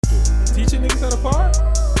that apart?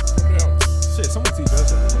 Shit, someone teach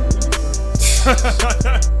us that.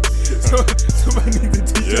 Somebody need to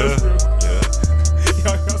teach us real quick.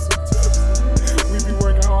 Y'all got some tips. We be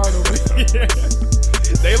working hard over here.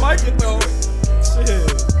 They like it though. Shit.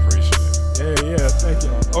 Appreciate it. Yeah, thank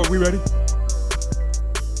y'all. Oh, we ready?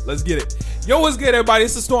 Let's get it. Yo, what's good, everybody?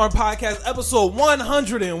 It's the Storm Podcast, episode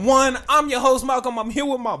 101. I'm your host, Malcolm. I'm here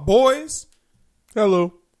with my boys.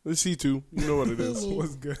 Hello. It's C2. You know what it is.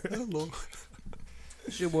 What's good? Hello.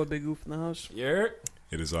 It's your boy Big Goof in the house. Yeah.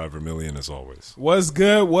 It is I Vermillion as always. What's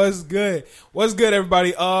good? What's good? What's good,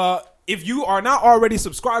 everybody? If you are not already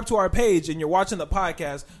subscribed to our page and you're watching the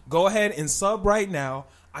podcast, go ahead and sub right now.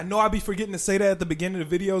 I know I be forgetting to say that at the beginning of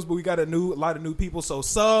the videos, but we got a lot of new people. So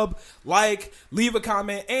sub, like, leave a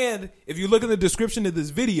comment, and if you look in the description of this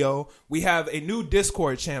video, we have a new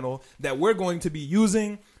Discord channel that we're going to be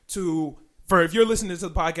using if you're listening to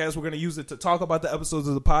the podcast, we're going to use it to talk about the episodes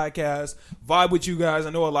of the podcast, vibe with you guys. I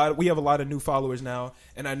know we have a lot of new followers now,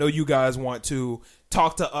 and I know you guys want to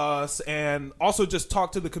talk to us and also just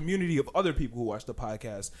talk to the community of other people who watch the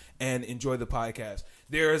podcast and enjoy the podcast.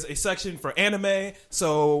 There's a section for anime,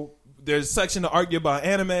 so there's a section to argue about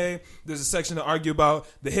anime. There's a section to argue about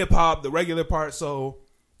the hip hop, the regular part. So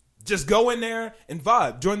just go in there and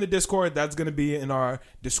vibe. Join the Discord. That's going to be in our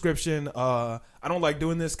description. I don't like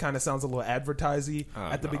doing this. Kind of sounds a little advertising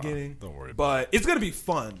at the beginning. Don't worry about it. But it's going to be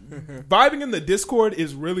fun. Vibing in the Discord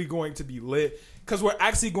is really going to be lit because we're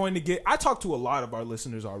actually going to get... I talked to a lot of our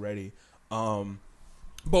listeners already.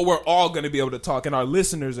 But we're all going to be able to talk, and our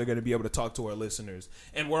listeners are going to be able to talk to our listeners.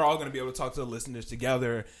 And we're all going to be able to talk to the listeners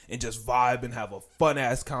together and just vibe and have a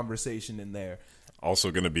fun-ass conversation in there.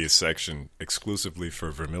 Also going to be a section exclusively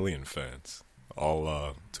for Vermillion fans.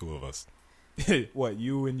 All two of us. What,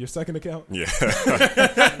 you and your second account? Yeah.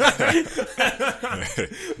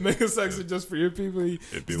 Make a section just for your people.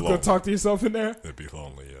 It'd be lonely. lonely. Go talk to yourself in there? It'd be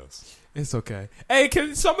lonely, yes. It's okay. Hey,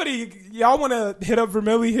 can y'all want to hit up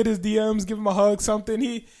Vermillion, hit his DMs, give him a hug, something?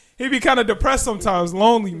 He be kind of depressed sometimes,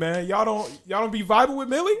 lonely, man. Y'all don't be vibing with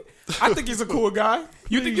Millie? I think he's a cool guy.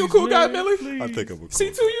 You think you're a cool guy, Millie? I think I'm a cool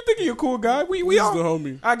C2, you think you're a cool guy? We all. the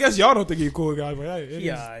homie. I guess y'all don't think he's a cool guy, but hey,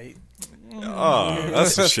 Yeah.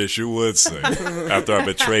 That's the shit you would say after I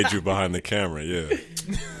betrayed you behind the camera. Yeah.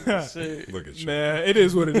 Look at you. Man, it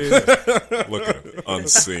is what it is. Look at him.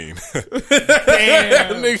 Unseen.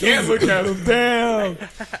 Damn. Can't look at him. Damn.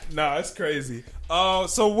 Nah, it's crazy.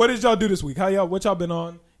 So what did y'all do this week? What y'all been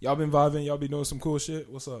on? Y'all been vibing? Y'all been doing some cool shit?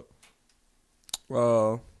 What's up?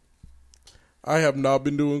 I have not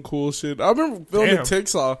been doing cool shit. I've been filming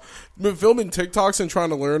TikToks and trying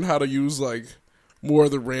to learn how to use like more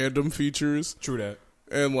of the random features. True that.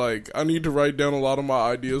 And like I need to write down a lot of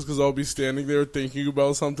my ideas because I'll be standing there thinking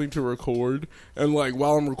about something to record, and like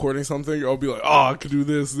while I'm recording something, I'll be like, "Oh, I could do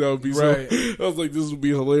this." That would be right. I was like, "This would be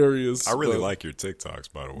hilarious." I really like your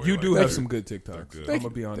TikToks, by the way. You do have some good TikToks. I'm gonna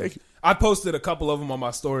be honest. I posted a couple of them on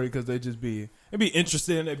my story because it'd be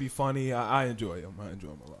interesting, it'd be funny. I enjoy them. I enjoy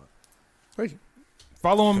them a lot. Thank you.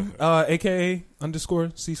 Follow him,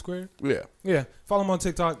 AKA_C². Yeah. Follow him on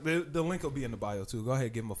TikTok. The link will be in the bio too. Go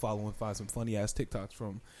ahead, give him a follow and find some funny ass TikToks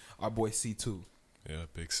from our boy C2. Yeah,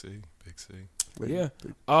 Big C. Yeah.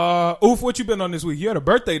 Oof, what you been on this week? You had a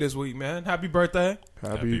birthday this week, man. Happy birthday.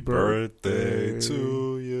 Happy birthday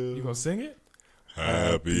to you. You gonna sing it?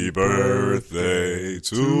 Happy birthday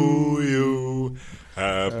to you.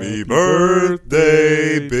 Happy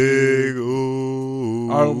birthday, Big Ooh.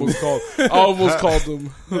 I almost called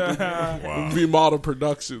them Wow. V-Model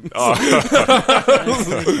Production.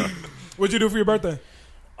 What'd you do for your birthday?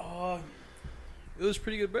 It was a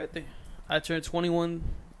pretty good birthday. I turned 21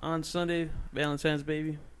 on Sunday, Valentine's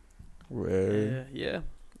baby. Yeah.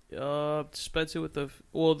 Spent it with the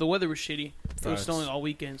weather was shitty. It was snowing all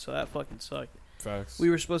weekend, so that fucking sucked. Facts. We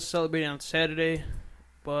were supposed to celebrate on Saturday,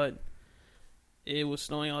 but it was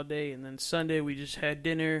snowing all day. And then Sunday we just had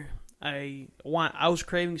dinner. I was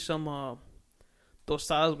craving some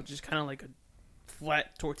tostadas, which is kind of like a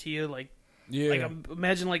flat tortilla,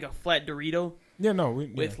 imagine like a flat Dorito. Yeah, no,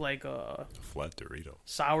 with like a flat Dorito,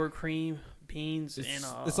 sour cream, beans, and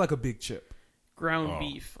it's like a big chip, ground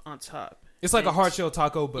beef on top. It's like a hard shell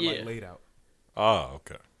taco, but like laid out. Oh,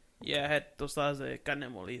 okay. Yeah, I had tostadas de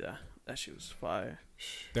carne molida. That shit was fire.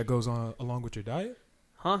 That goes on along with your diet?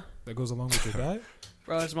 Huh? That goes along with your diet?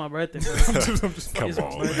 Bro, it's my birthday, bro. Come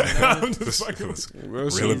on. I'm just fucking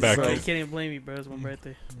Reel it back You in. can't even blame me, bro. It's my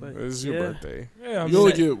birthday. But It's your birthday. Yeah, you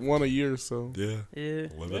only get one a year, so. Yeah.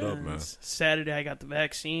 Live it up, man. Saturday, I got the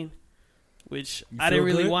vaccine, which I didn't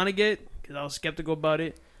really want to get because I was skeptical about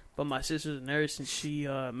it. But my sister's a nurse, and she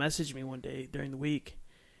messaged me one day during the week.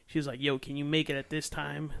 she was like, "Yo, can you make it at this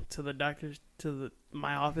time to the doctor's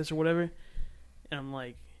my office or whatever?" And I'm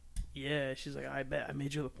like, "Yeah." She's like, "I bet I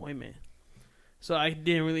made you an appointment." So I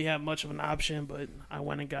didn't really have much of an option, but I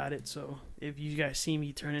went and got it. So if you guys see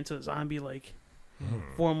me turn into a zombie like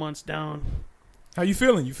 4 months down, How you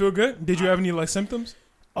feeling? You feel good? Did you have any like symptoms?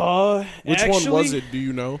 Which one was it? Do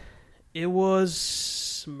you know? It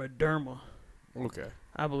was Moderna, Okay.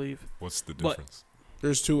 I believe. What's the difference?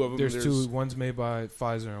 There's two of them. There's two. One's made by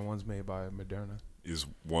Pfizer and one's made by Moderna. Is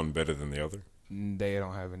one better than the other? They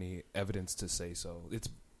don't have any evidence to say so. It's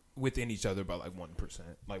within each other by like 1%.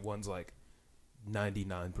 Like one's like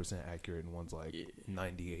 99% accurate and one's like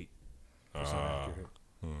 98% accurate.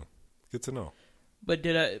 Good to know. But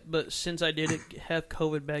since I did have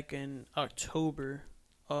COVID back in October,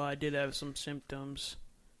 I did have some symptoms,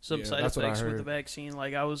 some side effects with the vaccine.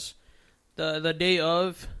 Like I was the day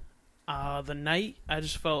of, the night I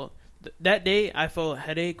just felt that day I felt a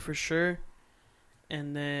headache for sure,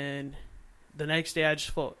 and then the next day I just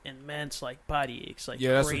felt immense like body aches, like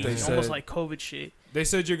that's crazy, what they said. almost like COVID shit. They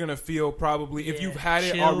said you're gonna feel probably if you've had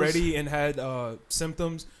it chills. already and had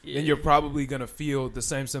symptoms, then you're probably gonna feel the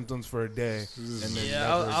same symptoms for a day. And then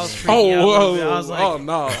I was freaking out a little bit. I was like,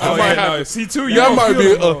 no. See too. That might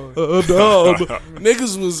be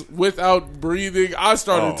niggas was without breathing. I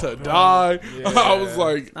started to die. Yeah. I was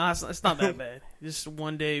like, nah, it's not that bad. Just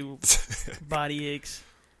one day body aches.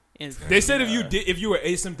 And They said if you were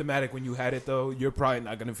asymptomatic when you had it though, you're probably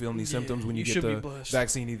not gonna feel any symptoms when you get the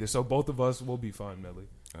vaccine either. So both of us will be fine, Millie.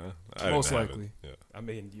 Most likely. Yeah. I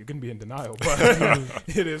mean, you can be in denial, but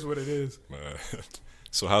it is what it is.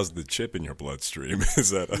 So how's the chip in your bloodstream?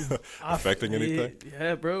 Is that affecting anything?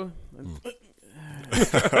 Yeah, bro.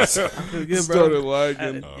 I feel good, bro. started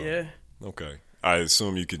lagging. Yeah. Okay. I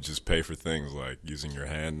assume you could just pay for things like using your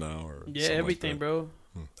hand now, or Yeah, something everything, like bro.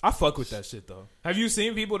 I fuck with that shit though. Have you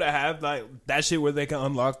seen people that have like that shit where they can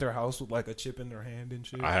unlock their house with like a chip in their hand and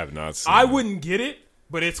shit? I have not seen. I it. wouldn't get it,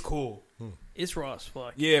 but it's cool. It's raw as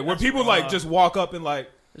fuck. Yeah, where That's people raw. like just walk up and like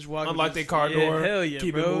Just walk unlock their car door, hell yeah,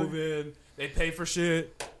 keep bro. it moving. They pay for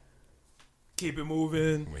shit, keep it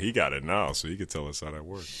moving. Well, he got it now, so he could tell us how that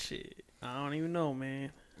works. Shit, I don't even know,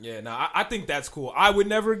 man. Yeah, no, I think that's cool. I would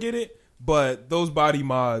never get it, but those body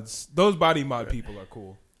mod people are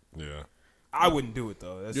cool. Yeah. I wouldn't do it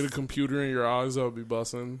though. That's, Get a computer in your eyes, I'll be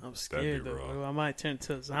busting. I'm scared though, raw. bro. I might turn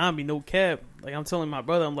into a zombie, no cap. Like I'm telling my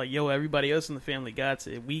brother, I'm like, yo, everybody else in the family got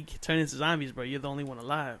it. If we turn into zombies, bro, you're the only one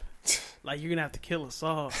alive. Like you're gonna have to kill us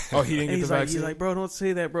all. oh, he didn't And get the vaccine. he's like, bro, don't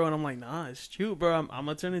say that, bro. And I'm like, nah, it's true, bro. I'm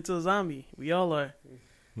gonna turn into a zombie. We all are.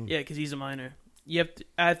 Yeah, because he's a minor. You have to.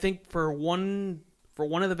 I think for one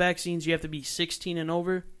of the vaccines, you have to be 16 and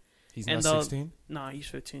over. He's and not 16. Nah, he's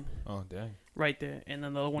 15. Oh, dang. Right there. And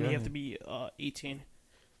then the other one, you have to be 18.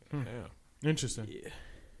 Yeah. Interesting. Yeah.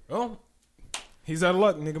 Oh, he's out of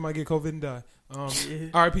luck. Nigga might get COVID and die. Yeah.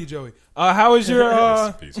 R.I.P. Joey. How was your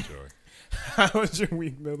Rest in peace, Joey. how was your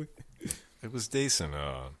week, Millie? It was decent.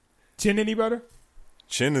 Chin any better?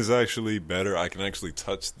 Chin is actually better. I can actually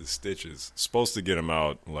touch the stitches. Supposed to get him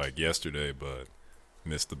out like yesterday, but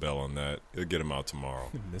missed the bell on that. It'll get him out tomorrow.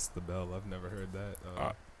 Missed the bell. I've never heard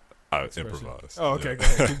that. I expression. improvised. Oh, okay.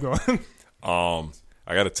 Yeah. Go ahead. Keep going.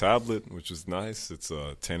 I got a tablet, which is nice. It's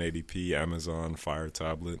a 1080p Amazon Fire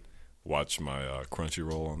tablet. Watch my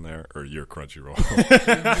Crunchyroll on there, or your Crunchyroll,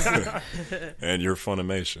 and your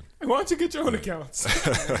Funimation. Why don't you get your own accounts?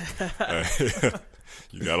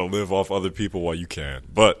 You gotta live off other people while you can.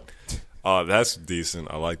 But that's decent.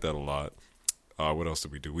 I like that a lot. What else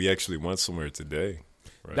did we do? We actually went somewhere today.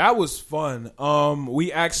 Right? That was fun.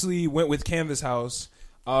 We actually went with Canvas House.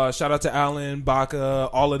 Shout out to Alan, Baca,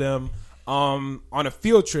 all of them. On a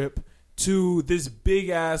field trip to this big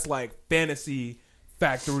ass like fantasy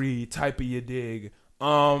factory type of you dig.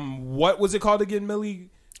 What was it called again, Millie?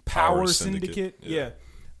 Power Syndicate. Yeah.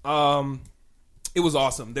 It was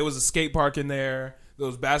awesome. There was a skate park in there. There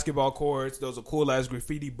was basketball courts. There was a cool ass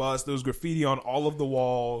graffiti bus. There was graffiti on all of the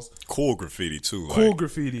walls. Cool graffiti too. Cool like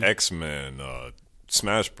graffiti. X-Men,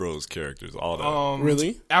 Smash Bros characters, all that.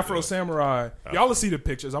 Really? Afro Samurai. Y'all will see the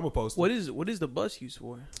pictures. I'm gonna post them. What is the bus used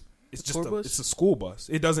for? It's The just tour bus? it's a school bus.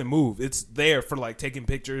 It doesn't move. It's there for like taking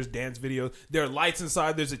pictures, dance videos. There are lights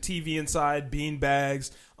inside. There's a TV inside. Bean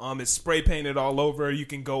bags. It's spray painted all over. You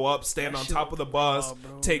can go up, stand on top of the bus,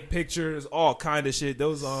 take pictures, all kind of shit.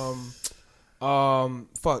 Those fuck.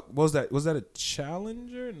 What was that? Was that a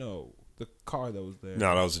Challenger? No, the car that was there.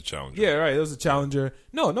 No, that was a Challenger. Yeah, right. It was a Challenger.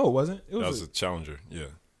 No, it wasn't. It That was was a Challenger. Yeah.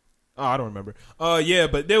 Oh, I don't remember. Yeah,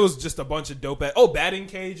 but there was just a bunch of dope. Batting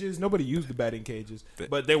cages. Nobody used the batting cages,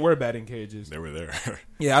 but there were batting cages. They were there.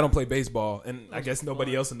 Yeah, I don't play baseball, and I guess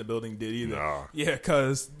nobody else in the building did either. Nah. Yeah,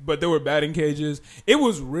 but there were batting cages. It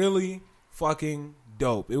was really fucking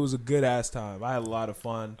dope. It was a good ass time. I had a lot of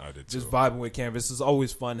fun. I did just too. vibing with Canvas. It's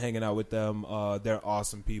always fun hanging out with them. They're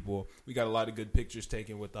awesome people. We got a lot of good pictures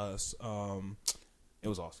taken with us. It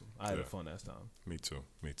was awesome. I had a fun ass time. Me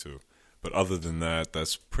too. But other than that,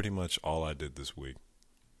 that's pretty much all I did this week.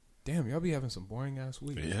 Damn, y'all be having some boring ass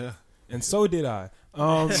weeks. Yeah. And so did I.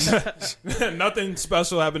 Nothing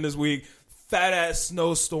special happened this week. Fat ass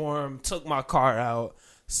snowstorm took my car out,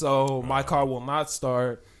 so my car will not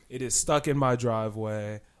start. It is stuck in my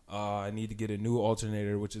driveway. I need to get a new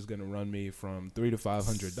alternator, which is going to run me from $300 to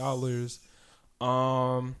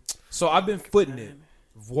 $500. So I've been footing it.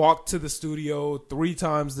 Walked to the studio 3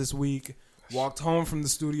 times this week. Walked home from the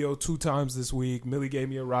studio 2 times this week. Millie gave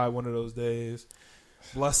me a ride one of those days.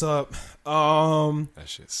 Bless up. That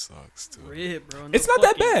shit sucks too. Rip, bro. No It's not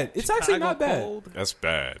that fucking bad. It's actually Chicago not bad. cold. That's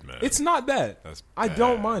bad, man. It's not bad. That's I bad.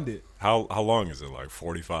 don't mind it. How long is it? Like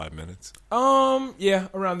 45 minutes? Yeah,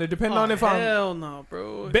 around there. Depending on if I'm hell no,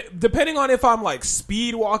 bro. depending on if I'm like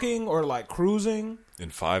speed walking or like cruising. In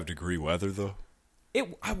 5-degree weather though?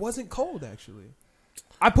 I wasn't cold actually.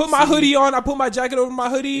 I put my hoodie on. I put my jacket over my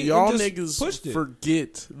hoodie. Y'all and just niggas pushed it.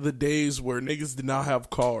 forget the days where niggas did not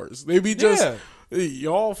have cars. They be just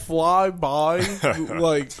y'all fly by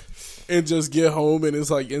like and just get home and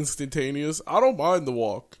it's like instantaneous. I don't mind the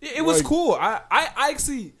walk. It was Like, cool. I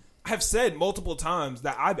actually have said multiple times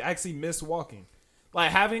that I actually miss walking.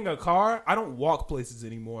 Like having a car, I don't walk places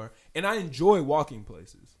anymore, and I enjoy walking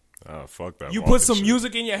places. Oh, fuck that. You walking put some shit.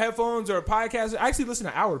 music in your headphones or a podcast. I actually listened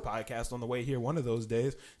to our podcast on the way here one of those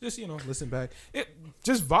days. Just, listen back.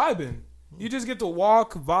 Just vibing. You just get to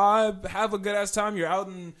walk, vibe, have a good ass time. You're out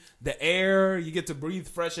in the air. You get to breathe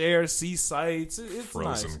fresh air, see sights. It's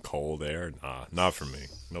Frozen nice. cold air? Nah, not for me.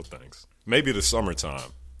 No thanks. Maybe the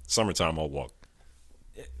summertime. Summertime I'll walk.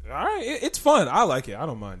 All right. It's fun. I like it. I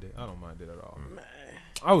don't mind it. I don't mind it at all.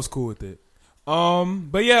 I was cool with it.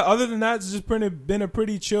 But yeah, other than that, it's just been a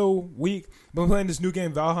pretty chill week. Been playing this new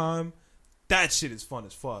game, Valheim. That shit is fun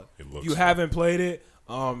as fuck. It looks You fun. haven't played it,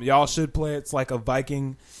 y'all should play it. It's like a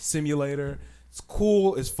Viking simulator. It's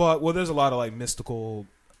cool as fuck. Well, there's a lot of like mystical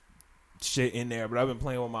shit in there, but I've been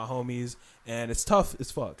playing with my homies, and it's tough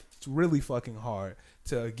as fuck. It's really fucking hard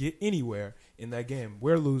to get anywhere in that game.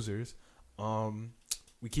 We're losers.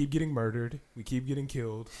 We keep getting murdered. We keep getting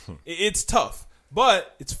killed. It's tough,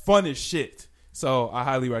 but it's fun as shit. So I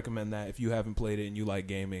highly recommend that if you haven't played it and you like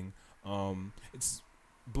gaming. It's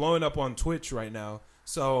blowing up on Twitch right now,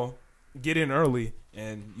 so get in early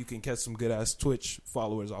and you can catch some good ass Twitch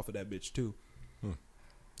followers off of that bitch too.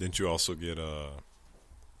 Didn't you also get a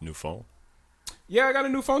new phone? Yeah, I got a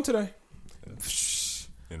new phone today. In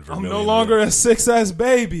I'm Vermilion no longer Red. a 6S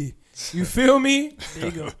baby. You feel me?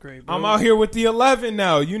 Big upgrade, bro. I'm out here with the 11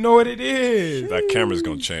 now. You know what it is. That camera's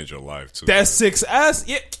gonna change your life too. That 6S.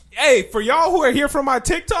 Yeah. Hey, for y'all who are here from my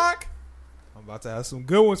TikTok, I'm about to have some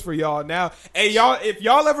good ones for y'all now. Hey, y'all, if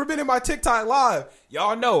y'all ever been in my TikTok live,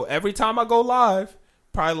 y'all know every time I go live,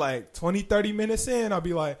 probably like 20, 30 minutes in, I'll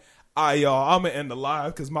be like, all right, y'all, I'm going to end the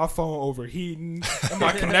live because my phone overheating and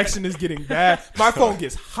my connection is getting bad. My phone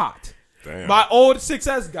gets hot. Damn. My old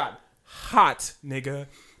 6S got hot, nigga.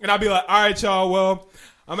 And I'll be like, all right, y'all, well,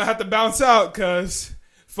 I'm going to have to bounce out because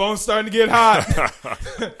phone's starting to get hot.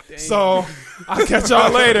 So I'll catch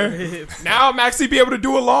y'all later. Now I'm actually be able to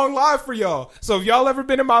do a long live for y'all. So if y'all ever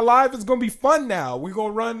been in my live, it's going to be fun now. We're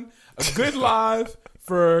going to run a good live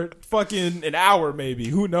for fucking an hour maybe.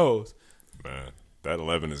 Who knows? Man, that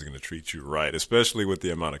 11 is gonna treat you right, especially with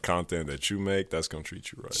the amount of content that you make. That's gonna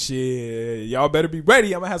treat you right. Shit, y'all better be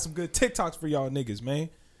ready. I'm going to have some good TikToks for y'all niggas, man.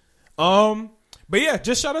 But yeah,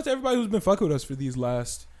 just shout out to everybody who's been fucking with us for these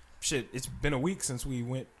last... Shit, it's been a week since we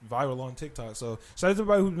went viral on TikTok. So shout out to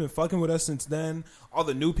everybody who's been fucking with us since then. All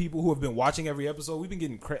the new people who have been watching every episode. We've been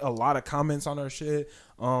getting a lot of comments on our shit.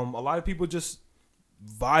 A lot of people just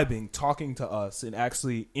vibing, talking to us, and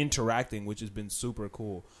actually interacting, which has been super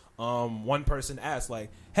cool. One person asked,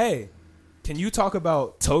 like, hey, can you talk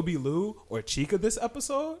about Toby Lou or Chica this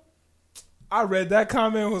episode? I read that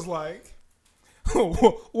comment and was like,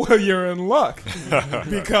 well, you're in luck.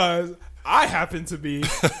 Because I happen to be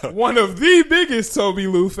one of the biggest Toby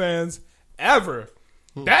Lou fans ever.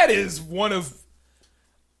 That is one of...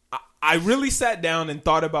 I really sat down and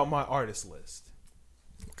thought about my artist list.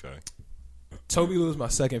 Okay. Toby Lou is my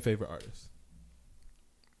second favorite artist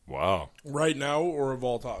Wow, Right now or of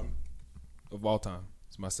all time? of all time.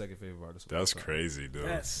 It's my second favorite artist. Of that's all time. crazy, dude.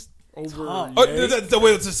 That's Over Oh. Ye?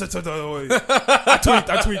 Wait. I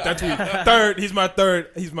tweet. Third. He's my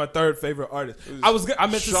third favorite artist. I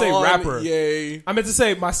meant to say Sean rapper. Ye. I meant to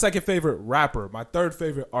say my second favorite rapper. My third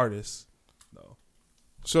favorite artist. No.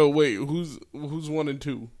 So wait, who's 1 and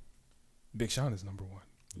 2? Big Sean is number 1.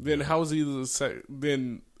 Then how is he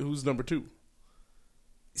then who's number 2?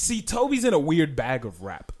 See, Toby's in a weird bag of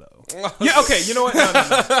rap though. Yeah, okay, you know what?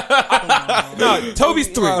 No, Toby's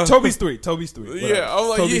 3. Toby's 3. Whatever. Yeah, I'm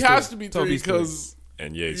like, Toby's he 3. has to be 3 Toby's 3. because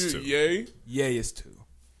And Ye's 2. Ye. Ye is 2.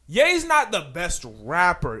 Ye's not the best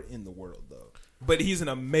rapper in the world though, but he's an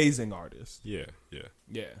amazing artist. Yeah.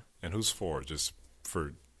 Yeah. And who's 4? Just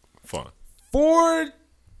for fun. 4,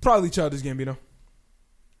 probably Childish Gambino.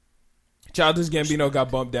 Childish Gambino got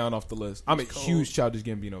bumped down off the list. I'm a huge Childish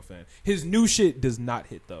Gambino fan. His new shit does not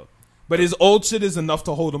hit though, but his old shit is enough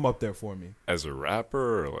to hold him up there for me. As a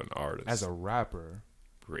rapper or an artist? As a rapper,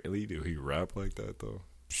 Really? Do he rap like that though?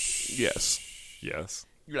 Yes. Yes.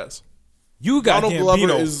 you got Donald Glover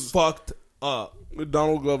Gambino is- fucked up.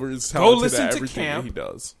 Donald Glover is talented listen at to everything that Camp. he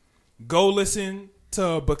does. Go listen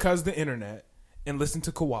to Because the Internet and listen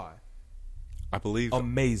to Kawhi. I believe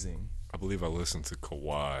Amazing. I listened to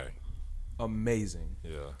Kawhi. Amazing.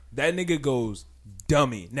 Yeah. That nigga goes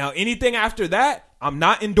dummy. Now, anything after that, I'm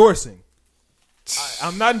not endorsing.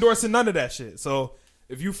 I'm not endorsing none of that shit. So,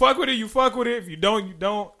 if you fuck with it, you fuck with it. If you don't, you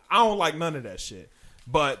don't. I don't like none of that shit.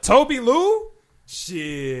 But Toby Lou,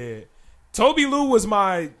 shit. Toby Lou was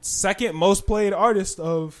my second most played artist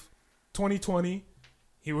of 2020.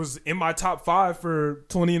 He was in my top 5 for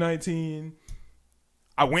 2019.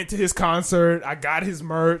 I went to his concert. I got his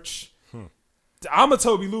merch. I'm a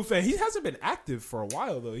Toby Lou fan. He hasn't been active for a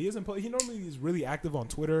while though. He normally is really active on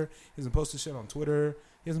Twitter. He hasn't posted shit on Twitter.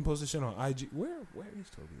 He hasn't posted shit on IG. Where is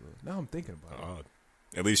Toby Lou? Now I'm thinking about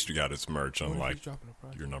it. At least you got his merch, What if unlike he's dropping a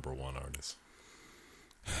project? your number 1 artist.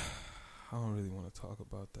 I don't really want to talk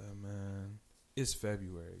about that, man. It's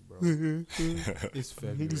February, bro. It's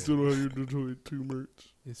February. You still don't have your Detroit 2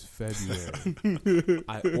 merch. It's February.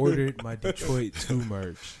 I ordered my Detroit 2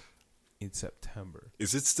 merch in September.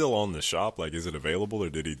 Is it still on the shop? Like, is it available, or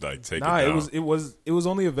did he like take Nah, it down? it was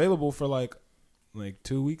only available for like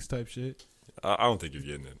 2 weeks type shit. I don't think you're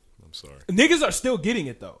getting it. I'm sorry. Niggas are still getting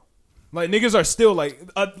it though. Like niggas are still like.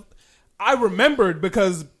 I remembered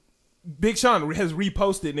because Big Sean has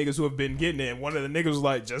reposted niggas who have been getting it, and one of the niggas was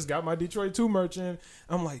like, "Just got my Detroit 2 merch in."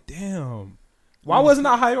 I'm like, damn. Why wasn't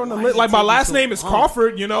I higher on the list? Like my last name is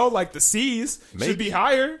Crawford, you know, like the C's should be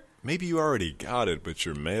higher. Maybe you already got it, but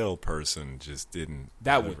your mail person just didn't.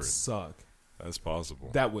 That deliver would it. suck. That's possible.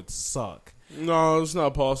 That would suck. No, it's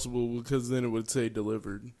not possible because then it would say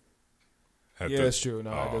delivered. Yeah, that's true.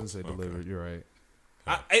 No, it Oh, doesn't say okay. delivered. You're right.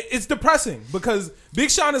 It's depressing because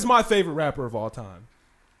Big Sean is my favorite rapper of all time.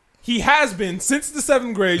 He has been since the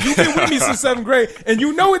 7th grade. You've been with me since 7th grade, and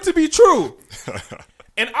you know it to be true.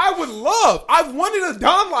 And I've wanted a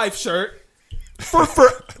Don Life shirt for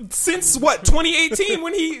since what 2018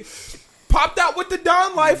 when he popped out with the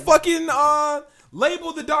Don Life fucking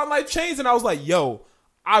label, the Don Life chains, and I was like, yo,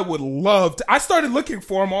 I would love to. I started looking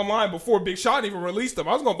for them online before Big Sean even released them.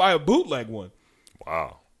 I was gonna buy a bootleg one.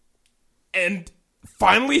 Wow. And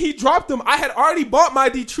finally he dropped them. I had already bought my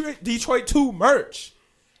Detroit 2 merch.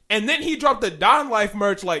 And then he dropped the Don Life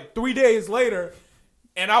merch like 3 days later.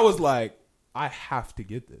 And I was like, I have to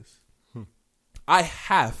get this. I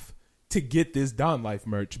have to get this Don Life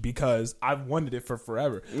merch because I've wanted it for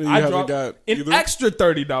forever. I haven't dropped got an either? extra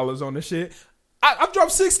 $30 on this shit. I've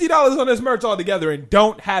dropped $60 on this merch altogether and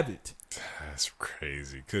don't have it. That's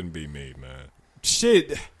crazy. Couldn't be me, man.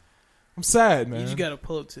 Shit. I'm sad, man. You just gotta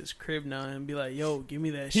pull up to his crib now and be like, "Yo, give me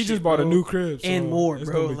that." He shit, just bought bro. a new crib. So and more, it's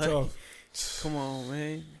bro. gonna be Like, tough. come on,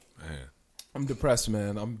 man. Man. I'm depressed,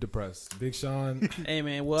 man. I'm depressed. Big Sean. Hey,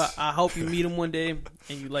 man. Well, I hope you meet him one day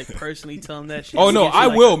and you like personally tell him that shit. Oh He no, gives you, I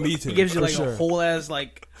like, will meet him. He gives you for like sure. a whole ass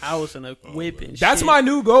like house and a whip and shit. That's my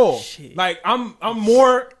new goal. Shit. Like I'm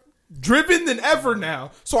more driven than ever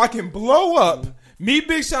now, so I can blow up. Meet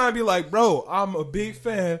Big Sean and be like, bro, I'm a big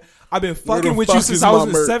fan. I've been fucking the with you fuck since is I was my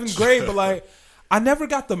in merch? 7th grade, but like I never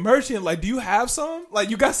got the merch in. Like, do you have some? Like,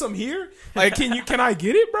 you got some here? Like, can I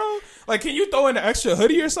get it, bro? Like, can you throw in an extra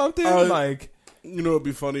hoodie or something? Like, You know, it'd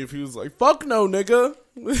be funny if he was like, "Fuck no, nigga."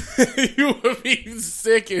 You would be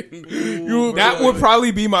sickened. that would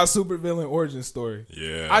probably be my supervillain origin story.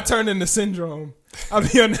 Yeah. I turn into Syndrome. I'll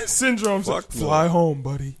be on the Syndrome. So, Fuck no. fly home,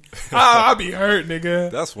 buddy. I'll be hurt,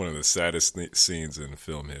 nigga. That's one of the saddest scenes in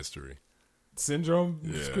film history. Syndrome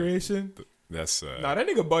Yeah. creation. That's sad. Nah, that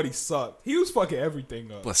nigga buddy sucked. He was fucking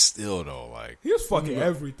everything up. But still, though, like, He was fucking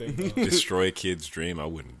everything up. destroy a kid's dream, I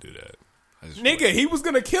wouldn't do that. Nigga, he was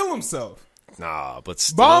gonna kill himself. Nah, but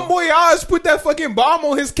still. Bon Voyage put that fucking bomb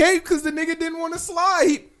on his cape because the nigga didn't want to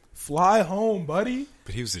slide. Fly home, buddy.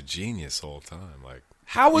 But he was a genius the whole time. Like,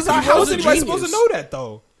 How was anybody supposed to know that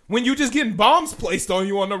though? When you just getting bombs placed on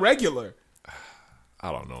you on the regular.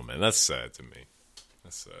 I don't know, man. That's sad to me.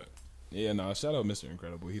 That's sad. Yeah, no. Shout out Mr.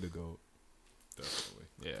 Incredible. He the GOAT. Definitely.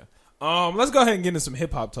 Yeah. Let's go ahead and get into some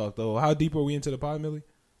hip hop talk though. How deep are we into the pod, Millie?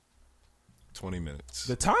 20 minutes.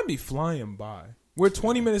 The time be flying by. We're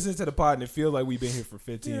 20 minutes into the pod and it feels like we've been here for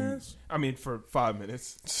 15. Yes. I mean, for 5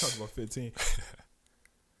 minutes. Talk about 15.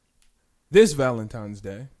 This Valentine's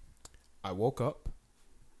Day, I woke up,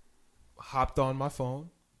 hopped on my phone,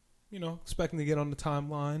 expecting to get on the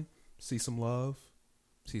timeline, see some love,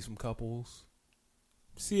 see some couples,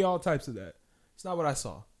 see all types of that. It's not what I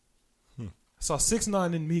saw. I saw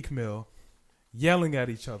 6ix9ine and Meek Mill yelling at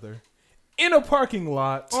each other in a parking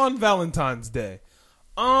lot on Valentine's Day.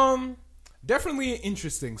 Definitely an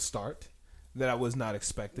interesting start that I was not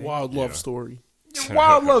expecting. Wild love story.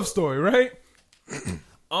 Wild love story, right?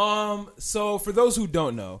 So for those who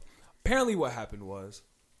don't know, apparently what happened was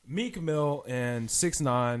Meek Mill and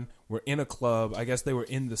 6ix9ine were in a club. I guess they were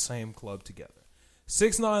in the same club together.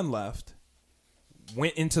 6ix9ine left,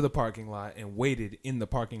 went into the parking lot, and waited in the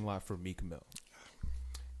parking lot for Meek Mill.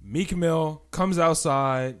 Meek Mill comes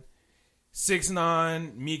outside.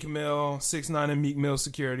 6ix9ine, Meek Mill, 6ix9ine and Meek Mill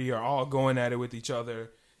security are all going at it with each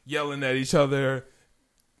other, yelling at each other.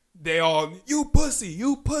 They all, you pussy,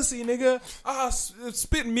 nigga.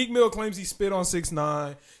 Spit. Meek Mill claims he spit on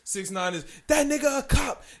 6ix9ine. 6ix9ine is, that nigga a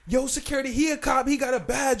cop. Yo, security, he a cop. He got a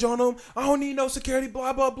badge on him. I don't need no security,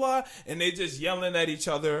 blah, blah, blah. And they just yelling at each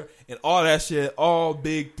other and all that shit, all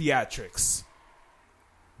big theatrics.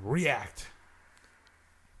 React.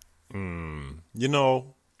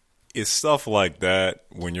 It's stuff like that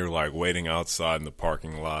when you're like waiting outside in the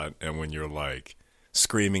parking lot and when you're like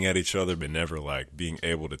screaming at each other but never like being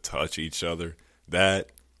able to touch each other. That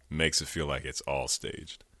makes it feel like it's all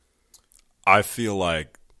staged. I feel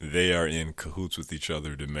like they are in cahoots with each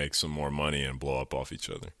other to make some more money and blow up off each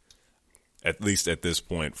other. At least at this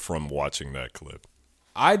point from watching that clip.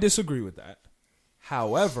 I disagree with that.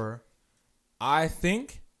 However, I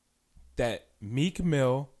think that Meek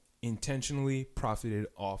Mill intentionally profited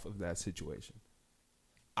off of that situation.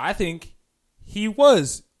 I think he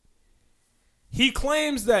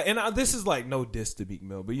claims that, and this is like no diss to Meek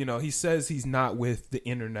Mill, but he says he's not with the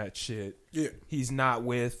internet shit. Yeah. He's not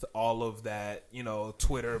with all of that,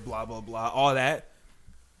 Twitter, blah, blah, blah, all that.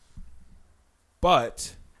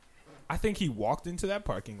 But I think he walked into that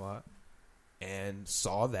parking lot and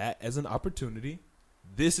saw that as an opportunity.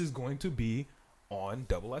 This is going to be on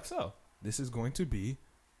XXL. This is going to be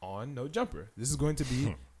on No Jumper. This is going to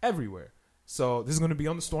be everywhere. So this is going to be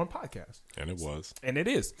on the Storm podcast. And it was. And it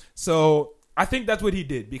is. So I think that's what he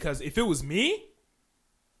did. Because if it was me,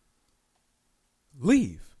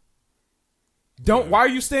 leave. Why are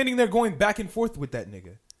you standing there going back and forth with that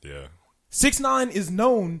nigga? Yeah. 6ix9ine is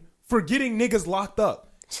known for getting niggas locked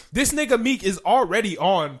up. This nigga Meek is already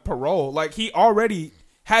on parole. Like, he already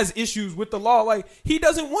has issues with the law. Like, he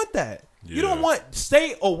doesn't want that. Yeah. You don't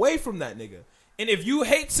stay away from that nigga. And if you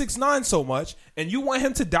hate 6ix9ine so much and you want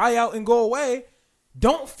him to die out and go away,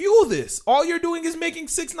 don't fuel this. All you're doing is making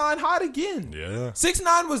 6ix9ine hot again. Yeah.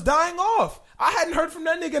 6ix9ine was dying off. I hadn't heard from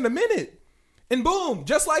that nigga in a minute. And boom,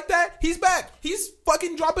 just like that, he's back. He's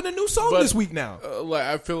fucking dropping a new song this week now.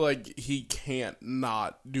 I feel like he can't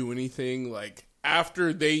not do anything. Like,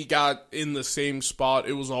 after they got in the same spot,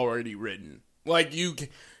 it was already written. Like,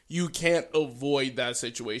 you can't avoid that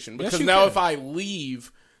situation. Because now if I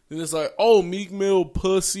leave, then it's like, oh, Meek Mill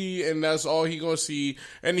pussy, and that's all he gonna see.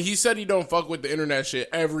 And he said he don't fuck with the internet shit.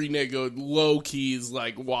 Every nigga low-key is,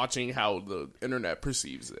 like, watching how the internet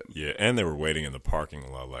perceives them. Yeah, and they were waiting in the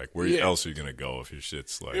parking lot. Like, where else are you gonna go if your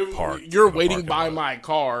shit's, like, parked? You're waiting by my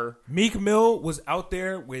car. Meek Mill was out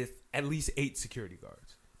there with at least 8 security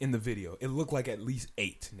guards in the video. It looked like at least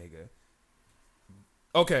 8, nigga.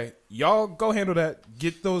 Okay, y'all go handle that.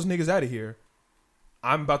 Get those niggas out of here.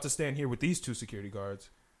 I'm about to stand here with these 2 security guards.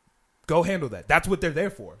 Go handle that. That's what they're there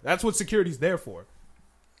for. That's what security's there for.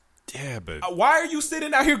 Yeah, but Why are you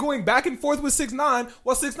sitting out here going back and forth with 6ix9ine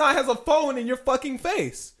while 6ix9ine has a phone in your fucking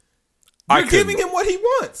face? You're giving him what he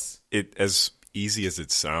wants. It as easy as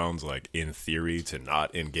it sounds, like in theory, to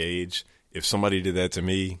not engage. If somebody did that to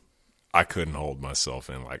me, I couldn't hold myself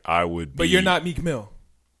in. Like, I would be. But you're not Meek Mill.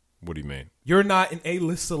 What do you mean? You're not an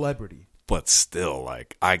A-list celebrity. But still,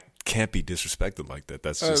 like, I can't be disrespected like that.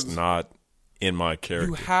 That's just not in my character.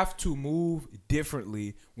 You have to move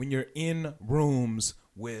differently when you're in rooms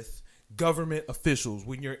with government officials,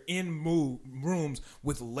 when you're in rooms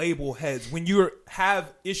with label heads, when you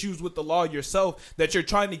have issues with the law yourself that you're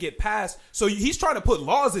trying to get past. So he's trying to put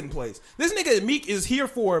laws in place. This nigga Meek is here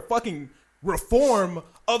for fucking reform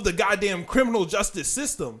of the goddamn criminal justice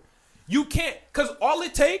system. You can't, because all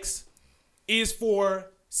it takes is for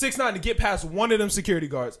 6ix9ine to get past one of them security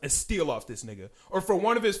guards and steal off this nigga, or for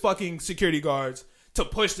one of his fucking security guards to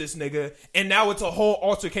push this nigga, and now it's a whole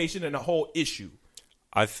altercation and a whole issue.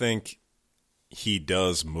 I think he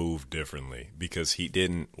does move differently because he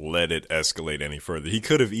didn't let it escalate any further. He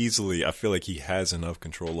could have easily, I feel like he has enough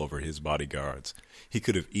control over his bodyguards. He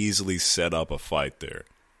could have easily set up a fight there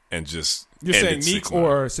and just You're saying Meek 6ix9ine.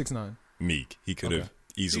 or 6ix9ine? Meek. He could have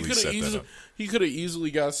easily set that up. He could have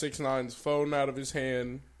easily got 6ix9ine's phone out of his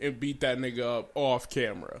hand and beat that nigga up off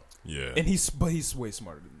camera. Yeah. And he's way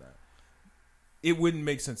smarter than that. It wouldn't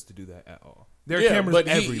make sense to do that at all. There are Yeah, cameras but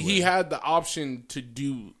everywhere. he had the option to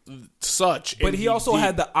do such. but and he also did.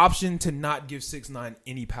 had the option to not give 6ix9ine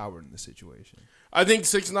any power in the situation. I think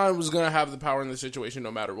 6ix9ine was gonna have the power in the situation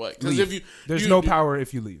no matter what. Because if There's no power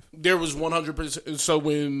if you leave. there was 100%. So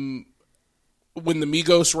when the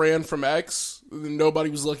Migos ran from X, nobody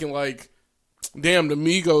was looking like, damn, the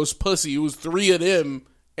Migos pussy. It was 3 of them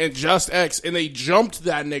and just X, and they jumped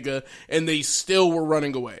that nigga, and they still were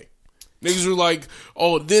running away. Niggas were like,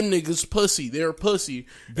 oh, them niggas pussy. They're pussy.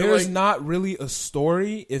 There's like, not really a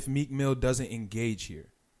story if Meek Mill doesn't engage here.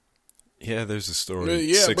 Yeah, there's a story.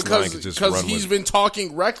 yeah, 6ix9ine could just because run he's with been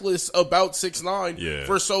talking reckless about 6ix9ine Yeah.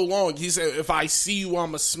 for so long. He said, if I see you,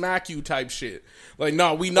 I'ma smack you type shit. Like,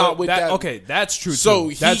 no, we not with that. Okay, that's true.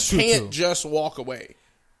 So too. That's he true can't too. just walk away.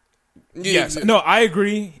 Yes. No, I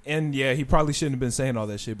agree. And yeah, he probably shouldn't have been saying all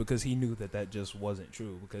that shit because he knew that just wasn't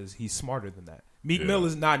true because he's smarter than that. Meek Yeah. Mill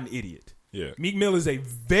is not an idiot. Yeah. Meek Mill is a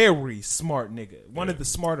very smart nigga. One of the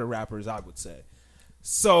smarter rappers, I would say.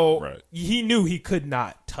 So Right. he knew he could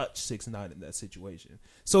not touch 6ix9ine in that situation.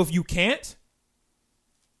 So if you can't,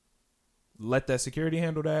 let that security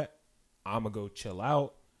handle that. I'm going to go chill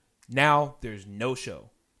out. Now there's no show.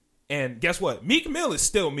 And guess what? Meek Mill is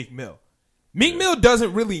still Meek Mill. Meek Mill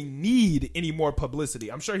doesn't really need any more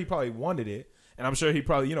publicity. I'm sure he probably wanted it. And I'm sure he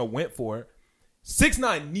probably, went for it.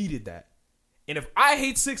 6ix9ine needed that. And if I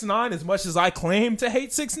hate 6ix9ine as much as I claim to hate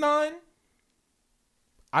 6ix9ine,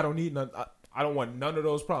 I don't need none. I don't want none of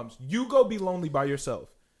those problems. You go be lonely by yourself.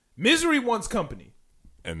 Misery wants company.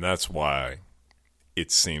 And that's why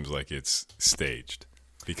it seems like it's staged.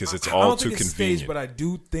 Because it's I all don't too think it's convenient. staged, but I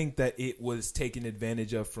do think that it was taken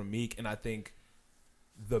advantage of from Meek, and I think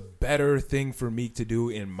the better thing for Meek to do,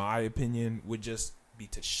 in my opinion, would just be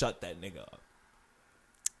to shut that nigga up.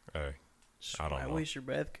 Hey, I don't know. waste your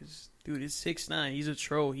breath because, dude, it's 6ix9ine. He's a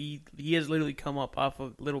troll. He has literally come up off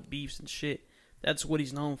of little beefs and shit. That's what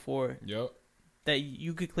he's known for. Yep. That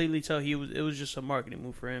you could clearly tell it was just a marketing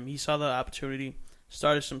move for him. He saw the opportunity,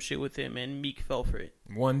 started some shit with him, and Meek fell for it.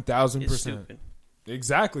 1,000%. It's stupid.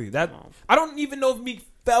 Exactly. That Come on. I don't even know if Meek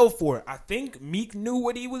fell for it. I think Meek knew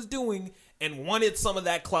what he was doing and wanted some of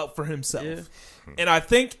that clout for himself. Yeah. And I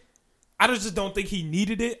just don't think he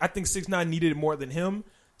needed it. I think 6ix9ine needed it more than him.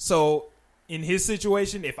 So in his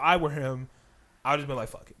situation, if I were him, I would just be like,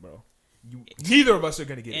 fuck it, bro. Neither of us are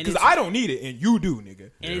gonna get it And because it's- I don't need it, and you do,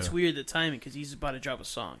 nigga. And it's weird the timing because he's about to drop a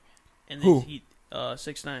song. And Who? then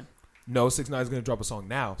 6ix9ine. No, 6ix9ine is gonna drop a song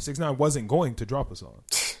now. 6ix9ine wasn't going to drop a song,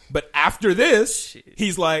 but after this, Shit.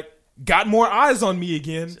 he's like, got more eyes on me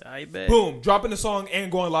again. I bet. Boom, dropping the song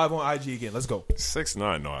and going live on IG again. Let's go.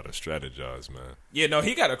 6ix9ine know how to strategize, man. Yeah, no,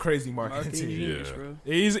 he got a crazy marketing Marketing team. genius, Yeah. bro.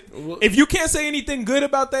 He's, if you can't say anything good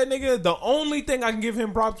about that nigga, the only thing I can give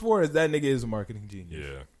him props for is that nigga is a marketing genius.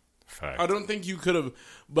 Yeah. Fact. I don't think you could have,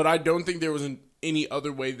 but I don't think there was any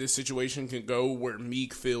other way this situation can go where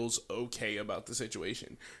Meek feels okay about the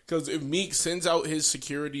situation. Because if Meek sends out his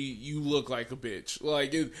security, you look like a bitch.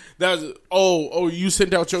 Like you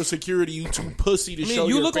sent out your security, you too pussy to I show. mean,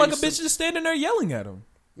 you your look like a face. bitch just standing there yelling at him.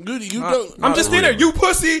 Dude, you don't. I'm just standing there. You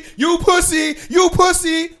pussy. You pussy. You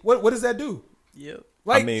pussy. What does that do? Yep.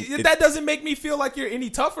 Like I mean, that doesn't make me feel like you're any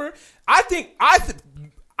tougher. I think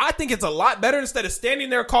it's a lot better instead of standing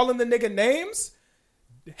there calling the nigga names.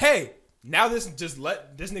 Hey, now just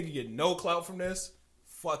let this nigga get no clout from this.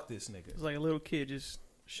 Fuck this nigga. It's like a little kid. Just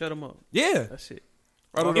shut him up. Yeah. That's it.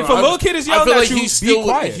 I don't If know. a little kid is I yelling feel at like you, he be still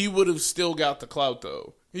quiet. he would have still got the clout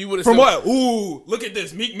though. He would have From what? Ooh, look at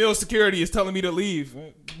this. Meek Mill security is telling me to leave.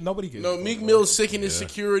 Nobody gives No, a fuck, Meek bro. Mill's sicking his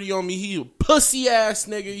security on me. He a pussy ass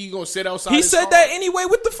nigga. He gonna sit outside. He his said car. that anyway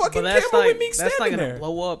with the fucking But that's camera like with Meek that's not standing gonna there.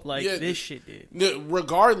 blow up like Yeah, this shit did.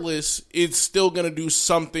 Regardless, it's still gonna do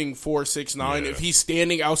something for 6ix9ine. Yeah. If he's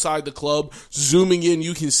standing outside the club, zooming in,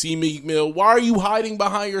 you can see Meek Mill. Why are you hiding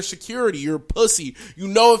behind your security? You're a pussy. You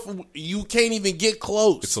know if you can't even get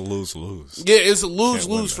close. It's a lose-lose. Yeah, it's a Can't win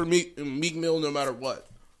lose-lose that. for Meek Mill no matter what.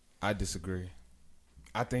 I disagree.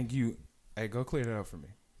 I think you. Hey, go clear that up for me.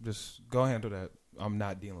 Just go handle that. I'm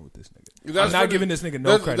not dealing with this nigga. I'm not giving this nigga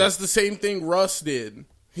no credit. That's the same thing Russ did.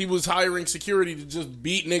 He was hiring security to just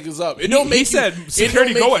beat niggas up. It He don't make said, you,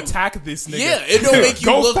 security, it don't go make you- attack this nigga. Yeah, it don't make you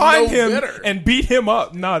go look find no him better. and beat him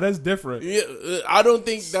up. Nah, that's different. Yeah, I don't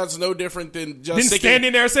think that's no different than just Then sticking-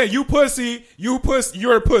 standing there saying, "You pussy, you're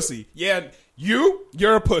a pussy." Yeah,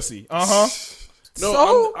 you're a pussy. Uh huh. No,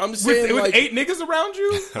 so, I'm saying with like 8 niggas around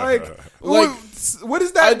you, like, Like, what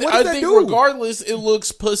is that? What I does that think do? regardless, it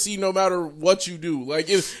looks pussy no matter what you do. Like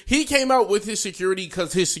if he came out with his security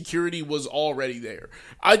because his security was already there,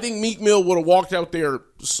 I think Meek Mill would have walked out there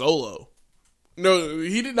solo. No,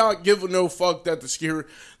 he did not give no fuck that the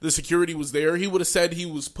security was there. He would have said he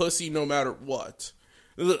was pussy no matter what.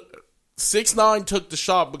 6ix9ine took the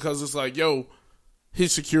shot because it's like, yo,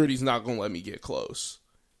 his security's not gonna let me get close.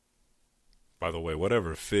 By the way,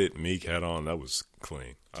 whatever fit Meek had on, that was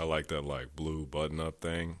clean. I like that like blue button-up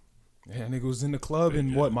thing. Yeah, nigga was in the club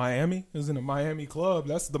in what, Miami? It was in a Miami club.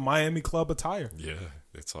 That's the Miami club attire. Yeah,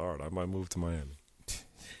 it's hard. I might move to Miami.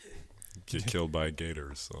 Get killed by a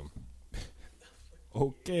gator or something.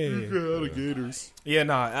 Okay. Alligators. Yeah,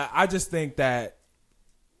 nah, I just think that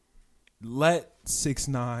let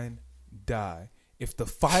 6ix9ine die. If the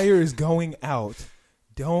fire is going out,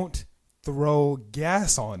 don't throw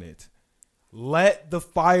gas on it. Let the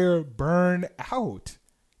fire burn out.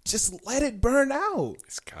 Just let it burn out.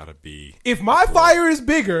 It's gotta be. If my fire is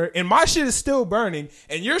bigger and my shit is still burning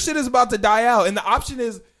and your shit is about to die out and the option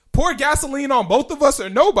is pour gasoline on both of us or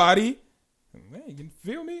nobody, man, you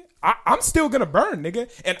feel me? I'm still gonna burn, nigga.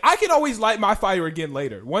 And I can always light my fire again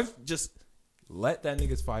later. Once, just let that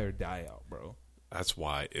nigga's fire die out, bro. That's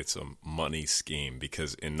why it's a money scheme,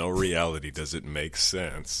 because in no reality does it make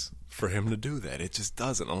sense for him to do that. It just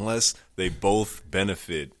doesn't, unless they both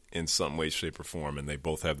benefit in some way, shape, or form, and they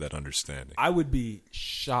both have that understanding. I would be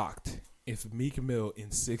shocked if Meek Mill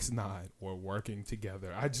and 6ix9ine were working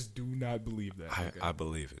together. I just do not believe that. nigga. I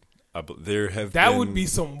believe it. There have That been, would be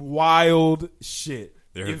some wild shit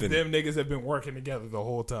There if have been- them niggas have been working together the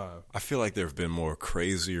whole time. I feel like there have been more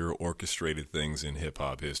crazier orchestrated things in hip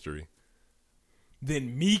hop history.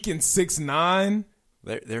 Then Meek and 6ix9ine.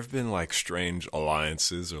 There have been like strange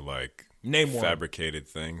alliances or like Name one. fabricated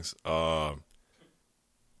things.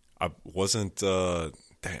 I wasn't.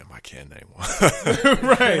 Damn, I can't name one.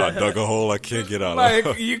 Right. I dug a hole I can't get out Like,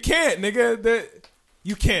 of. you can't, nigga.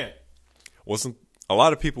 You can't. Wasn't a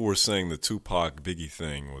lot of people were saying the Tupac Biggie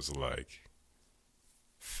thing was like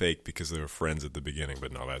fake because they were friends at the beginning,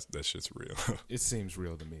 but no, that shit's real. It seems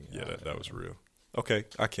real to me. Yeah, that was real. Okay,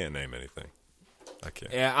 I can't name anything. I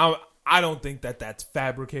can't. Yeah, I don't think that that's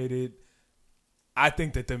fabricated. I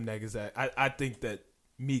think that them niggas, I think that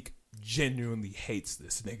Meek genuinely hates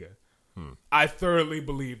this nigga. I thoroughly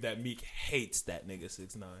believe that Meek hates that nigga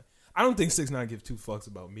 6ix9ine. I don't think 6ix9ine gives two fucks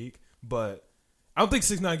about Meek, but I don't think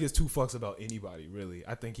 6ix9ine gives two fucks about anybody, really.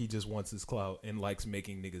 I think he just wants his clout and likes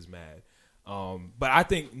making niggas mad. But I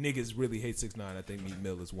think niggas really hate 6ix9ine. I think Meek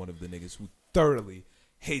Mill is one of the niggas who thoroughly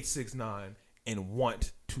hate 6ix9ine and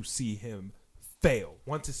want to see him fail,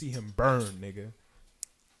 want to see him burn, nigga.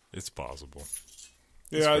 It's possible.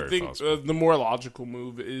 Yeah, I very think possible. the more logical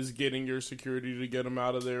move is getting your security to get him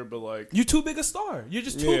out of there. But like, You too big a star. You're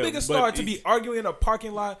just too Yeah, big a but star to be arguing in a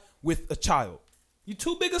parking lot with a child. You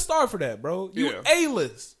too big a star for that, bro. You Yeah.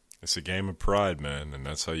 A-list. It's a game of pride, man, and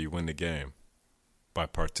that's how you win the game, by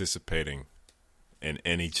participating in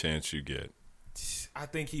any chance you get. I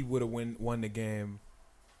think he would have won the game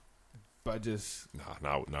by just...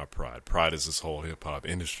 Nah, not pride. Pride is this whole hip hop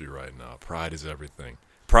industry right now. Pride is everything.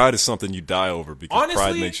 Pride is something you die over because pride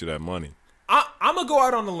Honestly, makes you that money. I'm going to go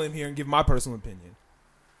out on a limb here and give my personal opinion.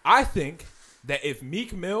 I think that if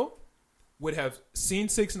Meek Mill would have seen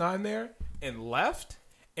 6ix9ine there and left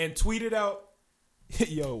and tweeted out,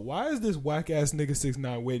 yo, why is this whack-ass nigga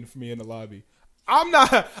 6ix9ine waiting for me in the lobby? I'm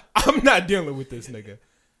not dealing with this nigga.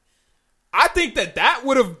 I think that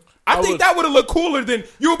would have... that would have looked cooler than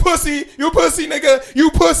you pussy, nigga, you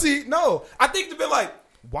pussy. No, I think to be like,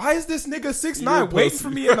 why is this nigga 6ix9ine waiting for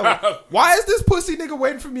me in the? Why is this pussy nigga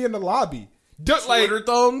waiting for me in the lobby? Just like Twitter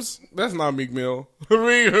thumbs? That's not Meek Mill. I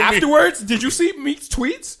mean, afterwards, did you see Meek's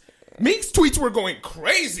tweets? Meek's tweets were going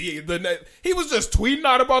crazy. He was just tweeting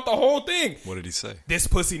out about the whole thing. What did he say? This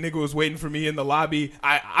pussy nigga was waiting for me in the lobby.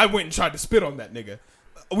 I went and tried to spit on that nigga.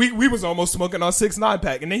 We was almost smoking on 6ix9ine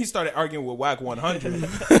pack, and then he started arguing with Wack 100.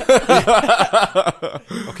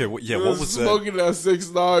 Okay, what was that? Smoking that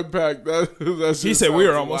 6ix9ine pack. That He said we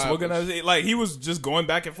were almost smoking. Like he was just going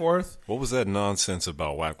back and forth. What was that nonsense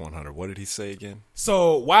about Wack 100? What did he say again?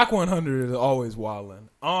 So Wack 100 is always wildin'.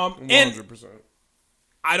 And 100%.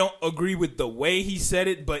 I don't agree with the way he said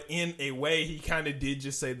it, but in a way, he kind of did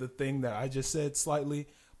just say the thing that I just said slightly.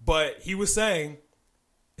 But he was saying,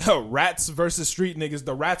 rats versus street niggas,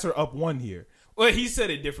 the rats are up 1 here. Well, he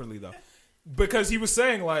said it differently, though. Because he was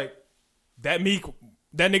saying, like, that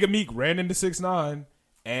nigga Meek ran into 6ix9ine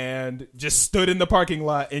and just stood in the parking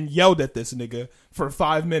lot and yelled at this nigga for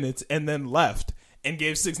 5 minutes and then left and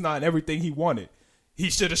gave 6ix9ine everything he wanted. He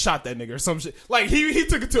should have shot that nigga or some shit. Like, he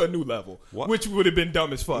took it to a new level, which would have been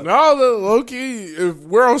dumb as fuck. No, low-key, if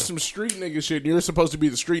we're on some street nigga shit and you're supposed to be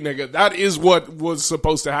the street nigga, that is what was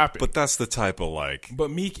supposed to happen. But that's the type of, like, But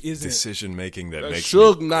Meek isn't. decision making that makes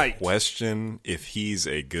Suge me Knight. question if he's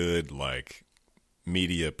a good, like,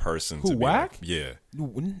 media person. Who, to be Wack? like, yeah,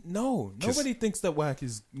 No, nobody thinks that Wack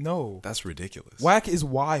is. No. that's ridiculous. Wack is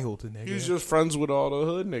wild, nigga. He's just friends with all the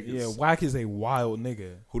hood niggas. Yeah, Wack is a wild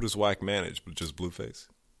nigga. Who does Wack manage? Just Blueface?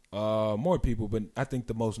 More people, but I think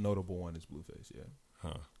the most notable one is Blueface,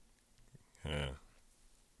 yeah. Yeah.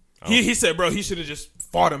 He said, bro, he should have just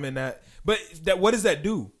fought him in that. But what does that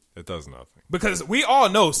do? It does nothing. Because we all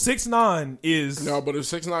know 6ix9ine is. No, but if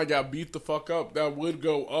 6ix9ine got beat the fuck up, that would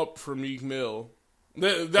go up for Meek Mill.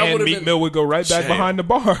 That and would Meek been, Mill would go right back Jail. behind the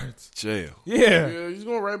bars. Jail. Yeah. Yeah, he's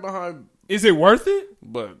going right behind, Is it worth it?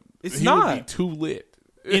 but It's he not. would be too lit.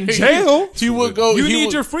 In jail? He would go. You he need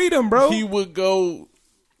would, your freedom, bro. He would go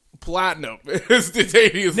platinum.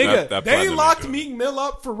 Instantaneous. Nigga, that they platinum locked is good. Meek Mill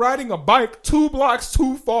up for riding a bike 2 blocks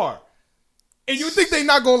too far. And you think they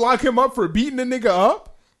not gonna lock him up for beating the nigga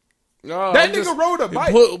up? No, That just nigga rode a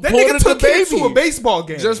bike. That pull nigga the took kids to baby. a baseball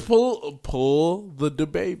game. Just pull the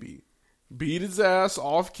baby. Beat his ass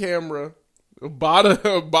off camera. Bought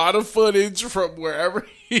a footage from wherever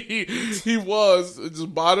he was.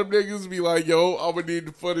 Just bought them niggas be like, yo, I'm gonna need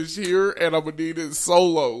the footage here and I'm gonna need it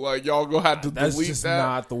solo. Like y'all gonna have to That's delete just that.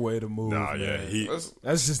 not the way to move. Nah, yeah. man. That's-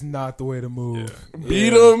 That's just not the way to move.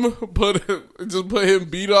 Beat Yeah. him, put him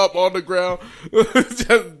beat up on the ground.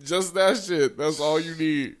 just that shit. That's all you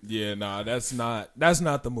need. Yeah, nah, that's not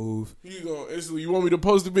the move. You want me to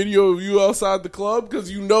post a video of you outside the club?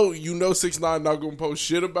 Because you know 6ix9ine not gonna post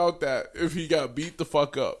shit about that if he got beat the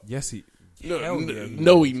fuck up. Yes, he. No, Hell yeah,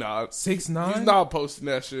 no, he not. 6ix9ine. He's not posting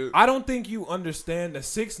that shit. I don't think you understand that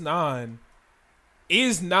 6ix9ine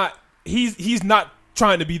is not. He's not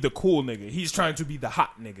trying to be the cool nigga. He's trying to be the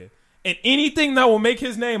hot nigga. And anything that will make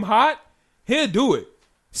his name hot, he'll do it.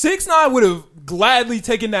 6ix9ine would have gladly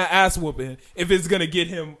taken that ass whooping if it's gonna get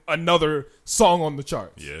him another song on the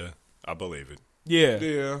charts. Yeah, I believe it.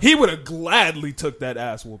 Yeah. He would have gladly took that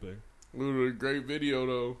ass whooping. It would have been a great video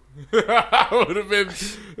though. That would have been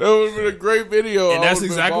a great video. And I that's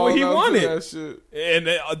would've been exactly what he balling out to wanted. that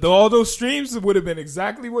shit. And all those streams would have been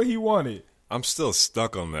exactly what he wanted. I'm still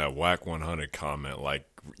stuck on that Wack 100 comment. Like,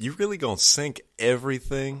 you really gonna sink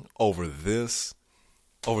everything over this?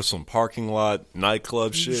 Over some parking lot,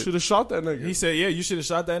 nightclub You shit? should have shot that nigga. He said, yeah, you should have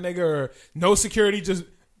shot that nigga, or no security, just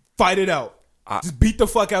fight it out. Just beat the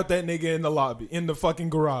fuck out that nigga in the lobby, in the fucking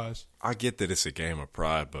garage. I get that it's a game of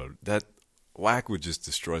pride, but that Wack would just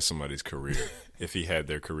destroy somebody's career if he had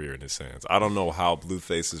their career in his hands. I don't know how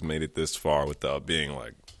Blueface has made it this far without being,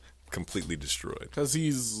 like, completely destroyed. Because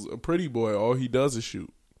he's a pretty boy. All he does is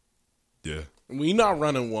shoot. Yeah. We not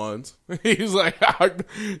running ones. He's like,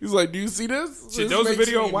 do you see this? Shit, This there was a makes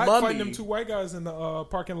video me of Wack money. fighting them 2 white guys in the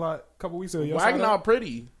parking lot a couple weeks ago. Y'all Wack saw that? not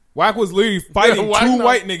pretty. Wack was literally fighting Wack 2 not-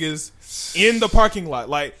 white niggas in the parking lot.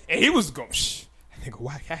 Like, and he was going, that nigga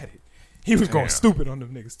Wack had it. He was going stupid on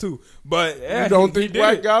them niggas too. But yeah, You don't he think did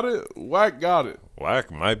Wack it. got it? Wack got it.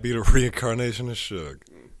 Wack might be the reincarnation of Suge.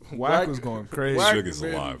 Wack was going crazy. Wack- Wack Suge is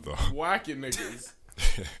been alive, though. Whacking niggas.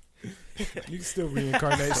 You can still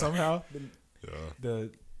reincarnate somehow.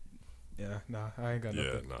 Yeah. I ain't got Yeah,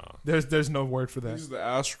 nothing. nah. There's no word for that. He's the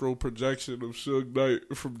astral projection of Suge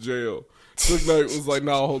Knight from jail. Suge Knight was like,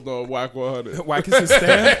 nah, hold on, Wack 100. Wack is his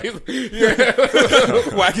stand.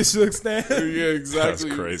 Yeah, Wack is Suge stand. yeah, exactly.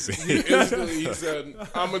 That's crazy. Instantly, he said,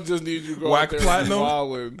 I'm going to just need you to go Wack out there and be Platinum?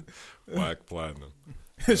 wildin'. Wack Platinum.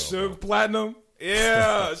 Suge Platinum.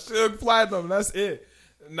 Yeah, Suge Platinum. That's it.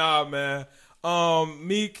 Nah, man.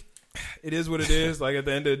 Meek, it is what it is. Like, at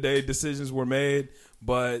the end of the day, decisions were made.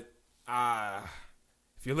 But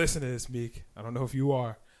if you're listening to this, Meek, I don't know if you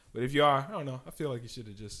are. But if you are, I don't know. I feel like you should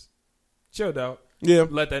have just chilled out. Yeah.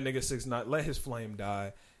 Let that nigga 6ix9ine, let his flame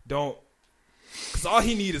die. Don't, because all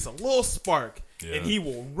he need is a little spark, and he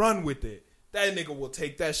will run with it. That nigga will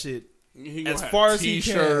take that shit He as gonna far have as he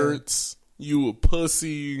can. T-shirts. You a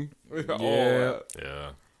pussy. All Yeah. that. Yeah.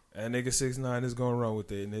 And nigga 6ix9ine is gonna run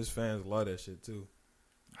with it, and his fans love that shit too.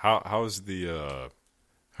 How is the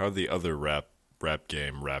how are the other rap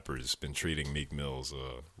game rappers been treating Meek Mill's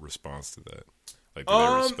response to that? Like, do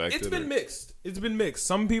they respect it's it? been mixed. It's been mixed.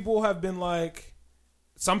 Some people have been like,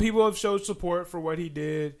 some people have showed support for what he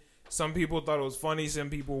did. Some people thought it was funny. Some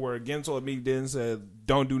people were against what Meek did and said,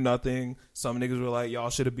 "Don't do nothing." Some niggas were like, "Y'all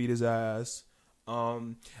should have beat his ass."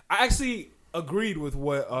 I actually agreed with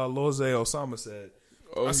what Lil Zay Osama said.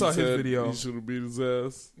 Oh, I saw his video. He should have beat his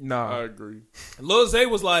ass. Nah, I agree. Lil Zay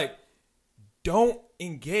was like, "Don't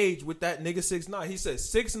engage with that nigga 6ix9ine." He said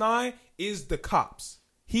 6ix9ine is the cops.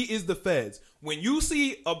 He is the feds. When you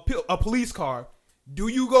see a police car, do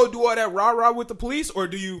you go do all that rah-rah with the police, or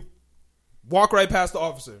do you walk right past the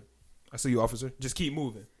officer? "I see you, officer. Just keep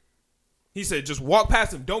moving." He said, just walk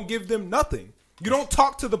past them. Don't give them nothing. You don't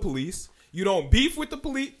talk to the police. You don't beef with the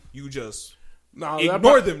police. You just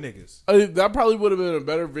ignore them niggas. That probably would have been a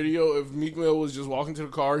better video if Meek Mill was just walking to the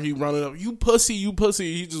car. He running up, "You pussy, you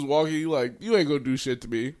pussy." He just walking. You like, you ain't gonna do shit to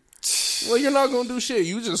me. Well, you're not gonna do shit.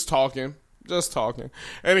 You just talking. Just talking.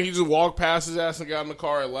 And he just walked past his ass and got in the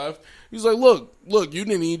car and left. He's like, look, you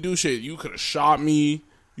didn't even do shit. You could have shot me.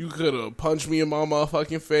 You could have punched me in my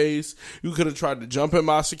motherfucking face. You could have tried to jump in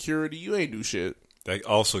my security. You ain't do shit. That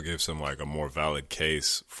also gives him like a more valid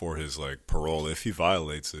case for his like parole if he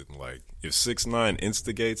violates it. Like, if 6ix9ine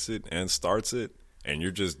instigates it and starts it, and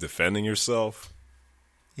you're just defending yourself,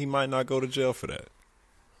 he might not go to jail for that.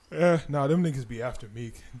 Nah, them niggas be after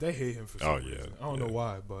Meek. They hate him for some Oh, yeah, reason. I don't know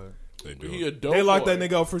why, but They do. He a dope they locked boy. that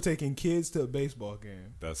nigga up for taking kids to a baseball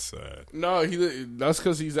game. That's sad. No, that's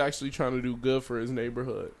because he's actually trying to do good for his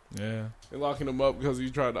neighborhood. Yeah. They're locking him up because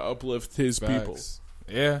he's trying to uplift his people. Facts.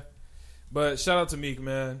 Yeah. But shout out to Meek,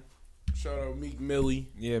 man. Shout out Meek Millie.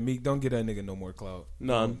 Yeah, Meek, don't get that nigga no more clout.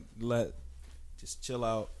 None. Just chill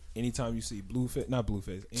out. Anytime you see Blueface.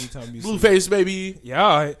 Anytime you see Blueface, baby. Yeah,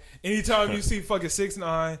 all right. Anytime you see fucking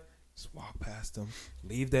 6ix9ine, just walk past him.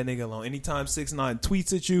 Leave that nigga alone. Anytime 6ix9ine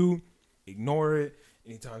tweets at you, ignore it.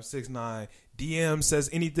 Anytime 6ix9ine DM says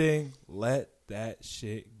anything, let that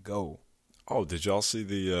shit go. Oh, did y'all see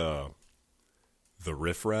the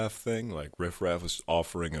Riff Raff thing? Like, Riff Raff was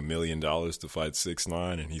offering $1 million to fight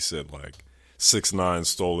 6ix9ine, and he said like 6ix9ine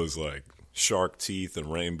stole his like shark teeth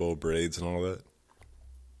and rainbow braids and all that.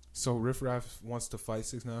 So Riff Raff wants to fight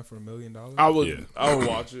 6ix9ine for $1 million? I would Yeah.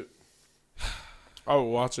 watch it. I would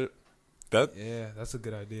watch it. That Yeah, that's a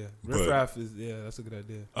good idea. But- Riff Raff that's a good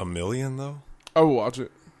idea. $1 million though? I would watch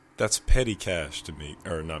it. That's petty cash to Meek,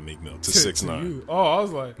 or not Meek Mill, to 6ix9ine. you. Oh, I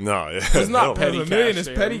was like, No, yeah, It's not petty $1 million cash is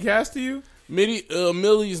to petty him. cash to you?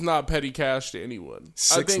 Millie's not petty cash to anyone.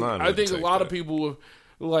 6ix9ine I would think a take lot of that. people would,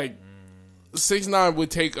 like 6ix9ine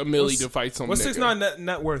would take $1 million to fight some What's nigga. 6ix9ine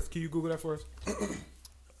net worth? Can you Google that for us?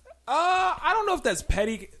 I don't know if that's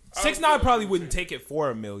petty. 6ix9ine probably wouldn't take it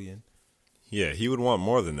for $1 million. Yeah, he would want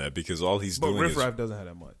more than that because all he's But doing Riff is Raff doesn't have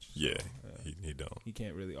that much. yeah, he don't. He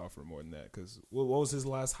can't really offer more than that. Because what was his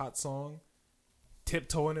last hot song?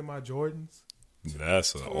 Tiptoeing in My Jordans.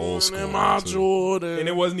 That's an old school In my one, too. Jordan. And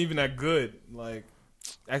it wasn't even that good. Like,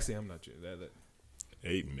 actually, I'm not sure. That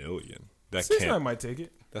 $8 million. That 6ix9ine can't. might take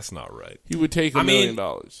it. That's not right. He would take I $1 mean-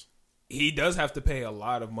 million. He does have to pay a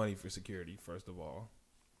lot of money for security, first of all.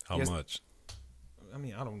 How Yes. much? I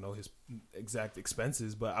mean, I don't know his exact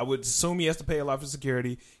expenses, but I would assume he has to pay a lot for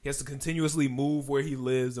security. He has to continuously move where he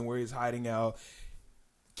lives and where he's hiding out.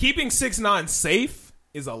 Keeping 6ix9ine safe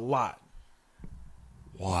is a lot.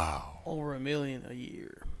 Wow, Over $1 million a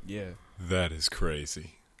year. Yeah. that is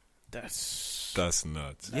crazy. That's That's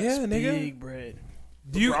nuts. Yeah, nigga. big bread.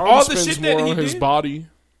 Do you LeBron all the spends shit that more he on his did? body.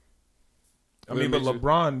 I mean, but Makes it-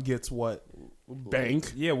 LeBron gets what?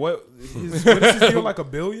 Bank. Yeah, what is his deal, like $1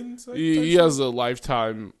 billion? He has a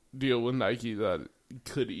lifetime deal with Nike that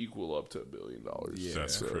could equal up to $1 billion. Yeah.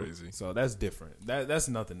 That's So- crazy, So that's different. That's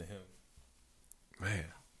nothing to him. man.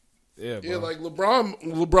 Yeah, bro. Yeah, like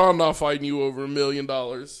LeBron not fighting you over $1 million.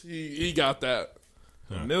 He got that.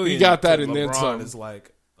 $1 million. He got that to and then LeBron some. is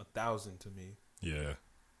like 1,000 to me. Yeah,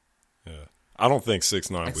 yeah. I don't think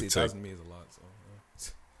 6ix9ine Actually, would take. 1,000 to me is a lot.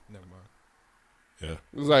 So never mind. Yeah,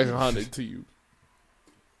 It was like 100 to you.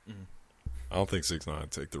 I don't think 6ix9ine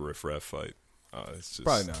would take the Riff Raff fight. It's just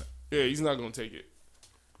Probably not. Yeah, he's not gonna take it.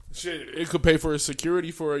 Shit, it could pay for his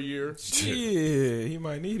security for a year. Yeah, he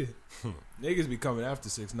might need it. Niggas be coming after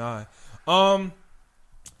 6ix9ine.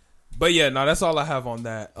 But yeah, no, that's all I have on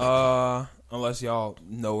that. Unless y'all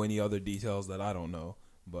know any other details that I don't know.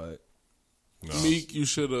 But No. Meek, you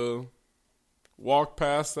should have walked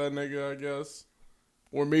past that nigga, I guess.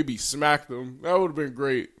 Or maybe smacked him. That would have been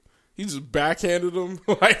great. He just backhanded him.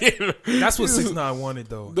 that's what 6ix9ine wanted,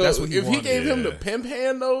 though. That's what he if wanted. he gave him the Yeah. pimp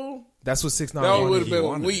hand, though, That's what 6ix9ine that would wanted. have been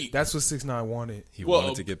wanted elite. That's what 6ix9ine wanted. He Well,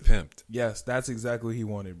 wanted to get pimped. Yes, that's exactly what he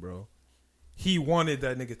wanted, bro. He wanted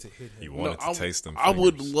that nigga to hit He him. wanted No, to taste them. I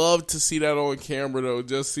would fingers. love to see that on camera, though.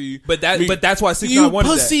 Just see. But that, Meek, but that's why 6ix9ine you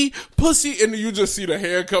wanted pussy, and you just see the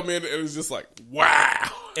hair come in, and it's just like, wow.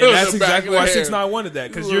 that. And that's The back exactly of why the hair. 6ix9ine wanted that.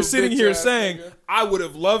 Because You you're little sitting here bitch-ass saying, nigga. I would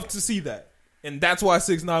have loved to see that. And that's why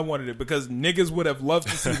 6ix9ine wanted it. Because niggas would have loved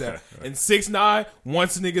to see that. And 6ix9ine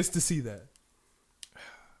wants niggas to see that.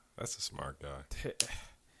 That's a smart guy.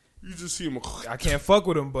 You just see him. I can't fuck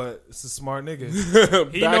with him, but it's a smart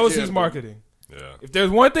nigga. He knows his marketing. Yeah. If there's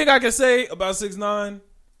one thing I can say about 6ix9ine,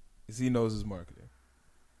 is he knows his marketing.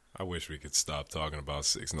 I wish we could stop talking about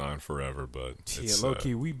 6ix9ine forever, but it's, Yeah, low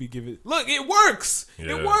key, we be giving. Look, it works. It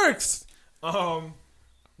Yeah. works.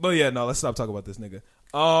 But yeah, no, let's stop talking about this nigga.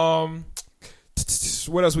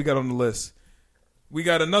 What else we got on the list? We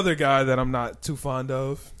got another guy that I'm not too fond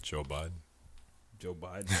of. Joe Biden. Joe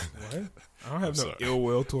Biden. What? I don't have no sorry. ill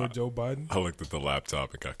will toward Joe Biden. I looked at the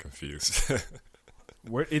laptop and got confused.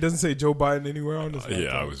 Where it doesn't say Joe Biden anywhere on this.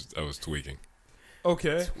 Yeah, laptop. I was tweaking.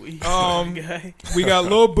 Okay. Guy. We got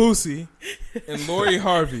Lil Boosie and Lori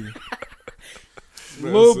Harvey.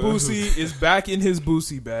 Lil Boosie is back in his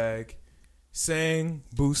Boosie bag, saying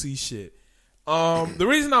Boosie shit. The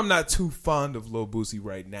reason I'm not too fond of Lil Boosie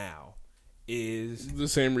right now is The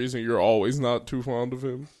same reason you're always not too fond of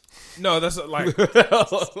him. no, that's like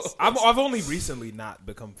I've only recently not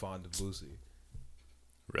become fond of Boosie.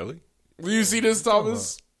 Really? Do you see this,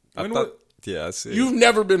 Thomas? I When, thought, yeah, I see. You've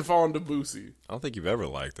never been fond of Boosie. I don't think you've ever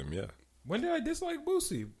liked him, yeah. when did I dislike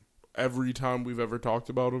Boosie? Every time we've ever talked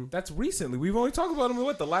about him. That's recently. We've only talked about him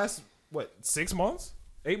in the last 6 months,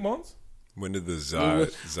 8 months, When did the when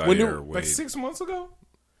Zaire did- like Wade? 6 months ago.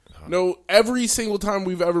 No, every single time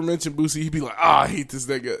we've ever mentioned Boosie, he'd be like, I hate this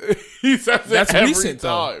nigga. He says That's it every recent,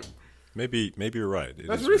 though. time. Maybe you're right. It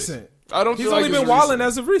That's is recent. I don't He's feel only like been it's wilding recent.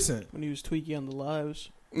 as of recent. When he was tweaking on the lives.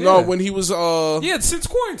 No, Yeah. when he was Yeah, since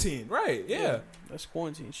quarantine, right? Yeah, That's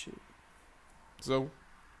quarantine shit. So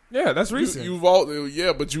yeah, that's recent. you've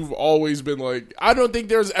but you've always been like, I don't think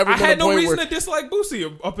there's ever I been had a no point reason where to dislike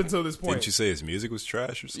Boosie up until this point. Didn't you say his music was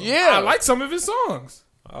trash or something? yeah, I like some of his songs.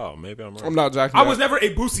 Oh, maybe I'm wrong. I'm not jacking. I that. was never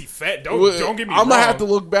a Boosie fan. Don't get me I'm wrong. gonna have to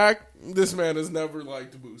look back. This man has never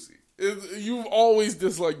liked Boosie. You've always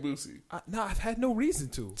disliked Boosie No, I've had no reason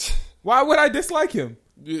to. Why would I dislike him?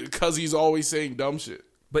 because he's always saying dumb shit.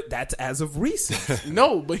 But that's as of recent.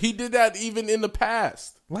 No, but he did that even in the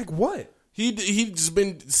past. Like what? He's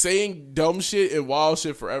been saying dumb shit and wild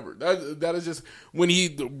shit forever. That is just when he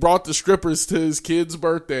brought the strippers to his kid's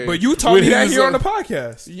birthday. But you told when me he that was here on the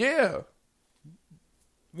podcast. Yeah,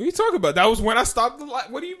 What are you talking about? That was when I stopped the like.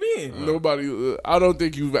 What do you mean? nobody. I don't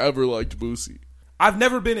think you've ever liked Boosie. I've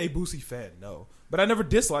never been a Boosie fan, no. But I never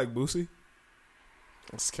disliked Boosie.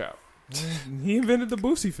 That's cap. He invented the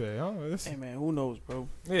Boosie fan. I don't know, that's- Hey man, who knows, bro?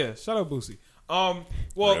 yeah, shout out Boosie. Well,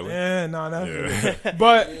 Really? not Yeah. really.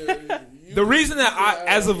 But the reason that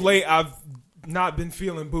as of late, I've not been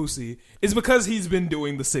feeling Boosie is because he's been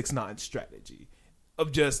doing the 6ix9ine strategy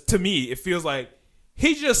of just, to me, it feels like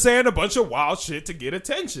he's just saying a bunch of wild shit to get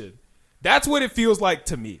attention. That's what it feels like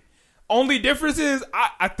to me. Only difference is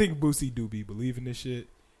I think Boosie do be believing this shit.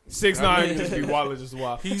 6ix9ine just be wild just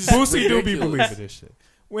wild. Boosie do be believing this shit.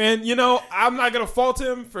 When, I'm not going to fault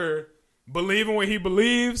him for believing what he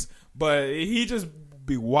believes, but he just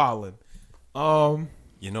be wilding.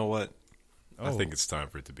 You know what? I Oh. think it's time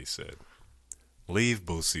for it to be said. Leave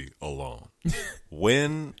Boosie alone.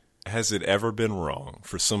 When has it ever been wrong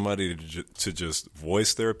for somebody to just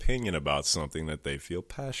voice their opinion about something that they feel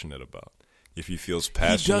passionate about? If he feels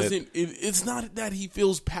passionate, He doesn't. It's not that he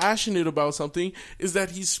feels passionate about something. It's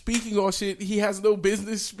that he's speaking on shit he has no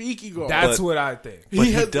business speaking on. That's But- what I think. but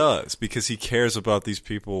he has- does because he cares about these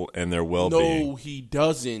people and their well-being. No, he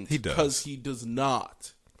doesn't. He does. Because he does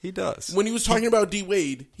not. He does. When he was talking about D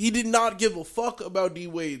Wade, he did not give a fuck about D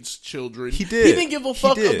Wade's children. He did. He didn't give a He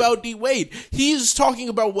fuck did. about D Wade. He's talking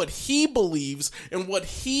about what he believes and what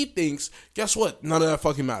he thinks. Guess what? None of that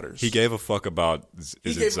fucking matters. He gave a fuck about He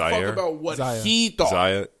is gave it a fuck Zaire? about what Zaya. he thought.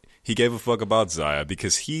 Zaya. He gave a fuck about Zaya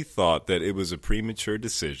because he thought that it was a premature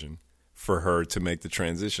decision for her to make the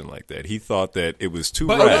transition like that. He thought that it was too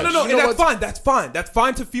But rash. no, You and know that's fine. That's fine. That's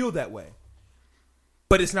fine to feel that way.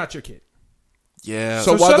 But it's not your kid. Yeah.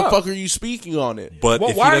 So So why shut the up. fuck are you speaking on it? but Well,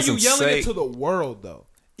 if he why are doesn't you yelling say, it to the world, though?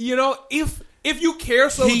 You know, if you care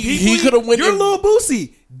so He deeply, could've went you're in- Lil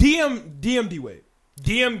Boosie. DM D-Wade.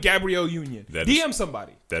 DM Gabrielle Union. That is- DM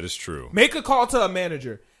somebody. that is true. Make a call to a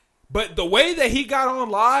manager. But the way that he got on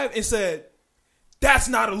live and said, that's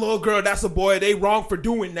not a little girl, that's a boy. They wrong for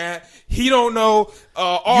doing that. He don't know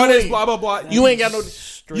all You this, ain't- blah, blah, blah. You ain't got no.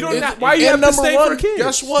 You don't It's- have, why you and have to number stay one, for kids?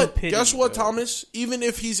 Guess what? Stupidity, Guess what, bro. Thomas? Even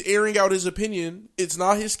if he's airing out his opinion, it's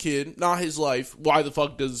not his kid, not his life. Why the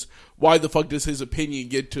fuck does his opinion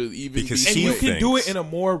get to even? Because be And he you swayed? can do thinks- it in a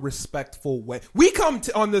more respectful way. We come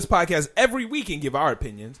on this podcast every week and give our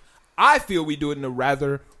opinions. I feel we do it in a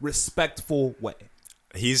rather respectful way.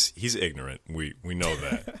 He's ignorant. We know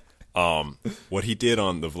that. What he did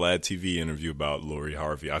on the Vlad TV interview about Lori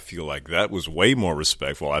Harvey, I feel like that was way more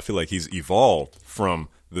respectful. I feel like he's evolved from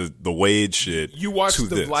the Wade shit. You watched to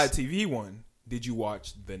the this. Vlad TV one. Did you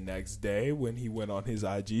watch the next day when he went on his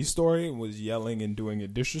IG story and was yelling and doing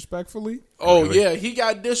it disrespectfully? Oh Really? yeah, he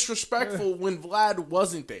got disrespectful when Vlad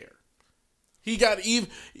wasn't there. He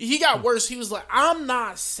got worse. He was like, "I'm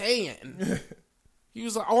not saying." He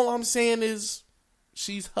was like, "All I'm saying is,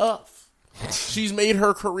 she's Huff. She's made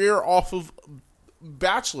her career off of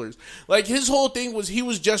bachelors." Like his whole thing was he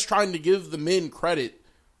was just trying to give the men credit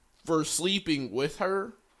for sleeping with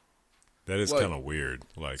her. That is Like- kind of weird.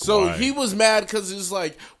 Like, So why? he was mad because it's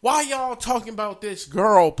like, why y'all talking about this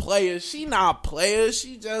girl player? She not player.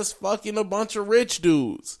 She just fucking a bunch of rich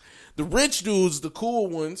dudes. The rich dudes, the cool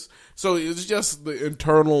ones. So it's just the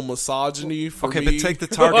internal misogyny for okay, me. but take the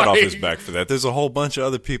target off his Like, back for that. There's a whole bunch of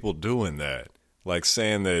other people doing that, like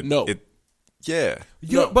saying that. No. Yeah.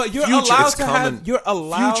 But you're Future. allowed It's to common- have you're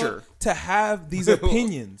allowed Future. to have these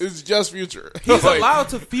opinions. It's just Future. He's Like, allowed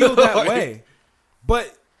to feel that like- way.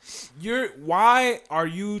 But why are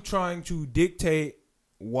you trying to dictate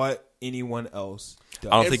what anyone else does?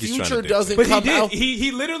 I don't And think he's trying Future to doesn't But he come did. out.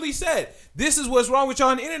 He literally said, "This is what's wrong with y'all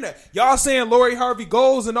on the internet. Y'all saying Lori Harvey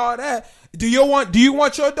goals and all that. Do you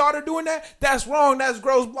want your daughter doing that? That's wrong. That's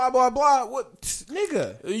gross. Blah blah blah. What,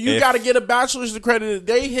 nigga? You If- got to get a bachelor's accredited.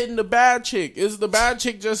 They hitting the bad chick. Is the bad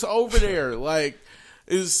chick just over there? Like,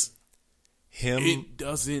 Him. it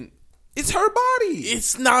doesn't. It's her body.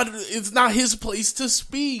 It's not his place to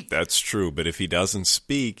speak. That's true, but if he doesn't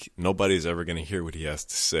speak, nobody's ever going to hear what he has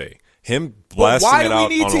to say. Him But blasting why it do out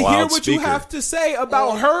we need on to a hear loudspeaker, what you have to say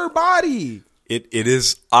about her body? it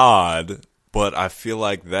is odd, but I feel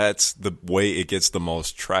like that's the way it gets the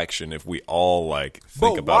most traction if we all like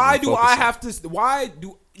think But about why and do focus I on it. have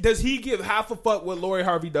to? Does he give half a fuck what Lori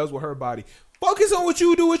Harvey does with her body? Focus on what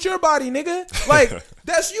you do with your body, nigga. Like,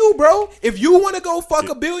 that's you, bro. If you want to go fuck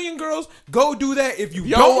a billion girls, go do that. If you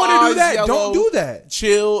Your don't want to do eyes that, yellow, don't do that.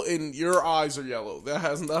 Chill, and your eyes are yellow. That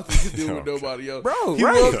has nothing to do with nobody else. Bro, you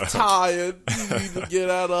right. look tired. You need to get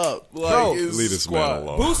that up. Like, Bro, it's leave this squat. man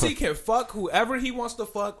alone. Boosie can fuck whoever he wants to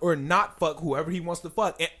fuck or not fuck whoever he wants to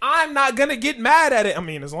fuck. And I'm not going to get mad at it. I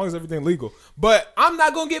mean, as long as everything's legal. But I'm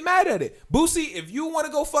not going to get mad at it. Boosie, if you want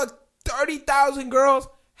to go fuck 30,000 girls,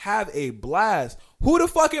 have a blast. Who the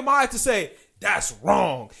fuck am I to say, that's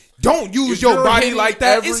wrong? Don't use If your you're body hitting like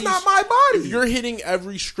that. every- It's not my body. If you're hitting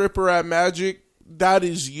every stripper at Magic, that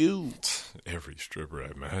is you. Every stripper, I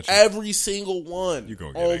imagine. Every single one. You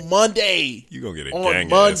gonna get on a- Monday. You gonna get a on gang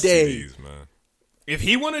Monday. of STDs, man. If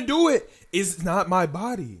he want to do it, it's not my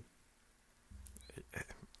body.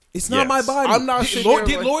 It's not Yes. my body. I'm not Did, sitting here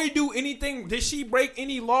Did like- Lori do anything? Did she break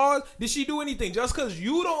any laws? Did she do anything? Just because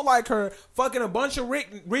you don't like her fucking a bunch of rich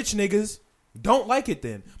niggas, don't like it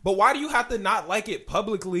then. But why do you have to not like it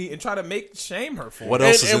publicly and try to shame her for What it?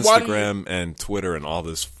 else And is why do you- Instagram and Twitter and all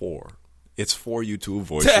this for? It's for you to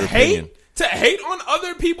voice To your opinion. hate? To hate on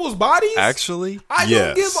other people's bodies? Actually, I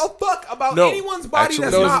yes. don't give a fuck about No. anyone's body Actually,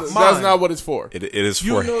 that's no, not that's mine. not what it's for. It is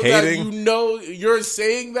You for know hating. that. You know you're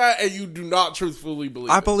saying that, and you do not truthfully believe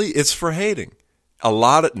I it. believe it's for hating. A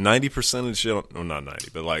lot of 90% of the shit, well, not 90,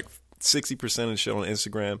 but like 60% of the shit on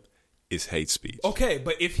Instagram is hate speech. Okay,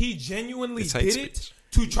 but if he genuinely It's hate did it speech.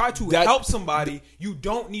 to try to That- help somebody, you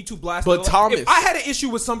don't need to blast. But the- Thomas- if I had an issue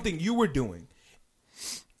with something you were doing,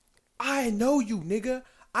 I know you, nigga.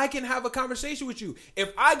 I can have a conversation with you.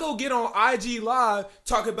 If I go get on IG Live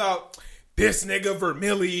talk about this nigga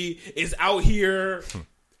Vermilly is out here,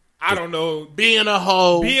 I don't know, Being a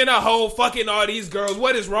hoe. being a hoe, fucking all these girls.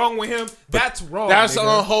 What is wrong with him? That's wrong. That's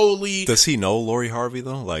nigga. unholy. Does he know Lori Harvey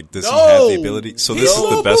though? Like, does he No. have the ability? So He's this is the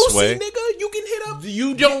Lil best Boosie, way. nigga. You can hit up.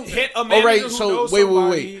 You don't hit a All manager right, who so knows wait.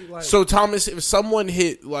 somebody, like- So Thomas, if someone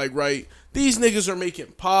hit like right These niggas are making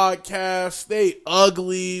podcasts. They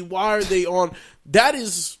ugly. Why are they on? That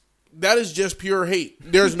is just pure hate.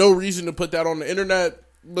 There's no reason to put that on the internet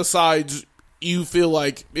besides you feel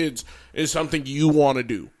like it's something you want to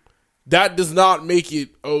do. That does not make it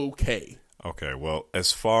okay. Okay, well,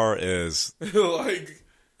 as far as Like,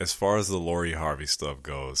 as far as the Lori Harvey stuff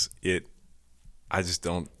goes, I just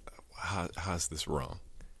don't. How's this wrong?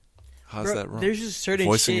 How's Bro, that wrong? There's just certain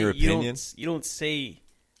Voicing shit your opinion? you don't say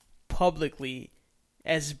publicly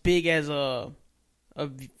as big as a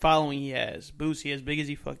following he has. Boosie, as big as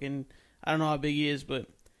he fucking, I don't know how big he is, but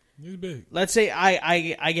He's big. let's say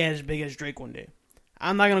I get as big as Drake one day.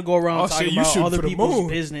 I'm not gonna go around Oh, talking shit, you about shooting other for the people's moon.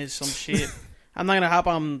 business, some shit. I'm not gonna hop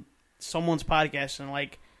on someone's podcast and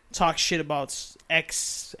like talk shit about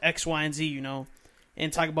X, Y, and Z, you know,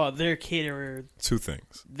 and talk about their kid or Two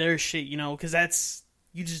things. their shit, you know, because that's,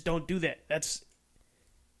 you just don't do that. That's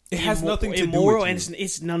It has nothing to immoral, do and with you.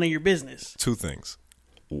 it's none of your business. Two things.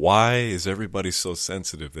 Why is everybody so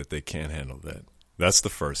sensitive that they can't handle that? That's the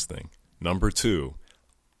first thing. Number two,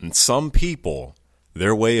 and some people,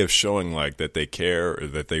 their way of showing like that they care or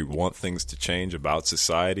that they want things to change about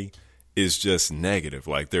society is just negative.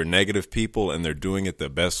 Like they're negative people and they're doing it the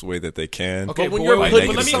best way that they can. Okay, But when but you're wait,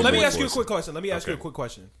 putting let me someone ask you a voice- quick question. Let me ask you a Okay. quick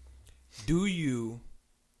question. Do you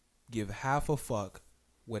give half a fuck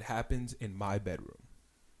what happens in my bedroom?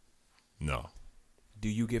 No, Do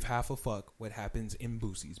you give half a fuck what happens in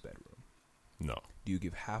Boosie's bedroom? no, Do you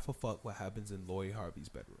give half a fuck what happens in Lori Harvey's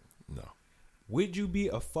bedroom? no. Would you be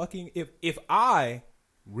a fucking if I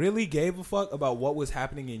really gave a fuck about what was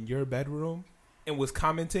happening in your bedroom and was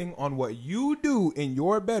commenting on what you do in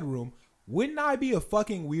your bedroom, wouldn't I be a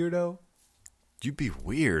fucking weirdo? You'd be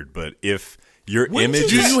weird, but if your Wouldn't image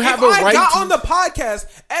Do is you if have a I right got to- on the podcast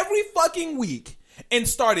every fucking week and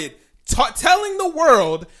started telling the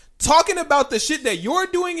world, talking about the shit that you're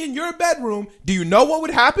doing in your bedroom, do you know what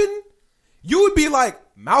would happen? You would be like,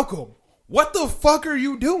 Malcolm, what the fuck are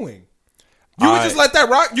you doing? You would just let that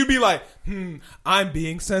rock. You'd be like, I'm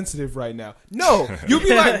being sensitive right now. No, you'd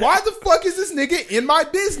be like, why the fuck is this nigga in my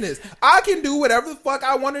business? I can do whatever the fuck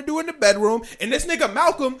I want to do in the bedroom, and this nigga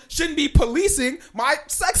Malcolm shouldn't be policing my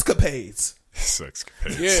sexcapades. sex.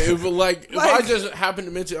 yeah, if I just happen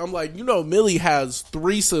to mention, I'm like, you know, Millie has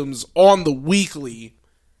threesomes on the weekly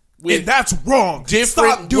with And that's wrong. Stop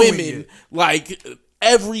different doing women, it. like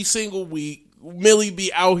every single week. Millie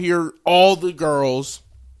be out here, all the girls.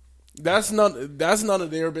 That's none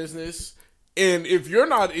of their business. And if you're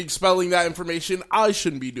not expelling that information, I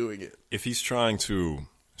shouldn't be doing it. If he's trying to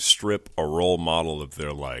strip a role model of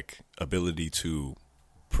their like ability to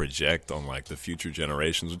project on like the future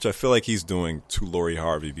generations, which I feel like he's doing to Lori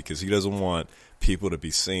Harvey because he doesn't want people to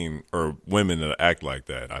be seen or women to act like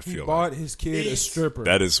that. I He feel bought like his kid a stripper.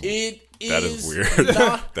 that is It that is is weird.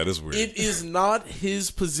 not- That is weird. It is not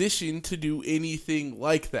his position to do anything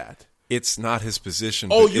like that. It's not his position.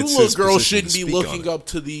 Oh, but you it's look his girls position shouldn't to be speak on looking it. up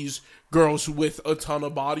to these girls with a ton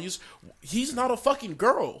of bodies. He's not a fucking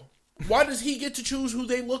girl. Why does he get to choose who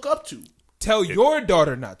they look up to? Tell your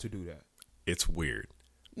daughter not to do that. It's weird.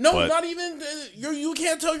 No, But- not even. You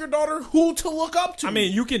can't tell your daughter who to look up to. I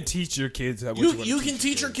mean, you can teach your kids what you can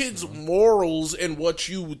teach your kids morals and what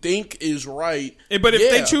you think is right. But if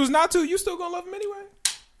they Yeah. choose not to, you still gonna love them anyway.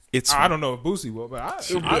 It's I don't know if Boosie will, but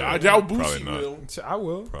I doubt Probably Boosie not. will. I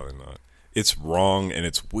will. Probably not. It's wrong and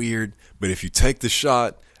it's weird, but if you take the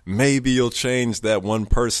shot, maybe you'll change that one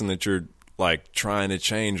person that you're like trying to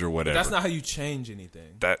change or whatever. That's not how you change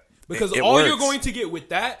anything. that Because it all works. you're going to get with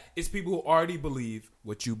that is people who already believe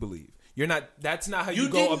what you believe. You're not. That's not how you,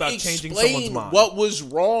 go didn't about changing explain someone's mind. what was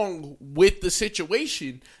wrong with the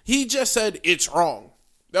situation. He just said it's wrong.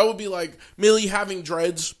 That would be like Millie having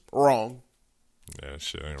dreads, wrong. Yeah,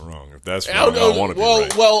 shit ain't wrong. If that's I wrong, don't I know. want to be Well,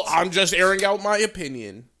 right. well, I'm just airing out my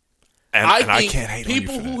opinion. and I I think can't hate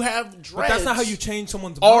people on you for who that. have but dreads that's not how you change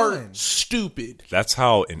someone's are mind. stupid. That's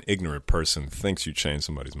how an ignorant person thinks you change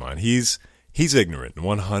somebody's mind. He's ignorant,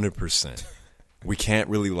 100%. We can't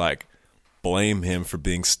really like blame him for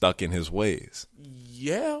being stuck in his ways.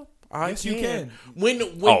 Yeah, I Yes, can. you can. When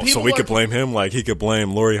Oh, people so we are- could blame him like he could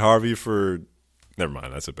blame Lori Harvey for. Never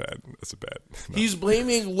mind. That's a bad. No, He's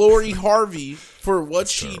blaming Lori Harvey for what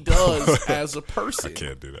she does as a person. I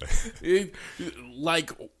can't do that.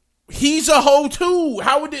 Like he's a hoe too.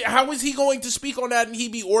 How is he going to speak on that and he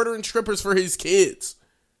be ordering strippers for his kids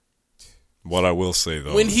What I will say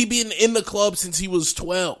though, when he been in the club since he was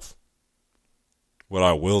 12? what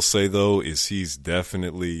I will say though is he's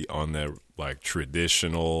definitely on that like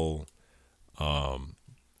traditional,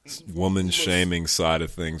 woman shaming side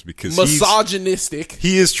of things because Misogynistic.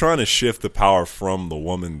 he is trying to shift the power from the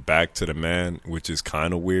woman back to the man, which is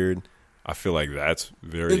kind of weird. I feel like that's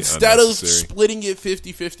very Instead of unnecessary. splitting it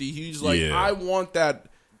 50-50, he's like, Yeah. I want that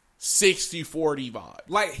 60-40 vibe.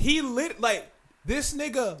 Like this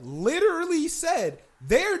nigga literally said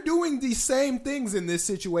they're doing the same things in this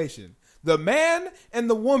situation. The man and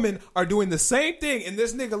the woman are doing the same thing, and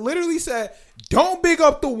this nigga literally said, "Don't big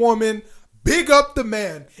up the woman, big up the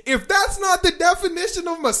man." If that's not the definition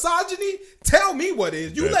of misogyny, tell me what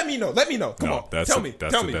is. You let me know. Let me know. Come on, that's tell the, me.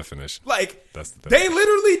 That's tell the me. definition. Like That's the they definition.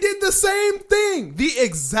 literally did the same thing, the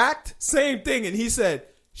exact same thing, and he said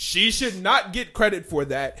she should not get credit for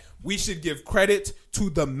that. We should give credit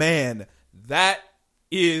to the man. That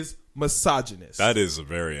is misogynist. That is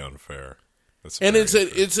very unfair. That's And very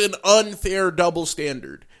it's an unfair double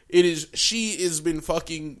standard. It is. She has been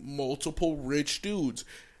fucking multiple rich dudes.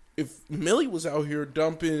 If Millie was out here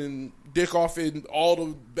dumping dick off in all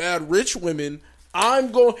the bad rich women,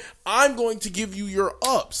 I'm going to give you your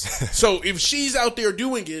ups. So if she's out there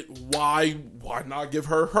doing it, why not give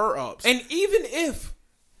her ups? And even if,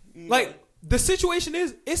 like, the situation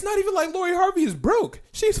is, it's not even like Lori Harvey is broke.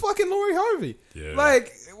 She's fucking Lori Harvey. Yeah.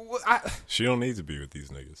 Like, She don't need to be with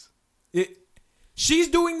these niggas. she's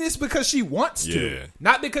doing this because she wants to, Yeah.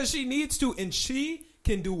 not because she needs to. And she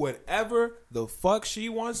can do whatever the fuck she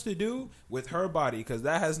wants to do with her body, because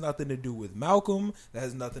that has nothing to do with Malcolm. That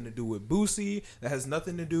has nothing to do with Boosie. That has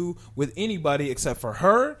nothing to do with anybody except for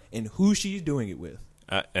her and who she's doing it with.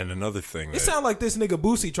 And another thing It that sounds like this nigga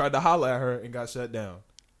Boosie tried to holler at her and got shut down.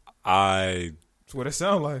 I That's what it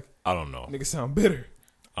sound like. don't know. Nigga sound bitter.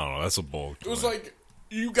 I don't know. That's a bold. It was claim. like,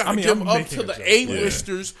 you gotta I mean, give I'm up making to a the joke.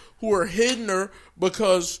 A-listers who are hitting her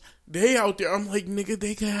because they out there. I'm like, nigga,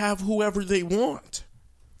 they can have whoever they want.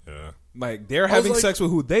 yeah. Like, they're was having like- sex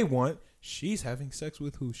with who they want. She's having sex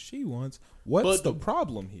with who she wants. What's But- the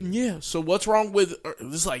problem here? Yeah, so what's wrong with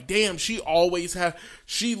it's like, damn, she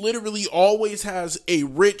literally always has a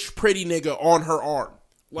rich, pretty nigga on her arm.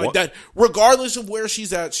 Like What? that, regardless of where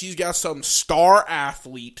she's at, she's got some star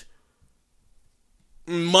athlete,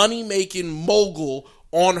 money-making mogul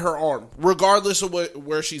on her arm, regardless of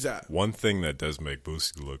where she's at. One thing that does make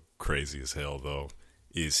Boosie look crazy as hell, though,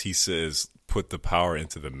 is he says put the power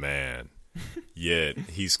into the man, yet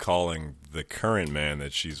he's calling the current man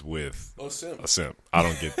that she's with A simp. a simp. I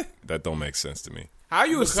don't get that. Don't make sense to me. How are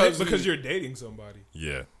you a simp Because because he- you're dating somebody?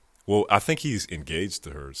 Yeah. Well, I think he's engaged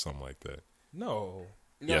to her or something like that. No.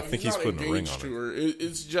 Yeah, I think he's not putting a ring engaged on to her.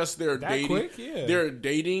 It's just they're That dating. quick? Yeah. They're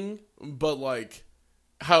dating, but like,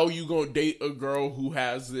 how you gonna date a girl who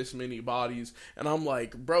has this many bodies? And I'm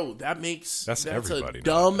like, bro, that's everybody a now.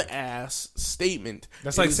 dumb ass statement.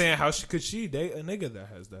 That's It like is- saying could she date a nigga that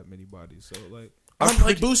has that many bodies? So like, I'm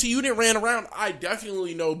like, Boosie, you didn't ran around. I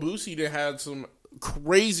definitely know Boosie that had some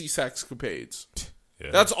crazy sexcapades.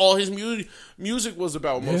 Yeah. That's all his music was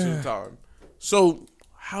about most of Yeah. the time. So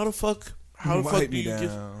how the fuck wipe do me you get?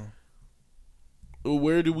 down.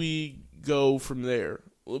 Where do we go from there?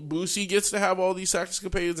 Boosie gets to have all these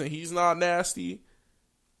sexcapades and he's not nasty.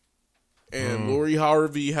 And Lori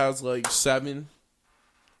Harvey has like 7,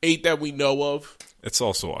 8 that we know of. It's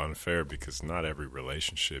also unfair because not every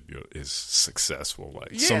relationship is successful. Like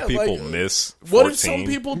Yeah, some people like, miss 14. What if some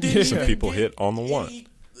people didn't Some even people get hit on the one.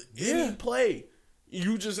 any play?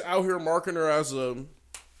 You just out here marking her as a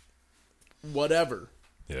whatever.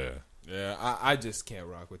 Yeah. Yeah, I just can't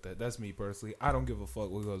rock with that. That's me personally. I don't give a fuck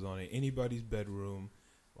what goes on in anybody's bedroom.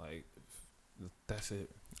 Like, that's it.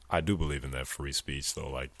 I do believe in that free speech though.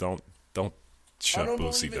 Like don't I shut don't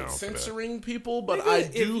Boosie believe in down for that. censoring people, but Nigga, I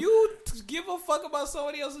if do. you give a fuck about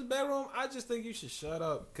somebody else's bedroom, I just think you should shut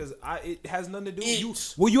up because it has nothing to do with you.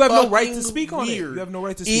 It's Well, you have no right to fucking speak on it. weird. You have no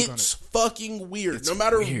right to speak It's on it. fucking weird. It's no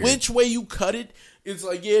matter weird. which way you cut it, it's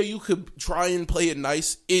like, yeah, you could try and play it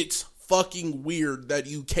nice. It's fucking weird that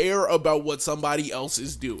you care about what somebody else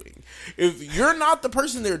is doing. If you're not the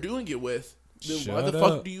person they're doing it with, then why the Shut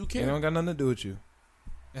fuck up. do you It care? don't got nothing to do with you.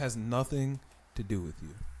 It has nothing to do with you.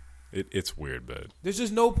 It's weird, but There's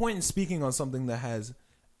just no point in speaking on something that has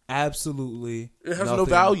absolutely It has no nothing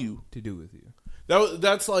value. to do with you.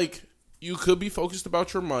 That's like, you could be focused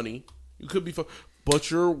about your money. You could be, but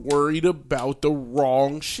you're worried about the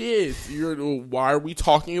wrong shit. Why are we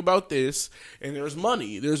talking about this? And there's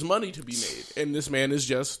money. There's money to be made. And this man is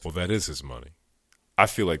just, well, that is his money. I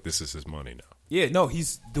feel like this is his money now. Yeah, no,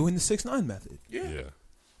 he's doing the 6ix9ine method. Yeah.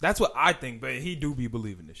 That's what I think, but he do be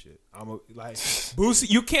believing this shit. Like Boosie,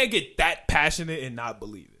 you can't get that passionate and not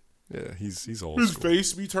believe it. Yeah, he's old his school.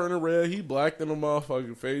 face be turning red. He black than a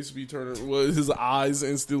motherfucking face be turning. Well, his eyes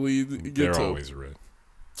instantly get They're to always red.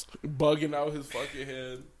 bugging out his fucking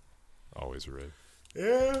head. Always red.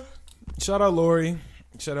 Yeah. Shout out Lori.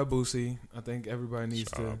 Shout out Boosie. I think everybody needs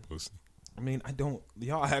Shout to out Boosie. I mean, I don't.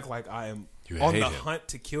 Y'all act like I am You on hate the him. hunt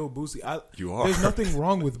to kill Boosie. You are. There's nothing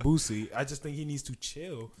wrong with Boosie. I just think he needs to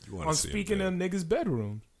chill You wanna on see him speaking dead. in niggas'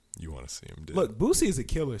 bedrooms. You want to see him dead. Look, Boosie is a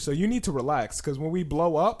killer, so you need to relax. Because when we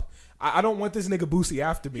blow up, I don't want this nigga Boosie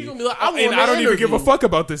after me. He gonna be like, I and want I don't an even give a interview. fuck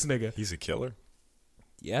about this nigga. He's a killer.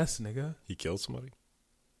 Yes, nigga. He killed somebody.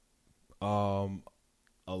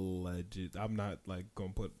 Alleged. I'm not like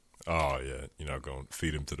gonna put. Oh yeah, you're not going to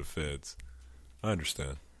feed him to the feds. I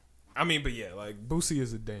understand. I mean, but yeah, like Boosie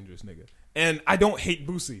is a dangerous nigga, and I don't hate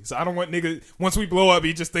Boosie, so I don't want nigga. Once we blow up,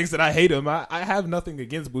 he just thinks that I hate him. I have nothing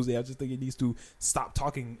against Boosie. I just think he needs to stop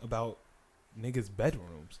talking about niggas'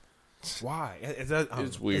 bedrooms. Why? It's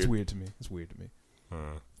It's weird. It's weird to me. It's weird to me.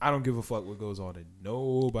 I don't give a fuck what goes on in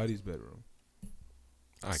nobody's bedroom.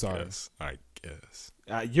 I Sorry. guess.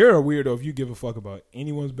 You're a weirdo if you give a fuck about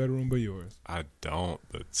anyone's bedroom but yours. I don't,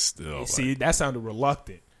 but still. See, that sounded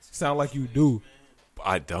reluctant. Sound like you do.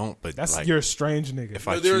 I don't, but That's like, you're a strange nigga. if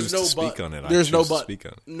I there's choose no to speak but. on it, There's I no choose to but. speak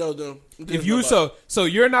on it. No. there's If you no so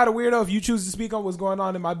you're not a weirdo if you choose to speak on what's going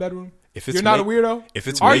on in my bedroom. If it's you're not a make- weirdo. if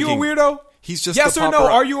it's are you a making- weirdo? He's just Yes the or no?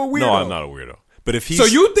 papara- Are you a weirdo? No, I'm not a weirdo. But if he's So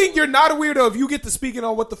you think you're not a weirdo if you get to speaking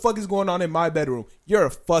on what the fuck is going on in my bedroom? You're a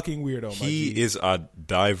fucking weirdo. My he G. is a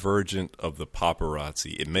divergent of the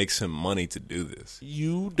paparazzi. It makes him money to do this.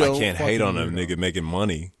 You don't. I can't hate on a fucking weirdo. nigga making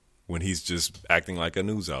money when he's just acting like a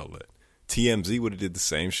news outlet. TMZ would have did the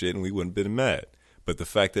same shit and we wouldn't have been mad. But the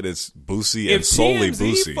fact that it's Boosie and If solely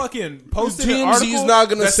TMZ Boosie, fucking posted an TMZ article is not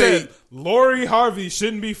gonna that say- said Lori Harvey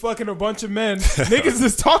shouldn't be fucking a bunch of men, niggas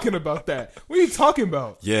is talking about that. What are you talking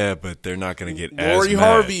about? yeah, but they're not going to get as Lori mad.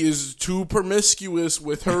 Harvey is too promiscuous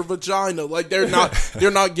with her vagina. Like they're not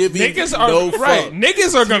giving Niggas are no right. fuck.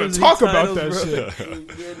 Niggas are gonna TMZ talk about titles, that bro.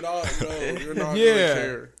 shit. You're not Yeah. gonna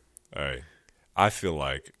care. Hey, I feel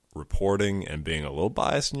like reporting and being a little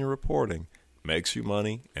biased in your reporting makes you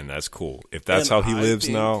money, and that's cool. If that's And how he I lives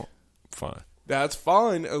think- now, fine. That's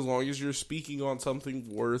fine as long as you're speaking on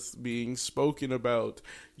something worth being spoken about.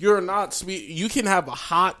 You're not you can have a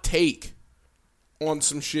hot take on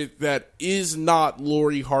some shit that is not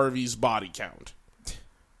Lori Harvey's body count.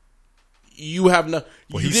 You have no.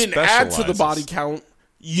 Well, you he didn't add to the specializes. body count.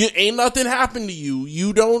 You ain't nothing happened to you.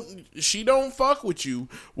 You don't. She don't fuck with you.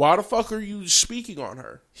 Why the fuck are you speaking on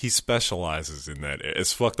her? He specializes in that.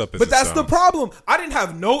 As fucked up as But it that's the sounds. problem. I didn't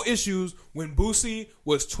have no issues when Boosie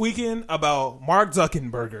was tweaking about Mark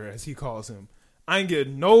Zuckerberg, as he calls him. I ain't get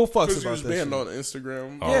no fucks Because he about was that banned shit. on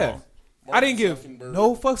Instagram. Yeah, Mark I didn't give Zuckerberg.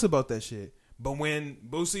 no fucks about that shit. But when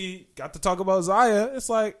Boosie got to talk about Zaya, it's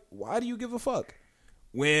like, why do you give a fuck?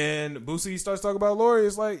 When Boosie starts talking about Lori,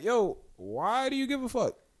 it's like, yo, why do you give a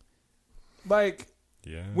fuck? Like,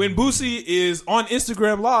 Yeah. when Boosie is on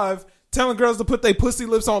Instagram Live telling girls to put their pussy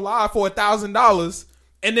lips on live for $1,000,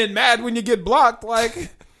 and then mad when you get blocked,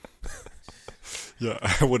 like, Yeah.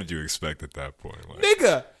 What did you expect at that point? Like,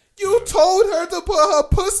 nigga, you told her to put her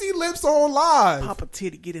pussy lips on live. Pop a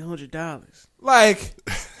titty, get $100. Like,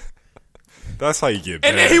 that's how you get and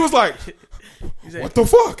then banned. he was like, He's like, what the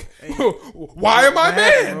fuck? Why am I What happened,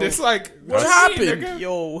 banned? bro? It's like, What you mean, happened? nigga?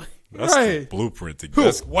 yo, That's the right. blueprint to Who?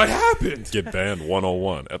 that's What happened? get banned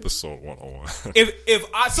 101, episode 101. If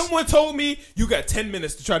someone told me you got 10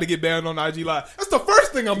 minutes to try to get banned on IG Live, that's the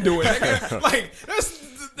first thing I'm doing. Nigga. Like,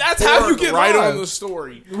 that's how you get right live. on the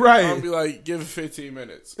story. Right. I'll be like, give it 15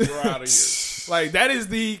 minutes. We're out of here. Like, that is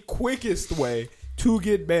the quickest way to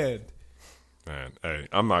get banned. Man, hey,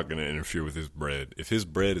 I'm not going to interfere with his bread. If his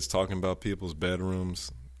bread is talking about people's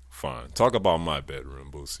bedrooms, fine. Talk about my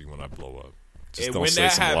bedroom, Boosie, when I blow up. Just And don't when say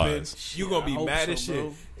that some happens, lies. you're going to I be hope mad so, as shit.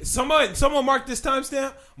 bro. Someone mark this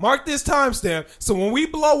timestamp. Mark this timestamp. So when we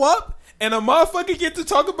blow up and a motherfucker get to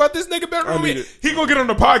talk about this nigga bedroom, need it. he going to get on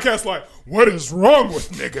the podcast like, what is wrong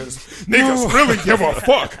with niggas? Niggas really give a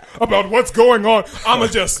fuck about what's going on. I'ma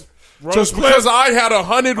just Just because I had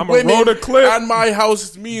 100 I'ma women roll the clip. at my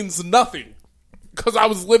house means nothing. Because I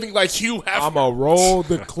was living like Hugh Hefner. I'ma roll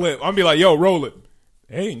the clip. I'm be like, yo, roll it.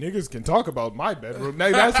 Hey, niggas can talk about my bedroom.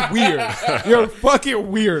 Now, that's weird. You're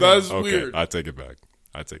fucking weird. That's Okay, weird. I take it back.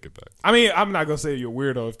 I mean, I'm not gonna say you're a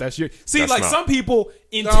weirdo if that's your. See, That's like not. some people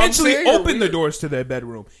intentionally saying you're open the weird. doors to their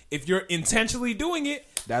bedroom. If you're intentionally doing it,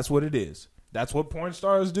 that's what it is. That's what porn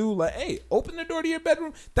stars do. Like, hey, open the door to your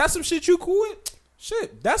bedroom. That's some shit you cool with.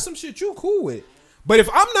 Shit, that's some shit you cool with. But if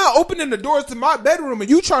I'm not opening the doors to my bedroom and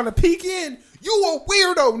you trying to peek in, you a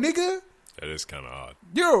weirdo, nigga. That is kind of odd.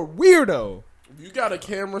 You're a weirdo. If you got a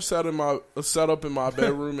camera set up in my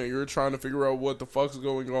bedroom and you're trying to figure out what the fuck's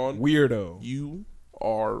going on, Weirdo. you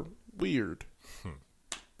are weird.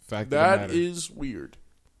 Fact of the That matter. is weird.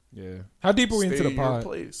 Yeah. How deep are we Stay into the in your pod?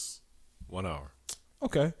 place. 1 hour.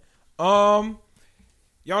 Okay.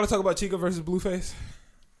 Y'all want to talk about Chica versus Blueface?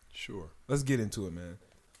 Sure. Let's get into it, man.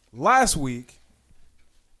 Last week,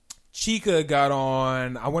 Chica got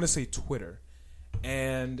on, I want to say Twitter,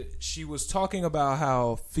 and she was talking about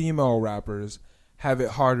how female rappers have it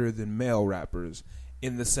harder than male rappers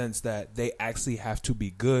in the sense that they actually have to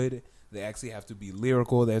be good, they actually have to be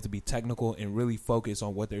lyrical, they have to be technical and really focus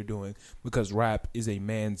on what they're doing because rap is a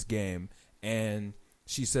man's game. And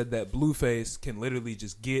she said that Blueface can literally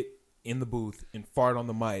just get in the booth and fart on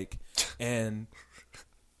the mic and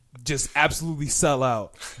just absolutely sell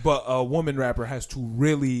out. But a woman rapper has to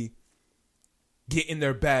really get in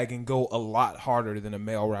their bag and go a lot harder than a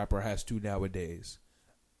male rapper has to nowadays.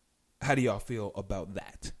 How do y'all feel about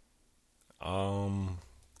that? Well,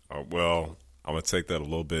 I'm gonna take that a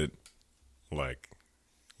little bit like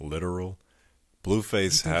literal.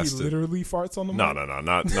 Blueface has to literally farts on the no,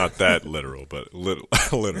 mic? not that literal, but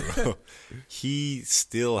literal. He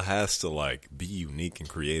still has to like be unique and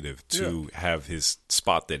creative to have his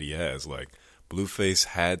spot that he has. Like Blueface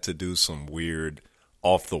had to do some weird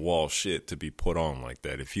off the wall shit to be put on like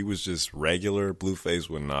that. If he was just regular, Blueface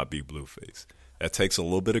would not be Blueface. That takes a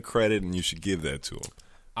little bit of credit, and you should give that to him.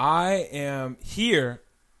 I am here.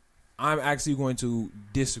 I'm actually going to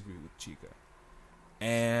disagree with Chica.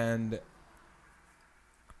 And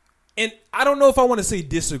I don't know if I want to say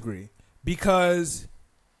disagree because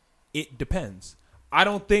it depends. I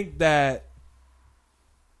don't think that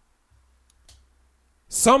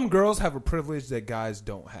some girls have a privilege that guys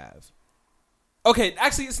don't have. Okay,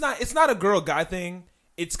 actually it's not a girl guy thing.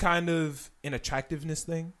 It's kind of an attractiveness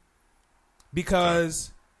thing.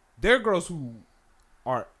 Because there are girls who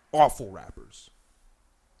are awful rappers.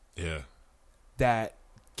 Yeah. That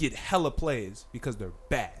get hella plays because they're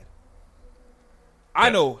bad. I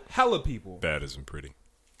know hella people. Bad isn't pretty.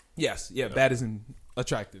 Yes, yeah, bad isn't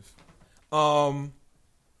attractive. But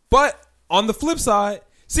on the flip side,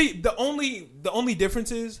 see, the only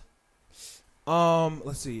difference is,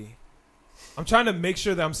 let's see. I'm trying to make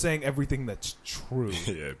sure that I'm saying everything that's true.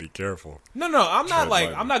 Yeah, be careful. No, I'm not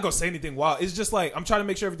I'm not gonna say anything wild. It's just like I'm trying to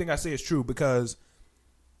make sure everything I say is true because,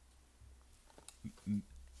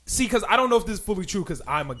 see, because I don't know if this is fully true because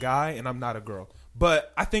I'm a guy and I'm not a girl,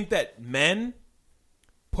 but I think that men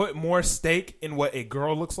put more stake in what a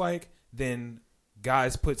girl looks like than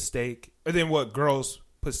guys put stake, or than what girls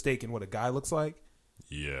put stake in what a guy looks like.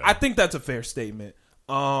 Yeah, I think that's a fair statement.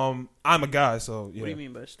 I'm a guy, so yeah. What do you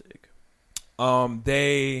mean by steak?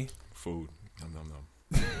 They food.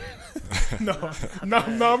 Nom.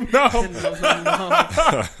 nom.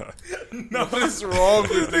 No, what is wrong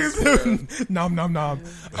with this? nom.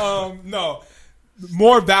 No,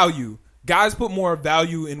 more value. Guys put more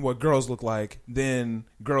value in what girls look like than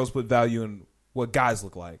girls put value in what guys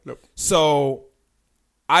look like. Nope. So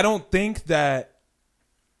I don't think that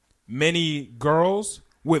many girls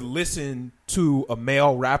would listen to a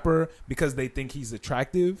male rapper because they think he's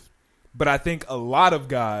attractive. But I think a lot of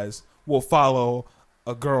guys will follow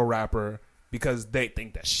a girl rapper because they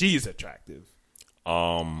think that she's attractive.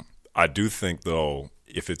 I do think, though,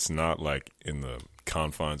 if it's not like in the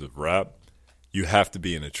confines of rap, you have to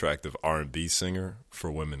be an attractive R&B singer for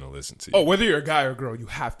women to listen to you. Oh, whether you're a guy or a girl, you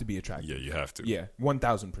have to be attractive. Yeah, you have to. Yeah,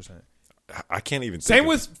 1,000%. I can't even think Same of-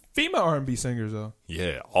 with female R&B singers, though.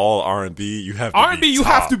 Yeah, all R&B, you have to R&B, be you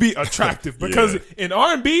top. have to be attractive because in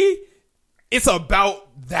R&B, it's about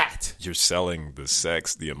that. You're selling the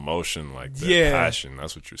sex, the emotion, like the passion.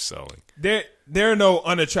 That's what you're selling. There are no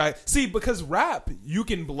unattractive. See, because rap, you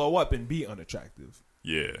can blow up and be unattractive.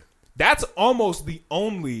 Yeah. That's almost the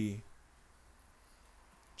only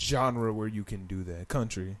genre where you can do that.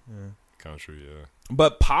 Country. Yeah. Country, yeah.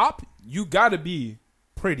 But pop, you got to be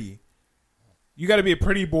pretty. You got to be a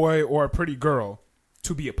pretty boy or a pretty girl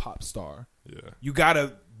to be a pop star. Yeah. You got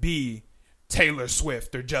to be Taylor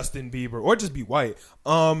Swift or Justin Bieber or just be white.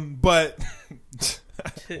 But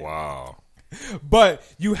Wow. but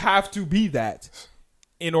you have to be that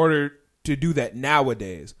in order to do that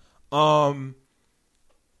nowadays.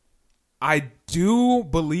 I do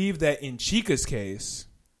believe that in Chica's case,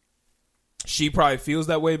 she probably feels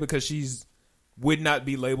that way because she's would not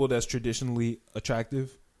be labeled as traditionally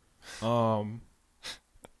attractive. I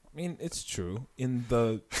mean, it's true. In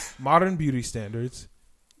the modern beauty standards,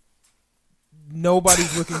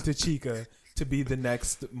 nobody's looking to Chica to be the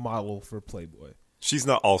next model for Playboy. She's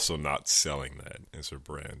not selling that as her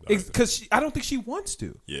brand. either. Because I don't think she wants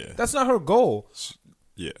to. Yeah. That's not her goal.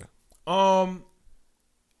 Yeah. Um,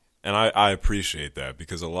 And I appreciate that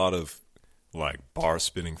because a lot of like bar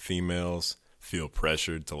spinning females feel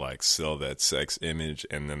pressured to like sell that sex image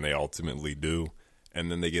and then they ultimately do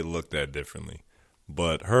and then they get looked at differently.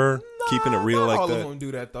 But her keeping it real not like all that, of them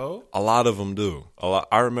do that though. a lot of them do.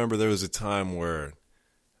 I remember there was a time where,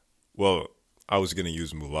 well, I was going to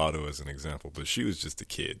use Mulatto as an example, but she was just a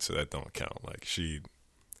kid, so that don't count. Like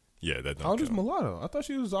that don't How old is count. Mulatto? I thought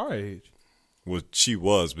she was our age. Well, she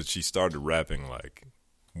was, but she started rapping like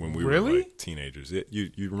when we Really? were like teenagers.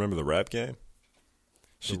 You remember the rap game?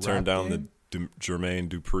 She The turned rap down the Jermaine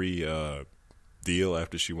Dupri deal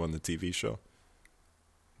after she won the TV show.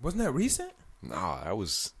 Wasn't that recent? Nah, that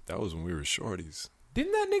was when we were shorties.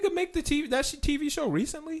 Didn't that nigga make the TV show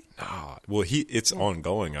recently? Nah, well, it's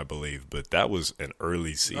ongoing, I believe, but that was an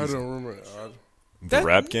early season. I don't remember. The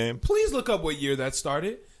rap game? Please look up what year that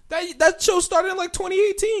started. That show started in like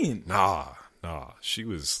 2018. Nah, she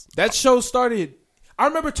was. That show started. I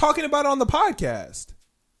remember talking about it on the podcast.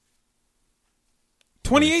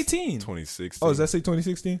 2018. 2016. Oh, does that say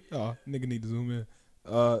 2016? Oh, nigga need to zoom in.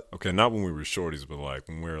 Okay, not when we were shorties, but like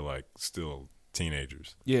when we were like still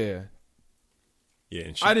teenagers. Yeah. Yeah,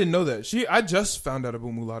 and I didn't know that. I just found out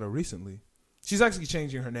about Mulatto recently. She's actually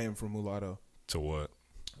changing her name from Mulatto. to what?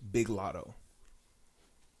 Big Lotto.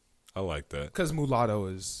 I like that. Because Mulatto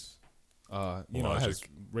is, has Logic.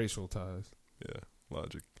 racial ties. Yeah,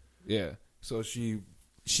 logic. Yeah. So she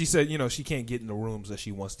said, she can't get in the rooms that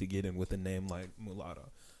she wants to get in with a name like Mulatto.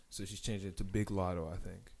 So she's changing it to Big Lotto, I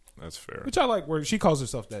think. That's fair. Which I like, where she calls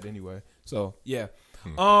herself that anyway. So, yeah.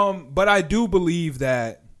 But I do believe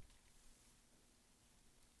that,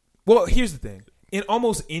 well, here's the thing. In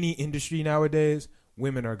almost any industry nowadays,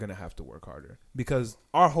 women are going to have to work harder because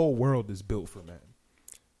our whole world is built for men.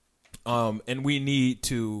 And we need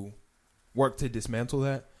to work to dismantle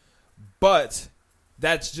that. But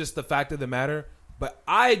that's just the fact of the matter. But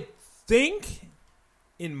I think,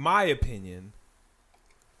 in my opinion,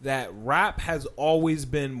 that rap has always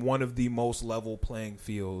been one of the most level playing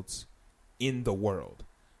fields in the world.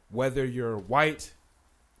 Whether you're white,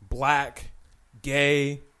 black,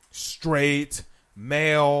 gay, straight,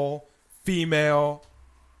 male, female,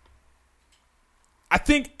 I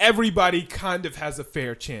think everybody kind of has a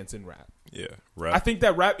fair chance in rap. Yeah, I rap. think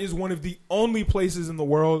that rap is one of the only places in the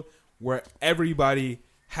world where everybody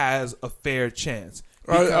has a fair chance.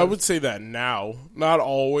 I would say that now, not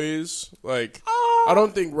always. Like, I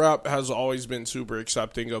don't think rap has always been super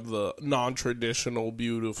accepting of the non-traditional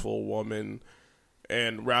beautiful woman,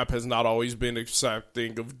 and rap has not always been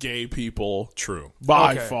accepting of gay people. True.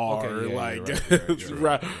 By Okay, far, okay, yeah, like you're right, you're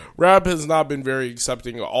right. rap has not been very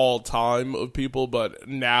accepting all time of people, but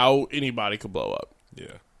now anybody could blow up.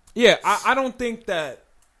 Yeah. Yeah, I don't think that.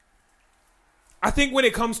 I think when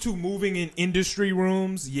it comes to moving in industry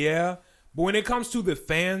rooms, yeah. But when it comes to the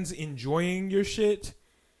fans enjoying your shit,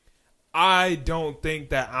 I don't think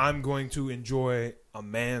that I'm going to enjoy a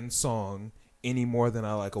man's song any more than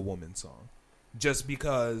I like a woman's song. Just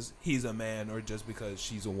because he's a man or just because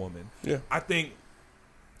she's a woman. Yeah. I think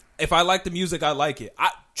if I like the music, I like it.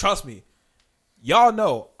 Trust me. Y'all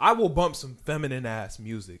know I will bump some feminine ass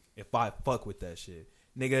music if I fuck with that shit.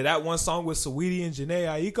 Nigga, that one song with Saweetie and Jhené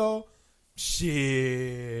Aiko,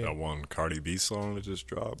 shit. That one Cardi B song that just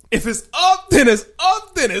dropped. If it's up, then it's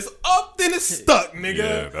up, then it's up, then it's stuck, nigga.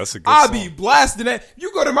 Yeah, that's a good I'll song. be blasting that.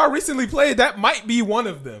 You go to my recently played, that might be one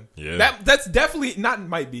of them. Yeah. That's definitely, not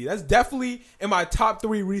might be, that's definitely in my top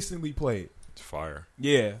 3 recently played. It's fire.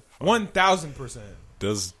 Yeah, 1000%.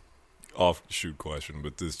 Does offshoot question,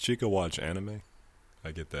 but does Chica watch anime?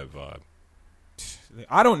 I get that vibe.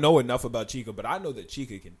 I don't know enough about Chica, but I know that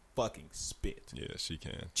Chica can fucking spit. Yeah, she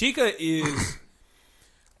can. Chica is,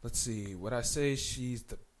 let's see, would I say she's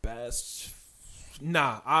the best?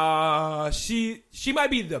 Nah, she might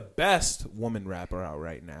be the best woman rapper out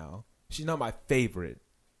right now. She's not my favorite,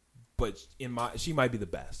 but she might be the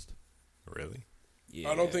best. Really? Yeah.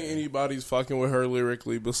 I don't think anybody's fucking with her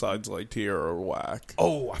lyrically besides like Tierra Whack.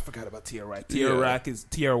 Oh, I forgot about Tierra Whack. Tierra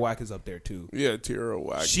Whack is up there too. Yeah, Tierra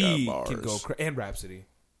Whack. She got bars. can go and Rhapsody.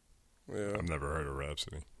 Yeah. I've never heard of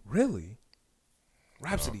Rhapsody. Really?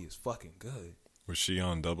 Rhapsody is fucking good. Was she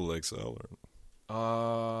on Double XL?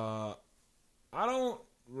 Or? I don't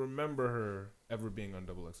remember her ever being on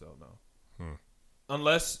Double XL. No, Hmm.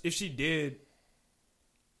 unless if she did.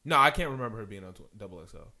 No, I can't remember her being on Double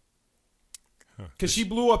XL because she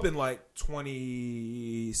blew up in like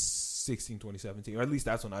 2016, 2017, or at least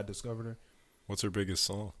that's when I discovered her. What's her biggest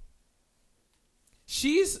song?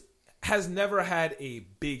 Has never had a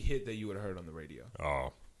big hit that you would have heard on the radio.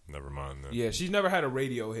 Oh, never mind then. Yeah, she's never had a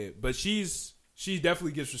radio hit, but she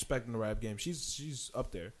definitely gets respect in the rap game. She's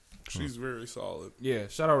up there. She's very solid. Yeah,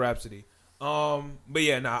 shout out Rhapsody. But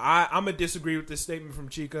yeah, I'm gonna disagree with this statement from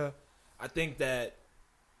Chica. I think that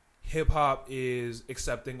hip hop is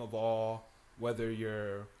accepting of all, whether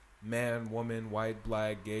you're man, woman, white,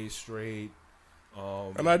 black, gay, straight.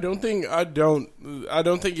 And I don't think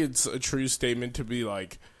it's a true statement to be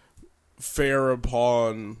like fair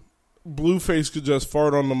upon Blueface could just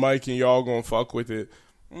fart on the mic and y'all gonna fuck with it.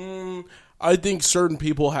 I think certain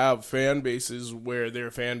people have fan bases where their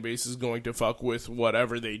fan base is going to fuck with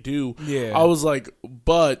whatever they do. Yeah. I was like,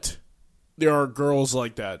 but there are girls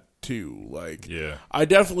like that too. Like, Yeah. I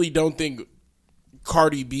definitely don't think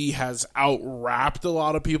Cardi B has out-rapped a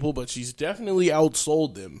lot of people, but she's definitely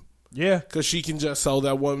outsold them. Yeah. Because she can just sell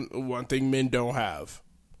that one thing men don't have.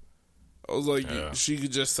 I was like, Yeah. she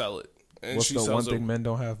could just sell it. And What's she the one sells thing men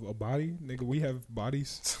don't have? A body, nigga. We have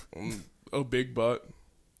bodies. a big butt.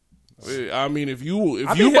 I mean, if you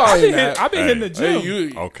I've buying that, been hitting the gym. hey,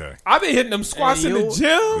 you, Okay. I've been hitting them squats in the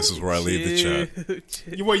gym. This is where I leave the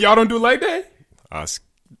chat. What, y'all don't do leg day?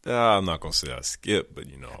 I'm not gonna say I skip, but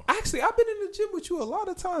you know, Actually, I've been in the gym with you a lot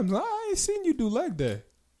of times. I ain't seen you do leg day.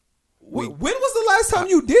 When was the last time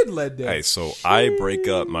you did leg day? hey, so I break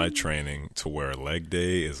up my training to where leg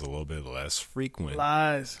day is a little bit less frequent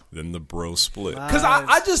Lies. than the bro split. Because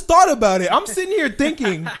I just thought about it. I'm sitting here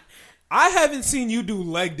thinking, I haven't seen you do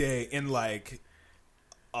leg day in like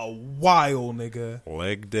a while, nigga.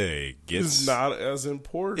 Leg day is gets not as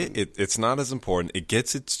important. it's not as important. It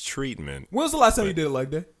gets its treatment. When was the last time you did a leg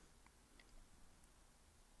day?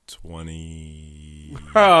 20.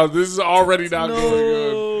 Oh, this is already not going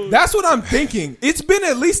good. That's what I'm thinking. It's been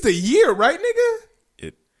at least a year, right,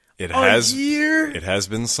 nigga? It has year? It has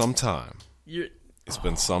been some time. You're, It's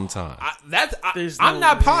been some time. There's I'm no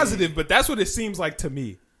not way. positive, but that's what it seems like to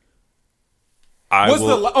me. I Okay,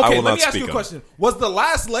 will let not me ask speak you a on question. Was the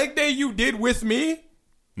last leg day you did with me? it.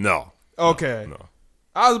 No. Okay. No.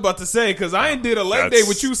 I was about to say, because I ain't did a leg day That's-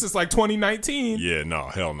 with you since like 2019. Yeah, no,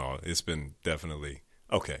 hell no. It's been definitely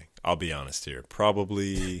okay. I'll be honest here.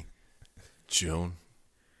 Probably June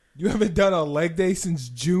You haven't done a leg day since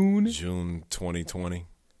June? 2020.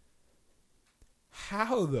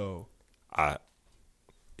 How, though?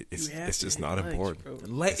 It's you have it's to just hit not legs, important. bro.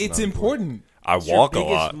 It's not important. I It's your walk a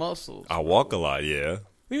biggest lot. muscles. I walk a lot. Yeah.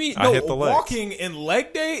 I mean, I no, hit the legs. walking and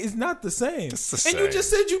leg day is not the same. It's the And you same. just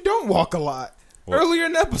said you don't walk a lot earlier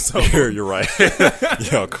in the episode. You're right.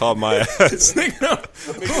 Yo, caught my ass. Nigga,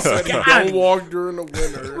 Nigga said he don't walk during the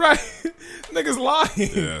winter. right? Niggas lying.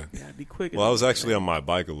 Yeah. Yeah, be quick. Well, I was actually on my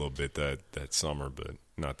bike a little bit that summer, but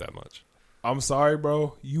not that much. I'm sorry,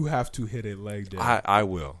 bro. You have to hit a leg day. I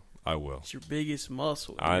will. I will. It's your biggest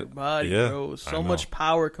muscle in I- your body, yeah, bro. I So know. much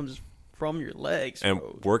power comes from your legs, And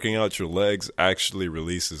bro. working out your legs actually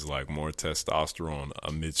releases like more testosterone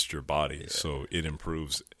amidst your body, so it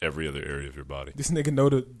improves every other area of your body. This nigga know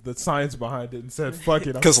the science behind it and said, "Fuck it."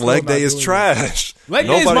 I'm Because still leg not day is doing it. trash. Leg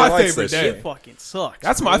day is Nobody my likes favorite that day. shit. It fucking sucks.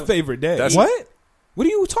 That's my bro. favorite day. That's- What? What are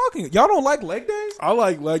you talking? Y'all don't like leg days? I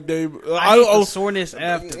like leg day. I hate the soreness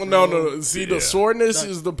after. No, bro. no. See, the Yeah. soreness Like,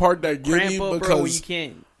 is the part that get Cramp me up, bro. because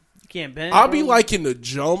You can't bend. I'll be bro. liking to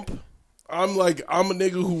jump. I'm a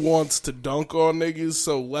nigga who wants to dunk on niggas,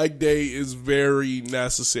 so leg day is very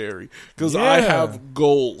necessary because I Yeah. have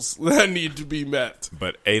goals that need to be met.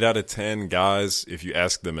 But 8 out of 10 guys, if you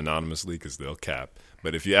ask them anonymously, because they'll cap,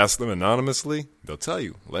 but if you ask them anonymously, they'll tell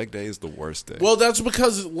you leg day is the worst day. Well, that's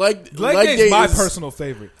because leg Leg day day is my is personal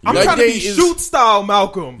favorite. I'm Leg trying to day be is- shoot style,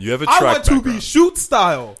 Malcolm. You have a I track want to be background. shoot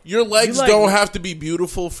style. Your legs You like- don't have to be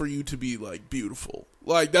beautiful for you to be like beautiful.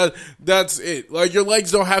 Like that. That's it. Like your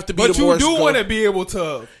legs don't have to be. But the you more do sculpt- want to be able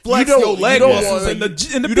to flex You don't- your leg you don't muscles wanna- in the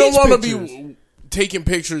you beach don't want to pictures. be taking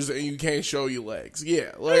pictures and you can't show your legs. Yeah,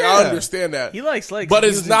 like Yeah. I understand that. He likes legs, but he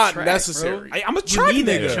it's uses not track, necessary. bro. I'm a You track need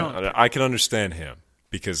that nigga. jump. I can understand him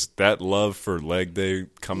because that love for leg day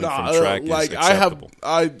coming Nah, from track like is I have, acceptable.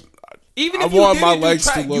 Even I if you want my didn't do legs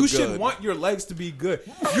to track, look you should good. want your legs to be good.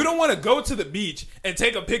 You don't want to go to the beach and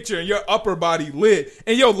take a picture and your upper body lit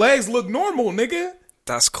and your legs look normal, nigga.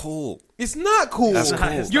 That's cool. It's not cool. That's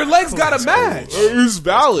cool. Your legs gotta match. it's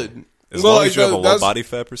valid. As So, long like, as you have a low that's- body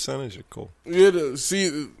fat percentage, you're cool.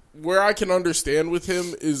 See, where I can understand with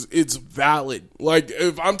him is it's valid. Like,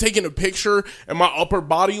 if I'm taking a picture and my upper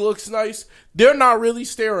body looks nice, they're not really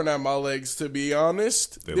staring at my legs, to be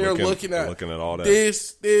honest. They're looking at all that.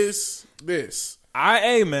 this.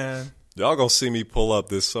 Hey man. Y'all gonna see me pull up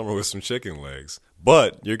this summer with some chicken legs,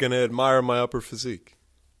 but you're gonna admire my upper physique.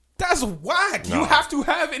 That's whack. You Nah. have to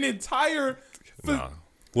have an entire Nah.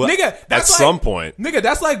 Well, Nigga, at that's like, some point, nigga,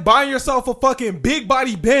 that's like buying yourself a fucking big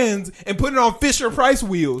body Benz and putting it on Fisher Price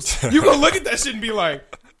wheels. You gonna look at that shit and be like,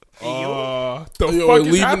 the Yo, fuck is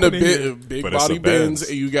leaving the happening here? big But it's body a Benz. bins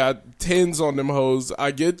and you got 10s on them hoes.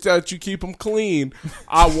 I get that you keep them clean.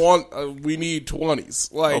 I want, we need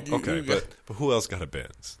 20s. Like, okay, you but who else got a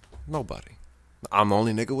Benz? Nobody. I'm the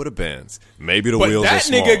only nigga with a Benz. Maybe the But wheels are that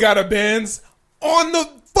small. nigga got a Benz on the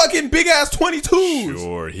fucking big ass 22s.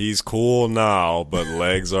 Sure, he's cool now, but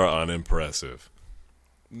legs are unimpressive.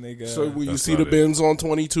 Nigga. So when you That's see not the it. Benz on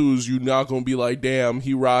 22s, you're not gonna be like, "Damn,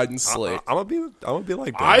 he riding slick." I'm gonna be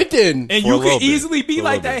like that. I didn't. and for you a little could bit. easily be For a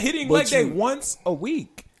like little that bit. hitting But leg day you- once a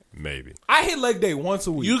week. Maybe. I hit leg day once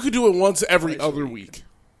a week. You could do it once every other week.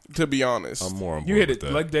 To be honest, I'm more on board You hit with it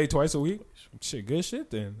that. leg day twice a week? Shit, good shit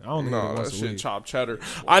then. I only hit it no, that once a shit week. chop cheddar.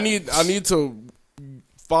 I need to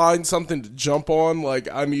find something to jump on. Like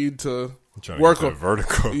I need to I'm trying to work get that on.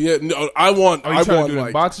 vertical. Yeah, no, I want. Are you I trying to want do them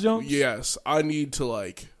like box jumps? Yes, I need to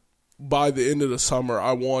like. By the end of the summer,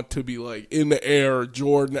 I want to be like in the air,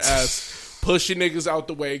 Jordan ass, pushing niggas out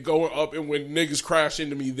the way, going up, and when niggas crash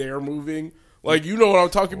into me, they're moving. Like you know what I'm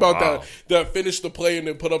talking about? Wow. That finish the play and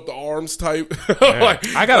then put up the arms type.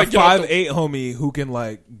 I got like, a get out the- 5'8" homie who can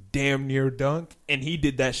like damn near dunk, and he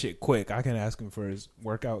did that shit quick. I can ask him for his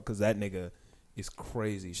workout because that nigga is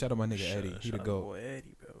crazy. Shout out my nigga Eddie. He the Shout out goat. boy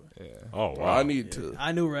Eddie, bro. Oh Well, wow. I need to.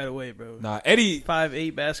 I knew right away, bro. Nah, Eddie,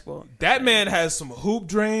 5'8" basketball. that man has some hoop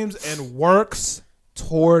dreams and works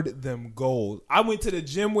toward them goals. I went to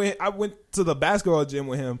the basketball gym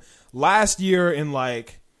with him last year in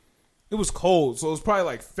like, it was cold, so it was probably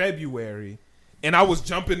like February. And I was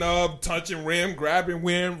jumping up, touching rim, grabbing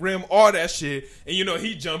rim, all that shit. And you know,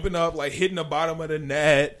 he jumping up, like hitting the bottom of the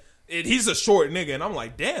net. And he's a short nigga. And I'm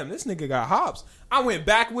like, damn, this nigga got hops. I went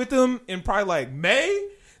back with him in probably like May.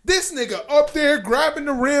 This nigga up there grabbing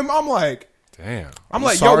the rim. I'm like, Damn. I'm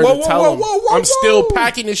like, yo, Sorry whoa, to whoa, tell whoa, him. whoa, whoa, I'm still whoa.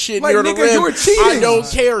 packing his shit Like, near the nigga, rim. you were cheating. I don't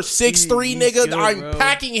care. 6'3", He's nigga. good, I'm bro.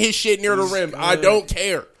 packing his shit near the rim. good. I don't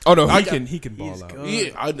care. Oh no, I he can ball he's out. good. Yeah,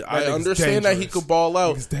 I nigga's understand that he dangerous. could ball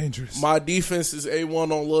out. It's dangerous. My defense is A1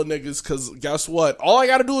 on little niggas because guess what? All I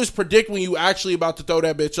got to do is predict when you actually about to throw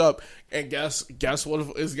that bitch up, and guess what?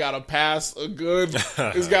 It's got to pass a good.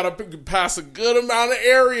 It's got to pass a good amount of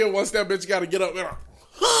area once that bitch got to get up.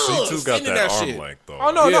 C2 got into that arm shit. length though.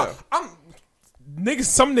 Oh no, Yeah. no, niggas.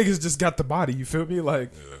 Some niggas just got the body. You feel me?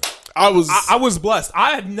 Like I was. I was blessed.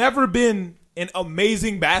 I had never been an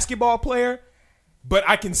amazing basketball player, but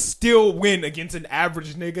I can still win against an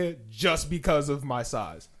average nigga just because of my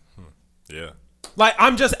size. Yeah. Like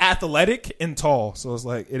I'm just athletic and tall, so it's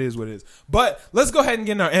like it is what it is. But let's go ahead and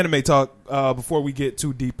get in our anime talk before we get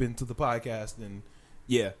too deep into the podcast. And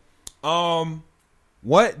yeah,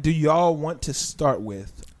 what do y'all want to start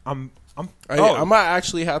with? I might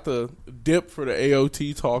actually have to dip for the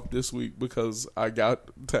AOT talk this week because I got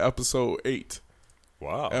to episode 8,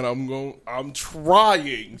 Wow. and I'm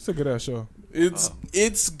trying. It's a good ass show.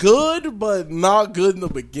 It's good, but not good in the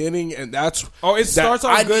beginning, and that's Oh, it starts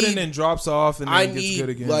off I good need- and then drops off and then I it gets need good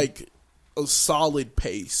again. like a solid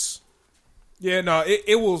pace. Yeah, no,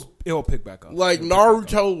 it will pick back up. Like It'll pick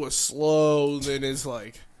back up. Naruto was slow, then it's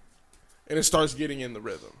like, and it starts getting in the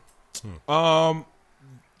rhythm.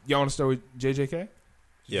 Y'all want to start with JJK?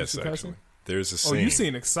 Yes, Jujutsu actually. Kaisen? There's a Oh, scene. you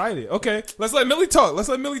seem excited. Okay, let's let Millie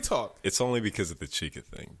talk. It's only because of the Chica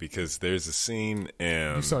thing. Because there's a scene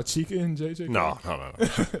and You saw Chica and JJK? No.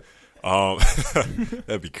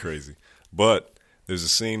 That'd be crazy. But there's a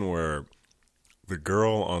scene where the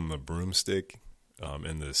girl on the broomstick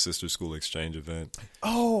in the sister school exchange event,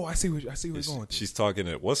 Oh, I see where you're going with this. she's talking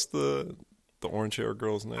at what's the orange hair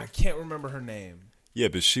girl's name? I can't remember her name. Yeah,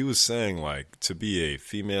 but she was saying like to be a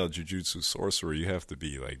female jujutsu sorcerer, you have to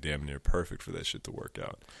be like damn near perfect for that shit to work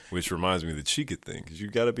out. Which reminds me of the Chica thing, because you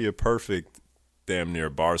got to be a perfect damn near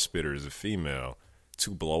bar spitter as a female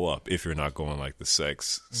to blow up if you're not going like the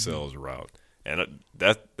sex sells route. And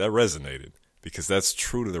that resonated because that's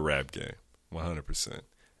true to the rap game, 100%.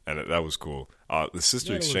 And that was cool. The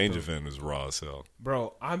sister Yeah, it was exchange dope. event is raw as hell.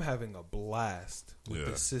 Bro, I'm having a blast with Yeah.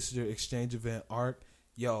 the sister exchange event arc.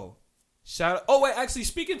 Yo, shout out. Oh, wait, actually,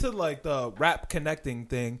 speaking to like the rap connecting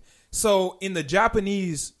thing. So in the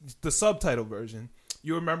Japanese, the subtitle version,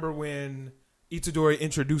 you remember when Itadori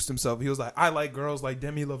introduced himself? He was like, I like girls like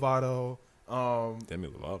Demi Lovato. Demi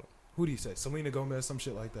Lovato. Who do you say? Selena Gomez, some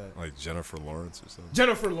shit like that. Like Jennifer Lawrence or something.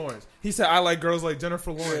 Jennifer Lawrence. He said, I like girls like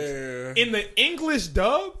Jennifer Lawrence. Yeah. In the English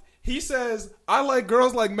dub, he says, I like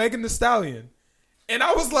girls like Megan Thee Stallion. And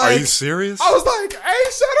I was like, Are you serious? I was like,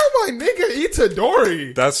 hey, shout out my nigga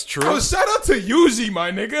Itadori. That's true. I was shout out to Yuji,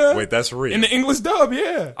 my nigga. Wait, that's real. in the English dub,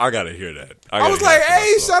 yeah. I gotta hear that. I was like,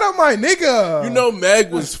 hey, shout out my nigga. You know, Meg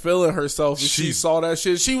was feeling herself when she saw that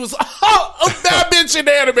shit. She was, oh, a bad bitch in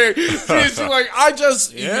anime. She's like,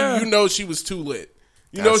 Yeah. you know, she was too lit.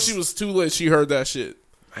 You know, That's- she was too lit. She heard that shit.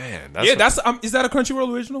 man, yeah, that's is that a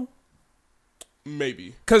Crunchyroll original?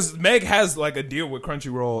 Maybe. Because Meg has like a deal with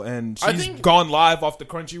Crunchyroll, and I she's think- gone live off the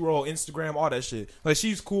Crunchyroll, Instagram, all that shit. Like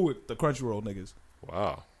she's cool with the Crunchyroll niggas.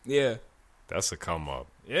 Wow, Yeah, that's a come up.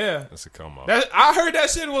 yeah. That's a come up. I heard that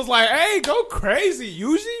shit was like, hey, go crazy,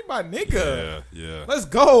 Yuji, my nigga. Yeah. Let's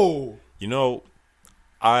go. You know,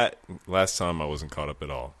 last time I wasn't caught up at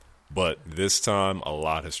all, but this time a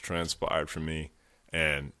lot has transpired for me,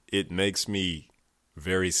 and it makes me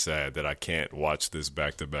very sad that I can't watch this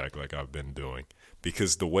back to back like I've been doing,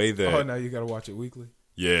 because the way that Oh, now you gotta watch it weekly.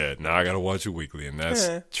 now I gotta watch it weekly, and that's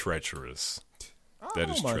Yeah. treacherous. I That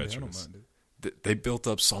don't is mind it, I don't treacherous. mind it. They built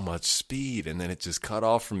up so much speed, and then it just cut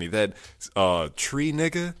off from me. That tree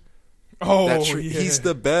nigga. Oh, That tree, yeah. he's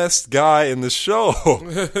the best guy in the show.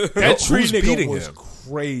 that tree Who's nigga beating was him?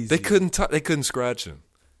 crazy. They couldn't scratch him.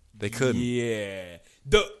 They couldn't. Yeah,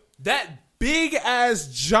 that big ass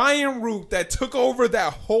giant root that took over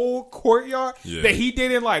that whole courtyard Yeah. that he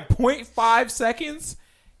did in like 0.5 seconds.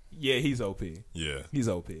 Yeah, he's OP. Yeah. He's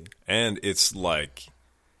OP. And it's like,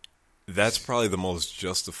 that's probably the most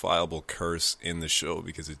justifiable curse in the show,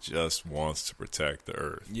 because it just wants to protect the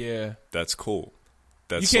earth. Yeah, That's cool.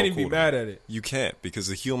 That's you can't so even cool be to mad me. at it. You can't, because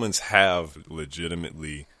the humans have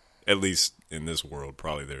legitimately, at least in this world,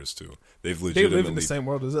 probably theirs too. They've They legitimately. live in the same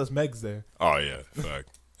world as us. Meg's there. Oh yeah, fact.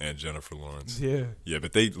 And Jennifer Lawrence. Yeah, Yeah,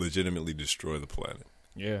 but they legitimately destroy the planet.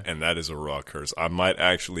 yeah. And that is a raw curse. I might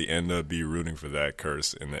actually end up be rooting for that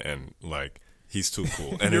curse in the end. Like, he's too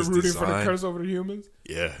cool. And You're his rooting for the design- curse over the humans.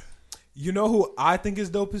 Yeah. You know who I think is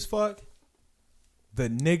dope as fuck? The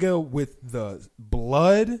nigga with the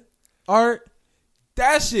blood art.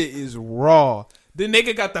 That shit is raw. The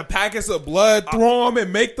nigga got the packets of blood, throw them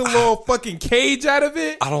and make the little fucking cage out of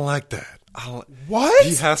it. I don't like that. I don't. What?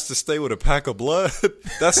 He has to stay with a pack of blood.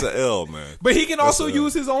 That's an L, man. But he can also a-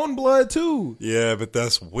 use his own blood too. Yeah, but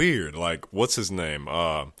that's weird. Like, what's his name?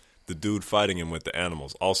 The dude fighting him with the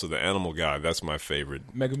animals. Also, the animal guy. That's my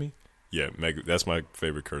favorite. Megami. Yeah, that's my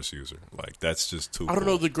favorite curse user. Like, that's just too. I don't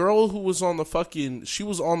cool. know, the girl who was on the fucking, she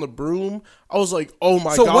was on the broom. I was like, oh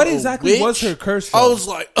my So god. what a exactly was witch? her curse, I though? was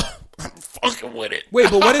like, I'm fucking with it.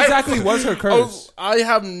 Wait, but what exactly was her curse? I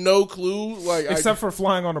have no clue. Like, Except for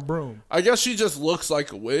flying on a broom. I guess she just looks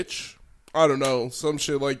like a witch. I don't know, some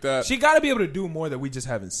shit like that. She got to be able to do more that we just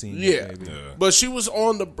haven't seen. Yeah. Maybe. Yeah. But she was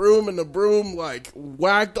on the broom, and the broom like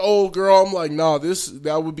whacked the old girl. I'm like, nah,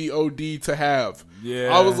 that would be OD to have.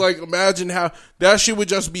 Yeah. I was like, imagine how that shit would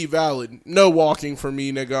just be valid. No walking for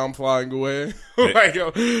me, nigga. I'm flying away. Like,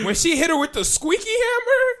 yo, When she hit her with the squeaky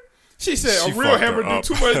hammer, she said She a real fucked her hammer do up.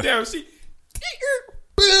 too much damage. She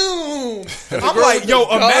boom. I'm girl like, with yo, the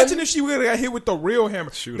gun? imagine if she would have got hit with the real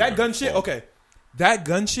hammer. She would've That been gun shit, fucked. okay. That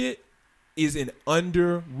gun shit is an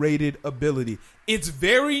underrated ability. It's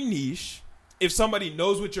very niche if somebody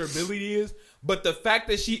knows what your ability is, but the fact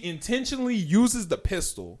that she intentionally uses the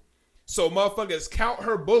pistol so motherfuckers count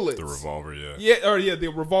her bullets. The revolver, yeah. Yeah, the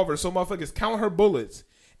revolver. So motherfuckers count her bullets,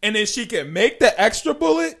 and then she can make the extra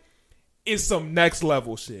bullet. Is some next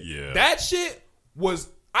level shit. Yeah. That shit was.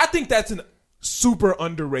 I think that's an super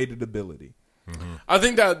underrated ability. I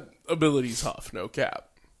think that ability's tough. No cap.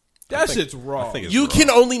 That shit's raw. I think it's You raw. can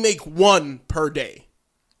only make one per day.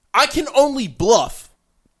 I can only bluff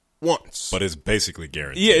once. But it's basically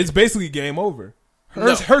guaranteed. Yeah, it's basically game over.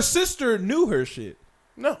 No. Her sister knew her shit.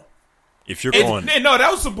 No. If you're And- going, and no,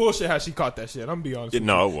 that was some bullshit. How she caught that shit. I'm gonna be honest. with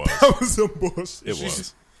no, you. it was. That was some bullshit. It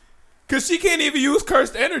was. Because she can't even use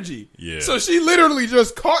cursed energy. Yeah. So she literally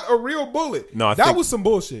just caught a real bullet. No, I that think- was some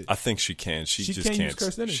bullshit. I think she can. She just can't use can't.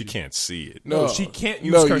 cursed energy. She can't see it. No, she can't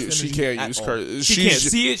use No, cursed you- she energy. can't at use all. curse- She she's can't ju-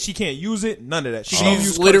 see it. She can't use it. None of that. She can't use She's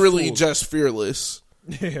cursed literally tools. just fearless.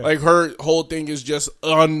 Yeah. Like, her whole thing is just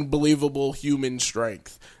unbelievable human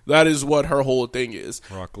strength. That is what her whole thing is.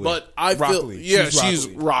 Rock Lee. But I Rock feel, Lee. yeah, She's she's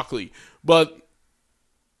Rock Lee. Rock Lee. But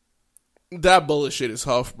that bullet shit is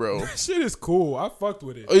tough, bro. shit is cool. I fucked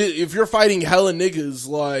with it. If you're fighting hella niggas,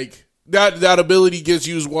 like, that ability gets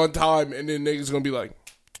used one time, and then niggas gonna be like,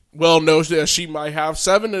 well, no, she might have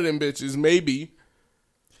 7 of them bitches, maybe.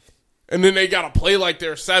 And then they gotta play like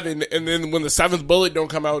they're 7, and then when the 7th bullet don't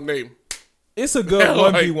come out, they... It's a good Yeah,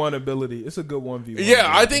 like- 1v1 ability. It's a good 1v1. Yeah,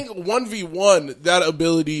 I ability. think 1v1, that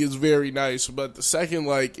ability is very nice, but the second,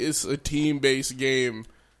 like, it's a team-based game,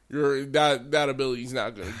 that ability's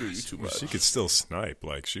not gonna do you too much. She could still snipe.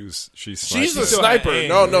 Like she's She's sniping. a still had sniper. aim,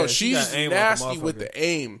 No, yeah, she she's got aim like a nasty with motherfucker. the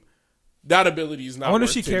aim. That ability is not. I wonder if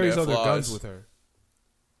worth she 10 carries net other flies. guns with her.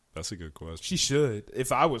 That's a good question. She should.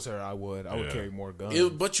 If I was her, I would. I would Yeah. carry more guns.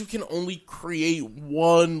 But you can only create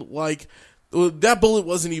one. Like, that bullet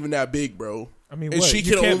wasn't even that big, bro. I mean, And what? she You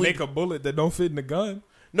can can't only- make a bullet that don't fit in the gun.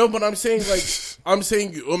 No, but I'm saying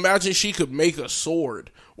imagine she could make a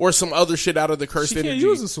sword or some other shit out of the cursed She energy. can't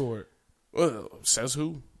use a sword. Says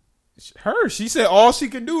who? Her. She said all she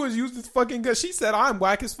can do is use this fucking gun. She said I'm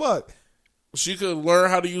whack as fuck. She could learn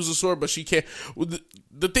how to use a sword, but she can't.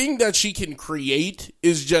 The thing that she can create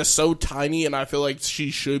is just so tiny, and I feel like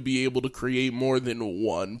she should be able to create more than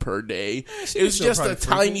one per day. It's just a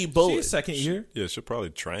tiny bullet. She's second year. Yeah, she'll probably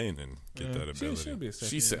train and get that ability. She'll be a second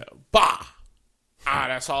She year. said, "Bah,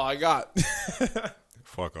 that's all I got."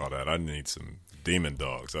 Fuck all that. I need some demon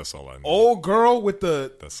dogs. That's all I need. Old girl with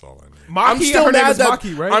the That's all I need. Maki. I'm still her name mad is that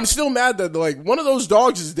Maki, right? I'm still mad that like one of those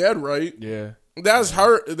dogs is dead. Right? Yeah. That's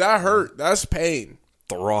hurt. That hurt. That's pain.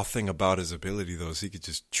 The raw thing about his ability, though, is he could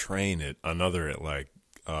just train it another like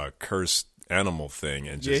cursed animal thing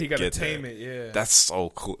and just He got to get tame that. it. Yeah. That's so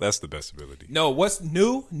cool. That's the best ability. No, what's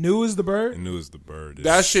new? New is the bird. And new as the bird. Is,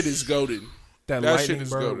 That shit is goaded. That That lightning shit is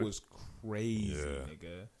bird goated. was crazy, Yeah.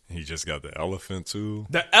 nigga. He just got the elephant too.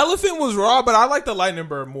 The elephant was raw, but I like the lightning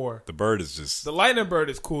bird more. The bird is just The lightning bird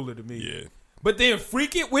is cooler to me. yeah, But then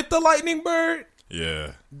freak it with the lightning bird.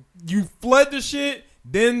 yeah. You flood the shit,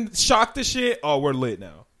 then shock the shit. Oh, we're lit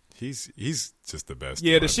now. He's just the best.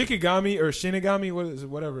 Yeah, in the my opinion. Shinigami or Shinigami,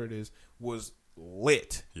 whatever it is, was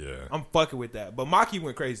lit. Yeah, I'm fucking with that. But Maki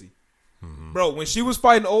went crazy. Mm-hmm. Bro, when she was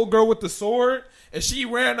fighting the old girl with the sword and she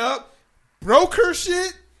ran up, broke her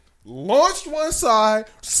shit, launched one side,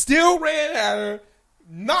 still ran at her,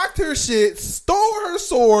 knocked her shit, stole her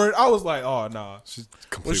sword. I was like, oh, nah. she's When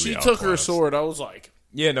completely she took her outclassed. sword, I was like,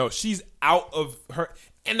 Yeah, no, she's out of her.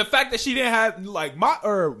 And the fact that she didn't have, like,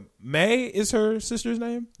 May is her sister's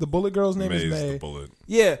name? The bullet girl's name May's is May. the bullet.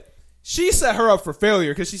 Yeah. She set her up for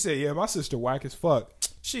failure because she said, yeah, my sister whack as fuck.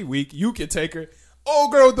 She weak. You can take her.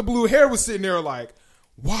 Old girl with the blue hair was sitting there like,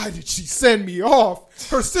 why did she send me off?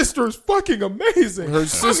 Her sister is fucking amazing. her I'm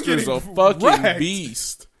sister's getting a fucking wrecked.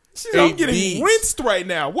 beast. She's, I'm getting beast. rinsed right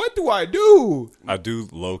now. What do I do? I do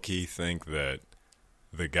low key think that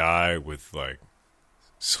the guy with like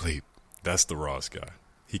sleep, that's the Ross guy.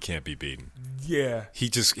 He can't be beaten. Yeah. He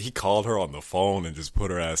called her on the phone and just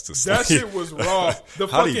put her ass to sleep. That shit was raw. The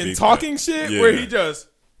How'd he fucking beat talking that? shit Yeah. where he just,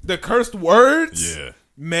 the cursed words. Yeah.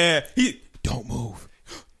 Man, don't move.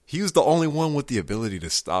 He was the only one with the ability to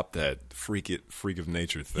stop that freak of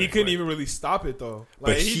nature thing. He couldn't Like, even really stop it though.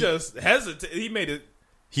 But Like he he- just hesitated. He made it.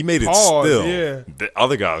 He made it Pause, still. yeah. The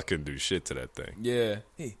other guys couldn't do shit to that thing. Yeah.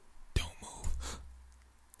 Hey, don't move.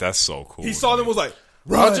 That's so cool. He saw them was like,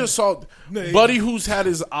 I run. just saw No, Buddy who's had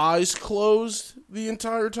his eyes closed the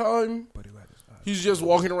entire time. He's just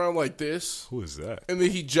walking around like this. Who is that? And then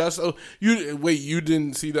he just you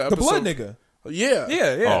didn't see the the episode? blood nigga. Yeah.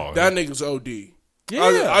 Yeah, yeah. Oh, That nigga's OD.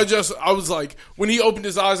 Yeah. I was like, when he opened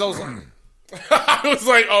his eyes, I was like, I was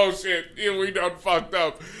like, oh shit, yeah, we done fucked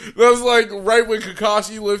up. That was like right when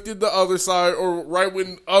Kakashi lifted the other side, or right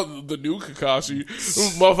when the new Kakashi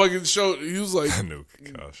motherfucking showed. He was like, No,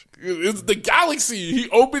 gosh. it's the galaxy. He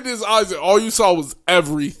opened his eyes and all you saw was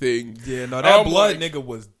everything. Yeah, no, that I'm blood like- nigga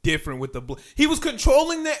was different with the blood. He was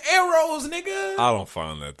controlling the arrows, nigga. I don't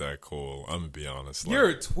find that cool. I'm gonna be honest. Like,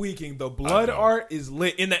 You're tweaking. The blood I know. art is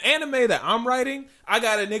lit. In the anime that I'm writing, I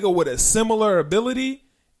got a nigga with a similar ability,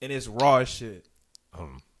 and it's raw as shit.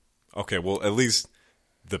 okay, well, at least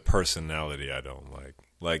the personality I don't like.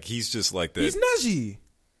 Like he's just like that. He's Neji.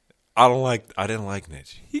 I didn't like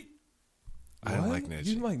Neji. I didn't What? like Neji.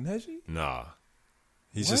 You didn't like Neji? Nah.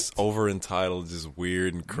 He's What? just over entitled, just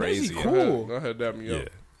weird and crazy. Neji cool. Go ahead, dab me Yeah. up.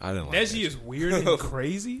 I didn't like Neji is weird and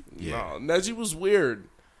crazy. Yeah. No, Neji was weird.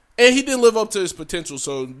 And he didn't live up to his potential,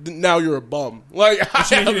 so now you're a bum. Like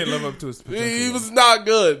He didn't live up to his potential. He was not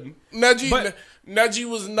good. But- Neji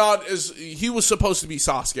was not as he was supposed to be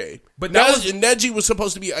Sasuke. But that Neji was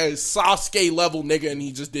supposed to be a Sasuke level nigga, and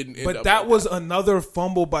he just didn't. End But up that like was another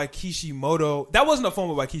fumble by Kishimoto. That wasn't a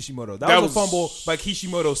fumble by Kishimoto. That was a fumble by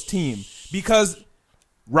Kishimoto's team because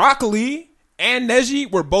Rock Lee and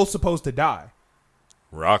Neji were both supposed to die.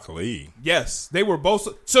 Rock Lee. Yes, they were both.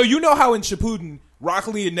 So you know how in Shippuden, Rock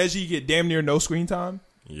Lee and Neji get damn near no screen time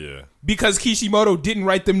Yeah. because Kishimoto didn't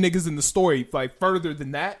write them niggas in the story like further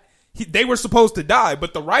than that. They were supposed to die,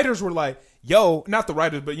 but the writers were like, "Yo, not the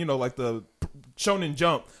writers, but you know, like the Shonen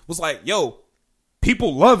Jump was like, yo,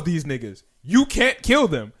 people love these niggas. You can't kill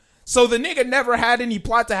them." So the nigga never had any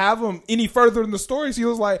plot to have him any further in the stories. He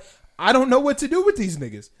was like, I don't know what to do with these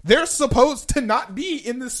niggas. They're supposed to not be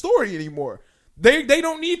in this story anymore. They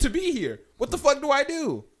don't need to be here. What the fuck do I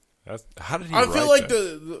do? How did he I write feel like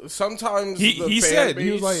that? sometimes He the fan said, base,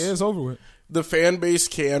 he was like, yeah, it's over with. the fan base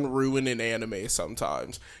can ruin an anime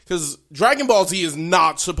sometimes because Dragon Ball Z is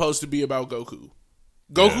not supposed to be about Goku.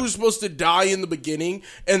 Goku's supposed to die in the beginning,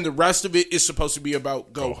 and the rest of it is supposed to be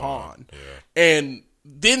about Gohan. Yeah. And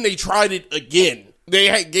then they tried it again.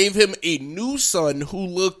 They gave him a new son who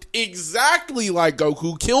looked exactly like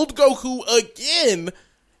Goku, killed Goku again,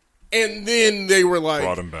 and then they were like...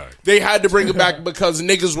 Brought him back. They had to bring him back because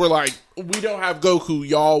niggas were like, we don't have Goku,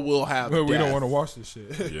 y'all will have We don't death. want to watch this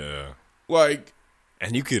shit. Yeah. Like...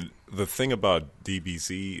 And the thing about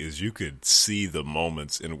DBZ is you could see the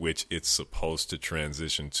moments in which it's supposed to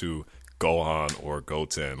transition to Gohan or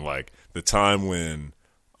Goten. Like the time when,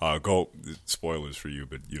 spoilers for you,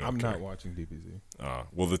 but you don't I'm care. not watching DBZ.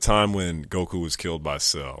 Well, the time when Goku was killed by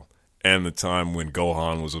Cell and the time when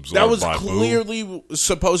Gohan was absorbed That was by Buu. clearly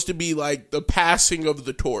supposed to be like the passing of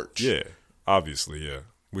the torch. Yeah, obviously, yeah.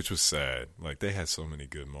 Which was sad. Like, they had so many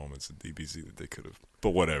good moments in DBZ that they could have.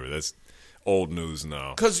 But whatever, that's old news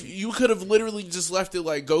now. Because you could have literally just left it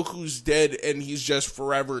like Goku's dead and he's just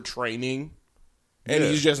forever training. And Yeah.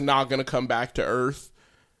 he's just not going to come back to Earth.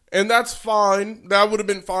 And that's fine. That would have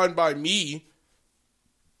been fine by me.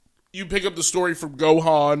 You pick up the story from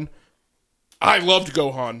Gohan. I loved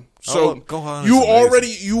Gohan. So Gohan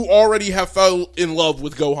is you already have fell in love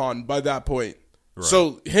with Gohan by that point. Right.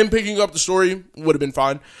 So him picking up the story would have been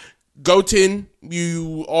fine. Goten,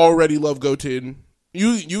 you already love Goten.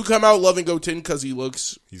 You come out loving Goten because he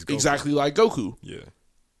looks He's Goku. exactly like Goku. Yeah.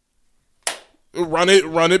 Run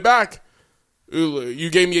it back. You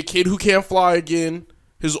gave me a kid who can't fly again.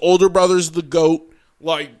 His older brother's the GOAT.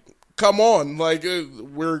 Like, come on. Like,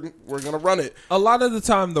 we're gonna run it. A lot of the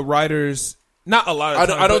time, the writers, not a lot of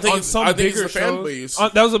the time, I don't but think on it's- some I think it's bigger the fan shows, base.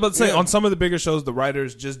 that was about to say, Yeah. on some of the bigger shows, the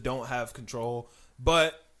writers just don't have control.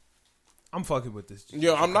 But I'm fucking with this.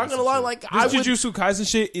 Yeah, I'm not gonna lie. Like, This I would. Jujutsu Kaisen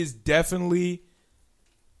shit is definitely,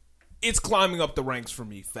 it's climbing up the ranks for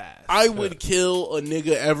me fast. I would kill a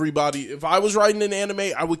nigga everybody. If I was writing an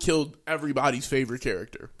anime, I would kill everybody's favorite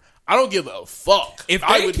character. I don't give a fuck. If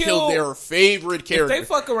I they would kill- kill their favorite If character. they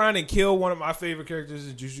fuck around and kill one of my favorite characters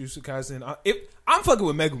in Jujutsu Kaisen, if I'm fucking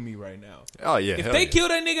with Megumi right now. Oh, yeah. If hell they yeah. kill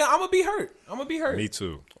that nigga, I'm gonna be hurt. Me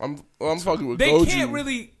too. I'm fucking with They Goju. can't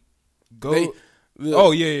really go. They-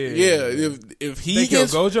 Oh yeah. If he They kill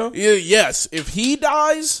gets Gojo? yeah, yes. If he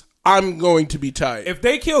dies, I'm going to be tight. If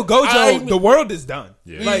they kill Gojo, the world is done.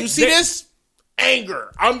 Yeah. You see this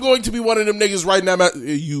anger? I'm going to be one of them niggas right now.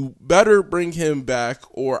 You better bring him back,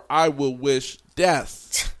 or I will wish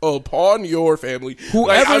death upon your family.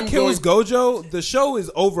 Whoever I'm kills going- Gojo, the show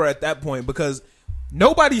is over at that point because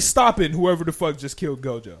nobody's stopping whoever the fuck just killed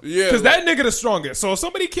Gojo. Yeah, because that nigga the strongest. So if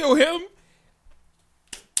somebody kill him,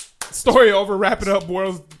 story over. Wrap it up.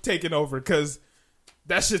 World's taking over because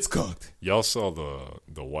that shit's cooked. Y'all saw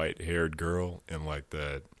the white-haired girl in, like,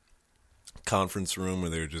 that conference room where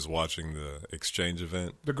they were just watching the exchange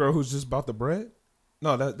event? The girl who's just about the bread.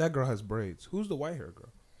 No, that girl has braids. Who's the white hair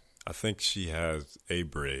girl? I think she has a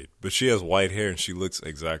braid, but she has white hair and she looks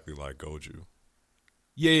exactly like Goju.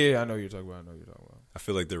 Yeah. I know you're talking about. I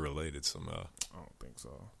feel like they're related somehow. I don't think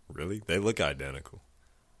so. Really? They look identical.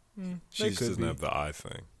 She just could doesn't be. have the eye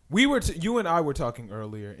thing. We were you and I were talking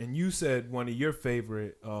earlier, and you said one of your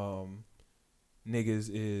favorite niggas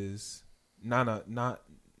is Nanamine.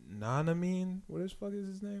 What the fuck is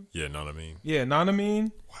his name? Yeah, know what I mean? Yeah,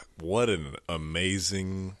 Nanamine. What an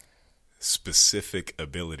amazing, specific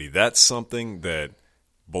ability. That's something that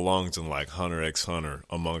belongs in, like, Hunter x Hunter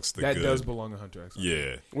amongst the That good. does belong to Hunter X.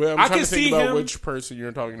 Yeah. Well, I'm I trying can to think see about him- which person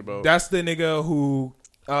you're talking about. That's the nigga who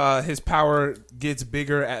his power gets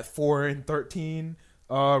bigger at 4 and 13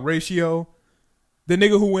 ratio. The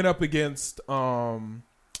nigga who went up against the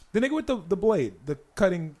nigga with the blade, the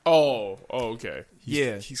cutting. Oh, okay.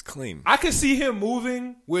 He's clean. I could see him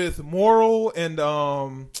moving with Moral and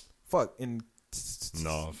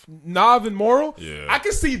Nav and Moral. Yeah. I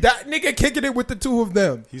could see that nigga kicking it with the two of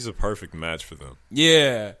them. He's a perfect match for them.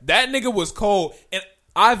 Yeah, that nigga was cold, and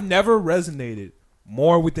I've never resonated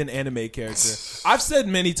more with an anime character. I've said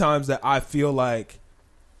many times that I feel like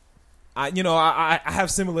I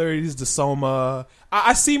have similarities to Soma.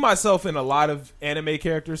 I see myself in a lot of anime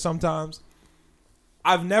characters sometimes.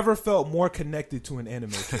 I've never felt more connected to an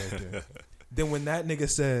anime character than when that nigga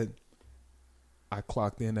said, I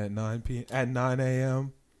clocked in at 9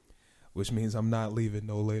 a.m., which means I'm not leaving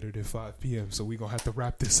no later than 5 p.m., so we're going to have to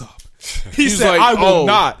wrap this up. He He's said, like, I will "Oh,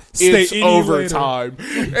 not stay it's any later." overtime.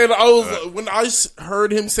 And I was when I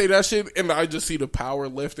heard him say that shit, and I just see the power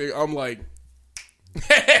lifting, I'm like,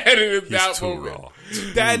 and in He's that too moment, raw.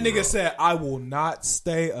 That nigga said, I will not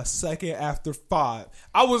stay a second after 5.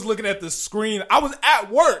 I was looking at the screen. I was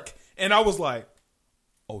at work, and I was like,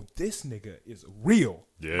 oh, this nigga is real.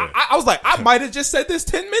 Yeah. I was like, I might have just said this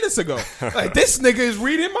 10 minutes ago. Like, this nigga is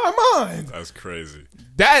reading my mind. That's crazy.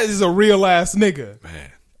 That is a real ass nigga.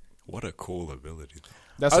 Man, what a cool ability.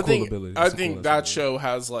 That's a cool ability. I think that show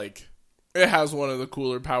has like it has one of the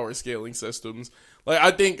cooler power scaling systems. Like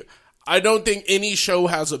I don't think any show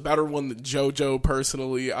has a better one than JoJo.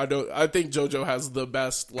 Personally, I think JoJo has the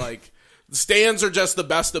best. Like stands are just the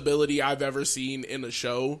best ability I've ever seen in a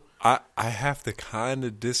show. I have to kind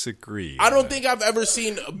of disagree. I don't think I've ever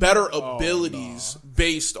seen better abilities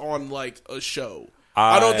based on like a show.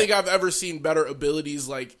 I don't think I've ever seen better abilities.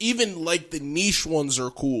 Like even like the niche ones are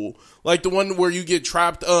cool. Like the one where you get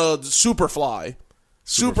trapped. Superfly.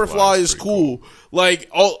 Superfly is cool. Like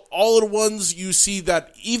all of the ones you see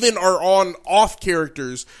that even are on off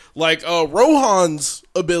characters. Like Rohan's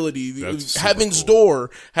ability, Heaven's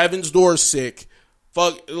Door. Heaven's Door is sick.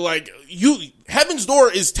 Fuck, like Heaven's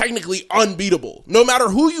Door is technically unbeatable. No matter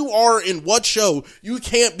who you are in what show, you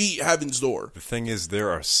can't beat Heaven's Door. The thing is, there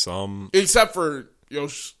are some, except for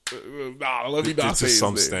let me not say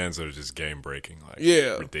some his name. stands that are just game breaking, like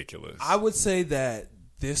ridiculous. I would say that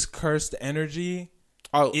this cursed energy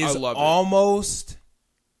I is love almost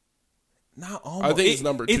not almost. I think it's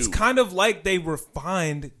number 2. It's kind of like they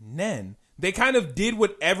refined Nen. They kind of did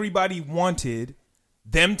what everybody wanted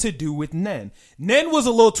them to do with Nen. Nen was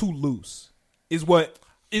a little too loose. Is what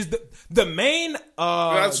is the main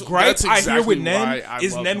gripe that's I hear with exactly Nen why I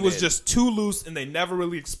is love Nen was Nen. just too loose and they never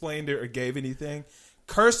really explained it or gave anything.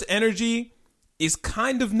 Cursed energy is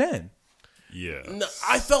kind of Nen. Yeah, No,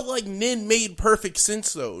 I felt like Nin made perfect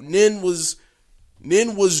sense though. Nin was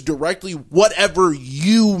directly whatever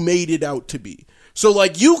you made it out to be. So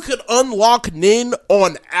like you could unlock Nin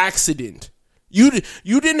on accident. You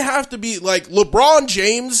didn't have to be like LeBron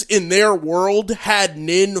James in their world had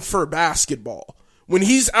Nin for basketball. When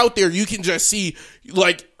he's out there, you can just see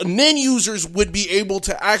like Nin users would be able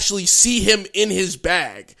to actually see him in his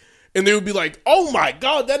bag. And they would be like, "Oh my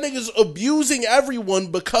god, that nigga's abusing everyone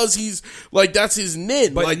because he's like that's his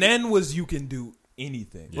Nin." But like, Nen was you can do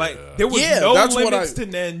anything. Yeah. Like there was Yeah, no that's what limits to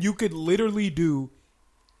Nen. You could literally do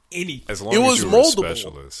anything. as long It as was you were a moldable.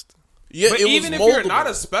 specialist. yeah, But it even if was you're not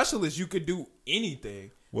moldable. a specialist, you could do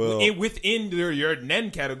anything. Well- Within your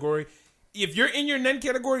Nen category, if you're in your Nen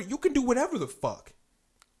category, you can do whatever the fuck.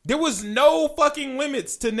 There was no fucking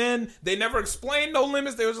limits to Nen. They never explained no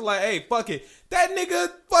limits. They was just like, hey, fuck it. That nigga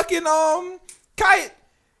fucking kite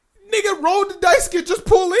nigga rolled the dice, could just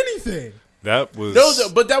pull anything. That was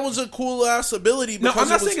but that was a cool ass ability. No, Because I'm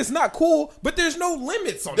not saying it's not cool, but there's no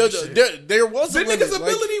limits on this shit. there was The a limit. nigga's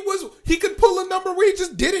ability was he could pull a number where he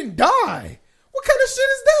just didn't die. What kind of shit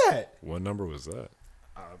is that? what number was that?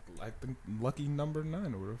 Like the lucky number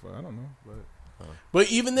 9 or whatever. I don't know,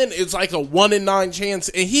 But even then, it's like a 1 in 9 chance,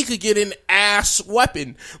 and he could get an ass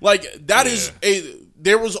weapon. Like that is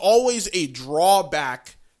there was always a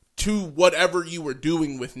drawback to whatever you were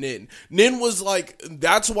doing with Nin. Nin was like,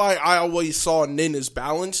 that's why I always saw Nin as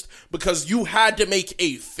balanced, because you had to make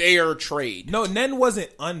a fair trade. No, Nen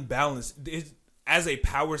wasn't unbalanced. As a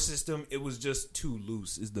power system, it was just too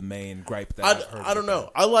loose. Is the main gripe that I've heard. I don't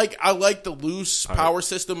know. I like the loose power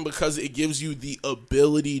system because it gives you the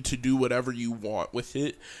ability to do whatever you want with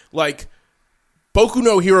it. Like Boku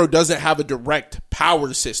no Hero doesn't have a direct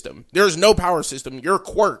power system. There's no power system. Your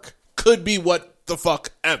quirk could be what the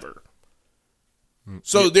fuck ever.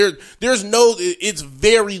 So there's no. It's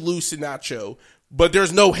very loose in that show. But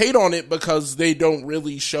there's no hate on it because they don't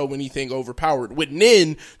really show anything overpowered. With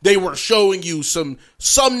Nin, they were showing you some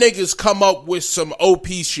niggas come up with some OP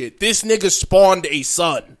shit. This nigga spawned a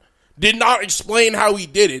sun. Did not explain how he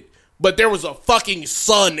did it, but there was a fucking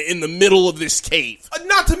sun in the middle of this cave.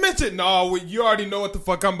 Not to mention, no, you already know what the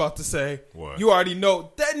fuck I'm about to say. What? You already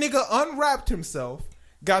know that nigga unwrapped himself,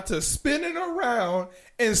 got to spinning around,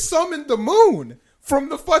 and summoned the moon from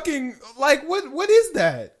the fucking like. What is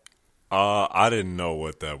that? I didn't know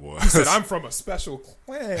what that was. He said, I'm from a special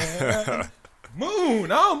clan. Moon,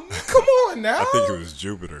 come on now. I think it was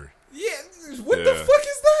Jupiter. Yeah, what the fuck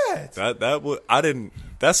is that? That was I didn't.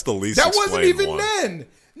 That's the least. That wasn't explained even one. then.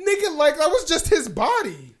 Nigga, like, that was just his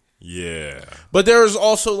body. Yeah, But there was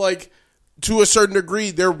also, like, to a certain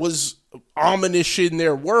degree, there was ominous shit in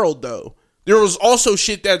their world, though. There was also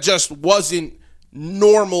shit that just wasn't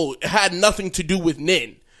normal. It had nothing to do with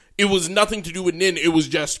Nin. It was nothing to do with Nin. It was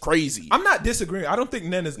just crazy. I'm not disagreeing. I don't think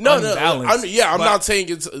Nen is No, unbalanced. I'm but not saying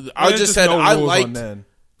it's. I there's just said no I rules on liked Nen.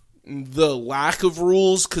 the lack of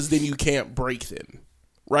rules because then you can't break them,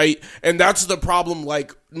 right? And that's the problem.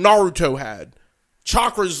 Like Naruto had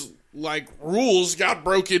Chakra's like rules got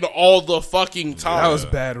broken all the fucking time. That was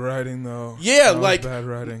bad writing, though. Yeah, That was like bad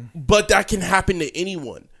writing. But that can happen to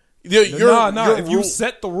anyone. No. Your If you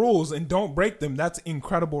set the rules and don't break them, that's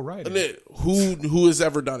incredible writing. who has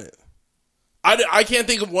ever done it? I can't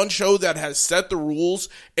think of one show that has set the rules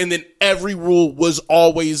and then every rule was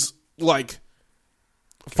always like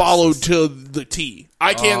followed to the T.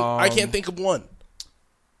 I can't think of one.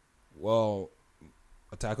 Well,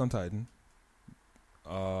 Attack on Titan.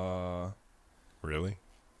 Really?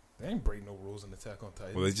 They ain't break no rules in Attack on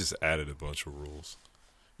Titan. Well, they just added a bunch of rules.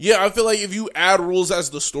 Yeah, I feel like if you add rules as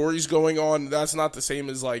the story's going on, that's not the same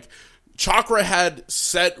as like Chakra had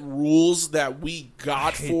set rules that we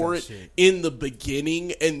got for it in the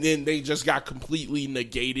beginning, and then they just got completely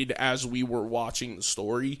negated as we were watching the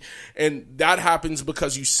story. And that happens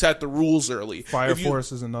because you set the rules early. Fire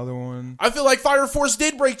Force is another one. I feel like Fire Force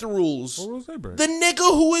did break the rules. What rules they break? The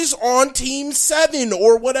nigga who is on Team 7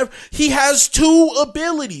 or whatever, he has 2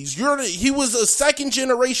 abilities. He was a second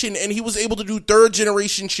generation, and he was able to do third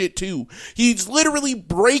generation shit too. He's literally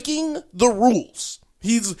breaking the rules.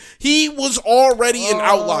 He was already an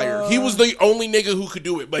outlier. He was the only nigga who could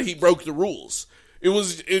do it, but he broke the rules.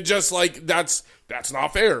 It just like that's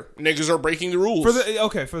not fair. Niggas are breaking the rules. For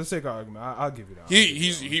the sake of argument, I'll give you that.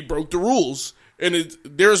 He broke the rules, and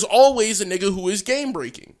there's always a nigga who is game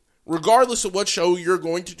breaking. Regardless of what show you're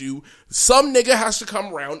going to do, some nigga has to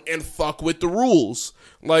come around and fuck with the rules.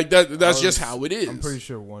 Like that's just how it is. I'm pretty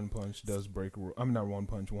sure One Punch does break rules. I'm not One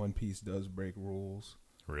Punch. One Piece does break rules.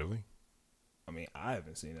 Really? I mean, I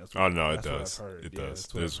haven't seen that. Oh no, it does. It does.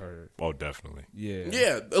 That's what I've heard. Oh, definitely.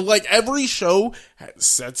 Yeah. Like every show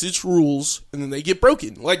sets its rules, and then they get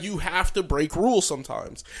broken. Like you have to break rules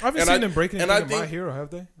sometimes. I haven't seen them break anything in My Hero,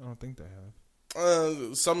 have they? I don't think they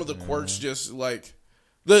have. Some of the quirks just like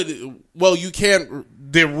you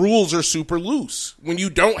can't. The rules are super loose. When you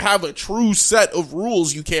don't have a true set of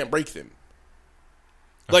rules, you can't break them.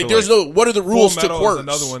 Like there's no. What are the rules to quirks? Is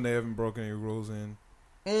another one they haven't broken any rules in.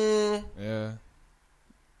 Yeah.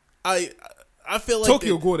 I feel like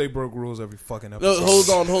Tokyo Ghoul, they broke rules every fucking episode.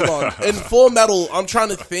 No, hold on. In Full Metal, I'm trying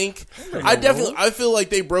to think. I feel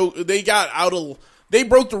like they broke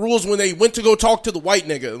the rules when they went to go talk to the white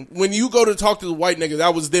nigga. When you go to talk to the white nigga,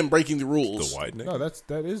 that was them breaking the rules. The white nigga? No,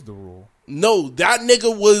 that is the rule. No, that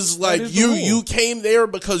nigga was like you came there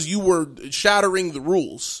because you were shattering the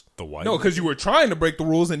rules. The white No, because you were trying to break the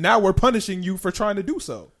rules, and now we're punishing you for trying to do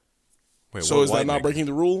so. Wait, so is that not breaking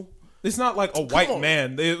the rule? It's not like a white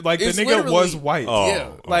man. The nigga was white. Oh,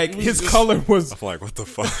 yeah. Like his color was. I'm like, what the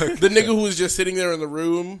fuck? The nigga who was just sitting there in the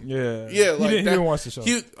room. Yeah. Yeah. Like he didn't watch the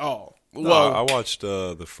show. Well, I watched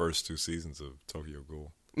the first 2 seasons of Tokyo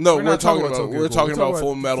Ghoul. No, we're talking about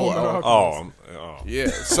Full Metal. Yeah.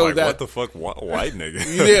 So like, that what the fuck, white nigga?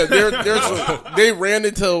 Yeah, they ran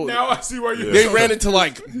into. Now I see why you. They ran into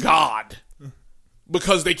like God.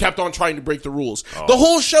 Because they kept on trying to break the rules. The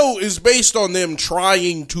whole show is based on them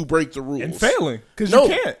trying to break the rules. And failing. Because you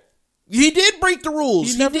can't. He did break the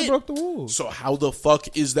rules. He never broke the rules. So how the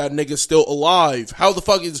fuck is that nigga still alive? How the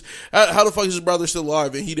fuck is his brother still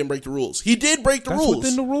alive and he didn't break the rules? He did break the rules. That's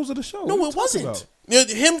within the rules of the show. No, it wasn't.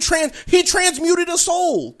 He transmuted a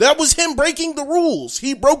soul. That was him breaking the rules.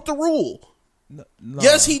 He broke the rule. No.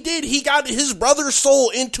 Yes, he did. He got his brother's soul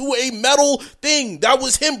into a metal thing. That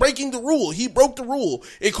was him breaking the rule. He broke the rule.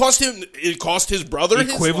 It cost his brother his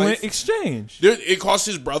life. Equivalent exchange. It cost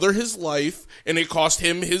his brother his life, and it cost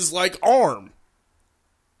him his arm.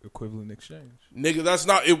 Equivalent exchange. Nigga, that's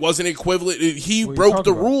not. It wasn't equivalent. He broke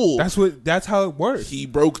the rule. That's how it works. He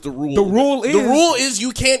broke the rule. The rule is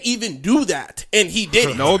you can't even do that, and he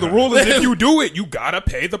didn't. No, the rule is if you do it, you gotta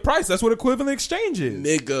pay the price. That's what equivalent exchange is,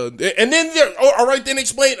 nigga. And then all right, then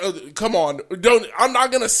explain. Come on, I'm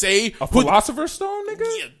not gonna say a philosopher's stone,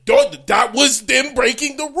 nigga. Yeah, that was them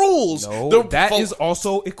breaking the rules. No, that is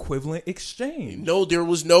also equivalent exchange. No, there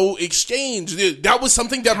was no exchange. That was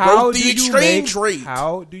something that broke the exchange rate.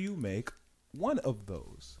 How do you make one of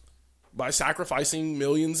those? By sacrificing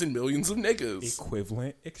millions and millions of niggas.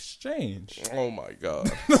 Equivalent exchange. Oh my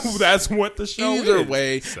god. That's what the show is. Either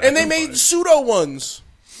way. Sacrifice. And they made pseudo ones.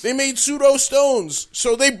 They made pseudo stones.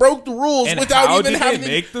 So they broke the rules and without even having to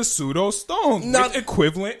make the pseudo stones. Not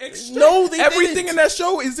equivalent exchange. No, everything in that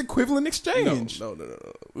show is equivalent exchange. No.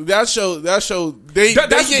 That show they get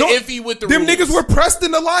iffy with the them rules. Niggas were pressed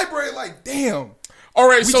in the library like, damn. All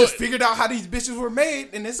right, we just figured out how these bitches were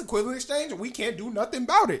made in this equivalent exchange, and we can't do nothing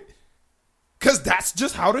about it. Because that's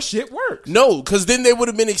just how the shit works. No, because then they would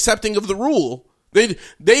have been accepting of the rule.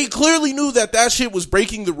 They clearly knew that shit was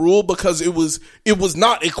breaking the rule because it was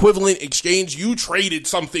not equivalent exchange. You traded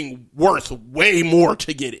something worth way more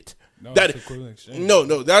to get it. No, that's equivalent exchange.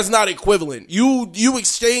 No, that's not equivalent. You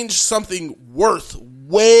exchanged something worth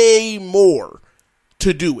way more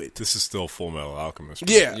to do it. This is still Full Metal Alchemist.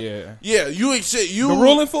 Yeah. Yeah. Yeah. You The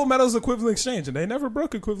rule in Full Metal is equivalent exchange, and they never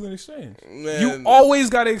broke equivalent exchange. Man. You always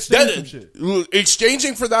got to exchange some shit.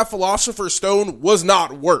 Exchanging for that Philosopher's Stone was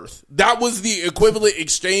not worth. That was the equivalent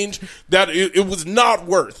exchange that it was not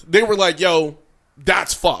worth. They were like, yo,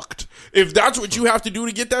 that's fucked. If that's what you have to do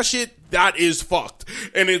to get that shit, that is fucked.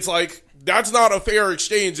 And it's like, that's not a fair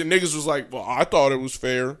exchange. And niggas was like, well, I thought it was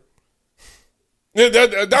fair.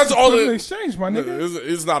 That's all Equivalent it exchange, my nigga.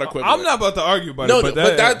 It's not equivalent. I'm not about to argue about No, it,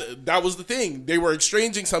 but that was the thing. They were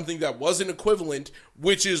exchanging something that wasn't equivalent,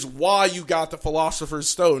 which is why you got the Philosopher's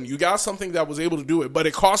Stone. You got something that was able to do it, but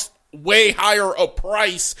it cost way higher a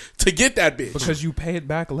price to get that bitch. because you pay it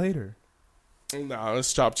back later. Nah,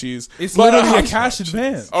 it's chopped cheese. It's But, literally a cash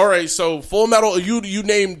advance. All right, so Full Metal, you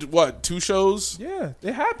named what, 2 shows? Yeah,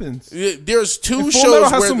 it happens. There's 2 And shows Full Metal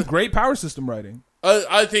has where some great power system writing.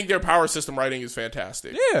 I think their power system writing is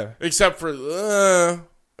fantastic. Yeah, Except for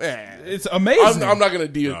it's amazing. I'm not gonna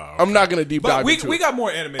deep. I'm not gonna deep but dive we into we it. got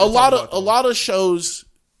more anime. a lot of shows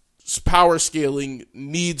power scaling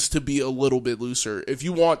needs to be a little bit looser if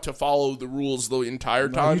you want to follow the rules the entire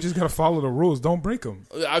time. You just gotta follow the rules. Don't break them.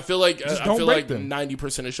 I feel like don't break them.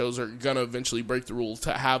 90% of shows are gonna eventually break the rules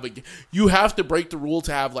to have you have to break the rule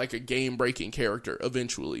to have like a game breaking character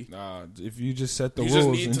eventually. Nah, if you just set the You just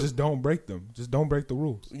rules need and to- just don't break them, just don't break the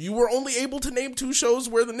rules. You were only able to name 2 shows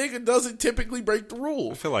where the nigga doesn't typically break the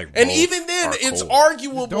rule. I feel like and both even then, are it's cold.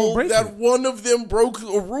 arguable don't break that it. one of them broke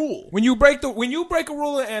a rule. When you break a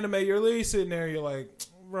rule in anime, you're literally sitting there. You're like,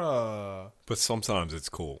 bruh. But sometimes it's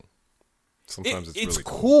cool. Sometimes it's really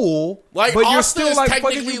cool. cool. Like, but Asta you're still is like fucking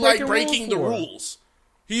technically you like breaking the for? rules.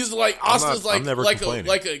 He's like Asta's I'm never like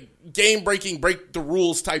complaining. a game breaking, break the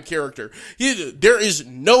rules type character. There is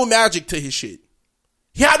no magic to his shit.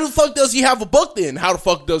 How the fuck does he have a book then? How the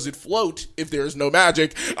fuck does it float if there's no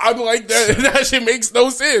magic? I'm like, that shit makes no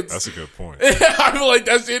sense. That's a good point. I feel like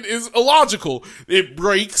that shit is illogical. It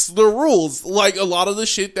breaks the rules. Like, a lot of the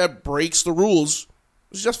shit that breaks the rules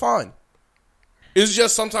is just fine. It's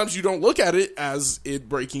just sometimes you don't look at it as it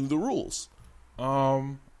breaking the rules.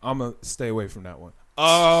 I'm gonna stay away from that one.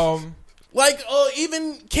 Like,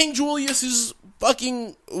 even King Julius's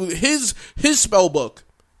fucking his spell book.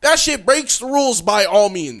 That shit breaks the rules by all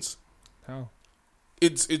means. How?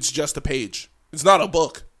 It's just a page. It's not a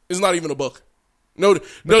book. It's not even a book. No,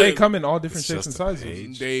 But they come in all different It's shapes and just a sizes.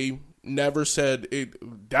 page. They never said it.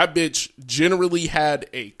 That bitch generally had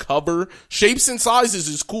a cover. Shapes and sizes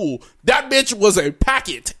is cool. That bitch was a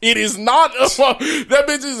packet. It is not that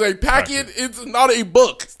bitch is a packet. It's not a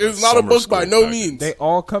book. It's not a Summer book by school no packet. means. They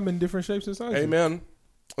all come in different shapes and sizes. Hey man,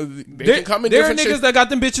 they There, can come in there are different niggas shapes. that got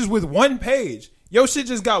them bitches with one page. Yo, shit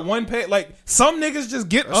just got one page. Like, some niggas just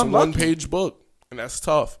get That's a unlucky. 1-page book, and that's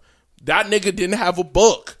tough. That nigga didn't have a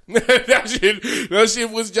book. that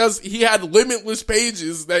shit was just, he had limitless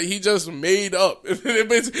pages that he just made up. the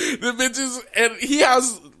bitches, and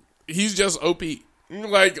he's just OP.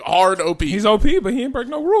 Like, hard OP. He's OP, but he ain't break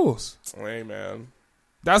no rules. Hey, man.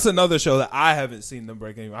 That's another show that I haven't seen them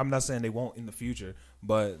break any. I'm not saying they won't in the future,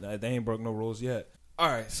 but they ain't broke no rules yet. All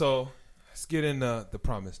right, so let's get into The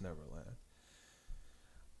Promised Neverland.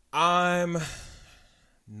 I'm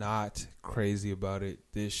not crazy about it.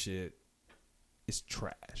 This shit is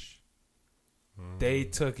trash. They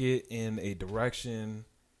took it in a direction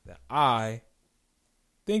that I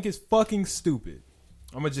think is fucking stupid.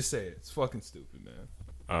 I'm gonna just say it. It's fucking stupid, man.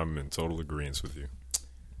 I'm in total agreement with you.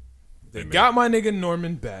 They got my nigga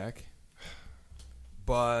Norman back,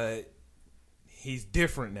 but he's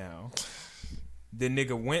different now. The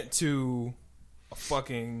nigga went to a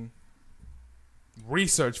fucking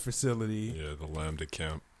research facility Yeah, the Lambda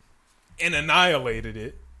camp. and annihilated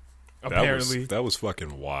it. Apparently, That was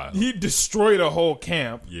fucking wild. he destroyed a whole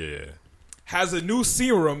camp. Yeah. Has a new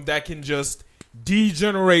serum that can just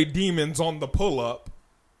degenerate demons on the pull-up.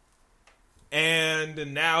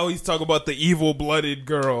 And now he's talking about the evil-blooded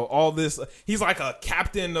girl. All this. He's like a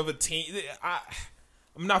captain of a team.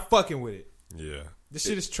 I'm not fucking with it. Yeah. This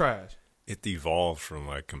shit is trash. It evolved from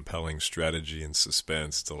like compelling strategy and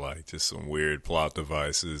suspense to like just some weird plot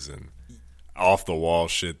devices and off the wall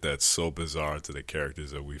shit that's so bizarre to the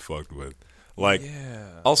characters that we fucked with. Like,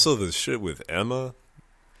 also the shit with Emma.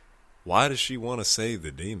 Why does she want to save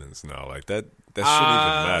the demons now? Like that shouldn't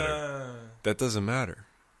even matter. That doesn't matter.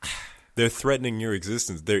 They're threatening your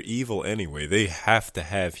existence. They're evil anyway. They have to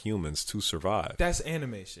have humans to survive. That's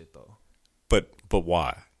anime shit, though. But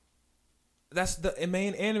why? That's the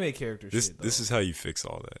main anime character shit, though. This is how you fix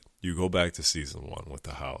all that. You go back to season 1 with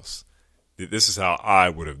the house. This is how I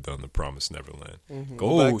would have done The Promised Neverland.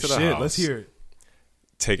 Go back to the house. Let's hear it.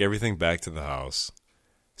 Take everything back to the house.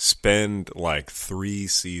 spend like 3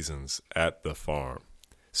 seasons at the farm.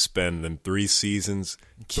 Spend them 3 seasons.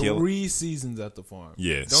 3 seasons at the farm.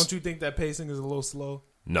 Yes. Don't you think that pacing is a little slow?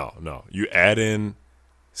 No. You add in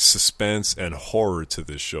suspense and horror to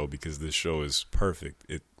this show because this show is perfect.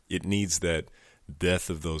 It needs that death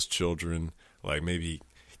of those children. Like maybe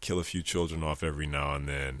kill a few children off every now and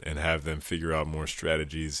then and have them figure out more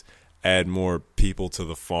strategies. Add more people to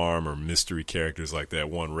the farm or mystery characters like that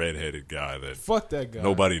one redheaded guy that Fuck that guy.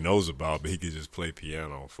 nobody knows about, but he could just play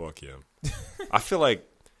piano. Fuck him. I feel like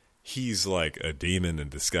he's like a demon in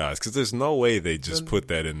disguise because there's no way they just put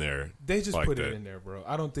that in there. They just like put that. it in there, bro.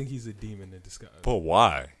 I don't think he's a demon in disguise. But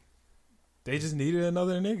why? They just needed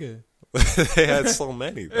another nigga. They had so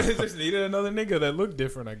many. They just needed another nigga that looked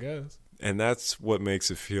different, I guess. And that's what makes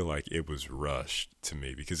it feel like it was rushed to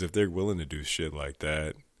me. Because if they're willing to do shit like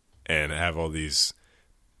that and have all these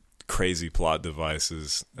crazy plot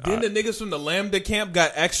devices, Then the niggas from the Lambda camp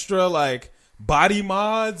got extra like body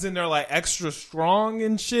mods and they're like extra strong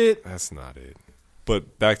and shit. that's not it.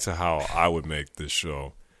 But back to how I would make this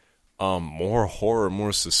show. More horror,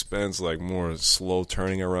 more suspense, like more slow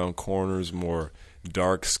turning around corners, more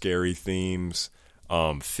dark, scary themes,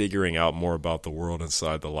 figuring out more about the world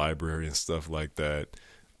inside the library and stuff like that.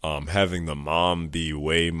 Having the mom be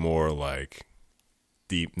way more like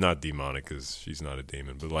not demonic because she's not a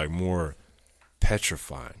demon, but like more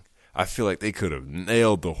petrifying. I feel like they could have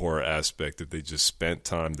nailed the horror aspect if they just spent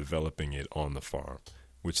time developing it on the farm,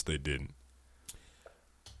 which they didn't.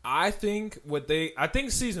 I think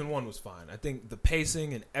season 1 was fine. I think the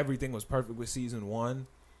pacing and everything was perfect with season 1.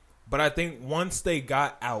 But I think once they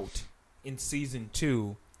got out in season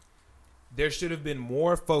 2, there should have been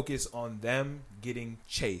more focus on them getting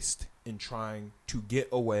chased and trying to get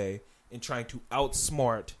away and trying to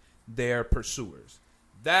outsmart their pursuers.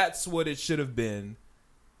 That's what it should have been.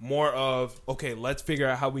 More of, okay, let's figure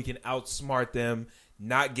out how we can outsmart them,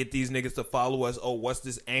 not get these niggas to follow us. Oh, what's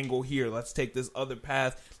this angle here? Let's take this other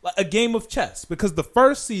path. Like a game of chess. Because the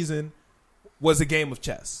first season was a game of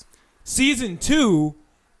chess. Season 2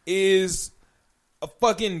 is a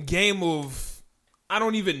fucking game of, I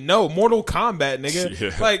don't even know, Mortal Kombat, nigga.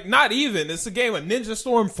 Yeah. Like, not even. It's a game of Ninja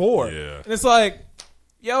Storm 4. Yeah. And it's like,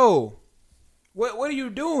 yo, what are you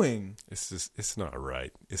doing? It's not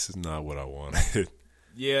right. This is not what I wanted.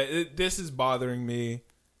 Yeah, this is bothering me.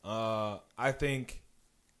 I think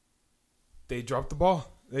they dropped the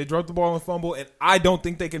ball. They dropped the ball and fumble, and I don't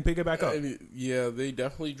think they can pick it back up. Yeah, they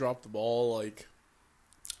definitely dropped the ball. Like,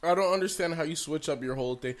 I don't understand how you switch up your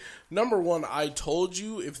whole thing. Number one, I told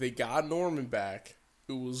you if they got Norman back,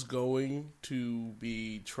 it was going to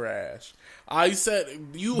be trash. I said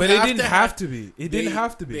you, But have it didn't have to be. It didn't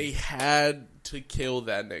have to be. They had to kill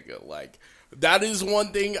that nigga. Like, that is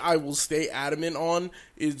one thing I will stay adamant on.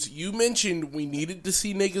 Is you mentioned we needed to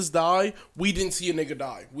see niggas die. We didn't see a nigga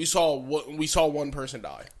die. We saw one person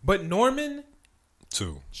die. But Norman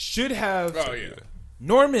 2. should have. Oh yeah.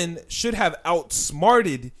 Norman should have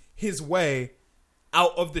outsmarted his way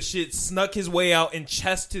out of the shit, snuck his way out, and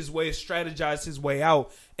chessed his way, strategized his way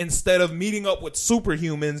out, instead of meeting up with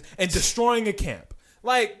superhumans and destroying a camp.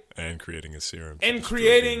 Like, And creating a serum. and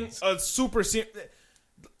creating a super serum.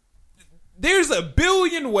 There's a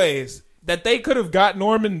billion ways that they could have got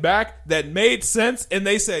Norman back that made sense, and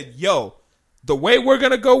they said, yo, the way we're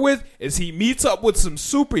going to go with is he meets up with some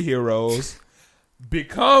superheroes,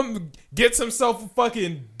 gets himself a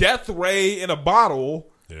fucking death ray in a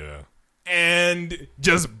bottle, Yeah. and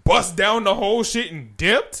just bust down the whole shit and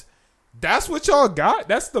dipped. That's what y'all got?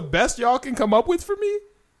 That's the best y'all can come up with for me?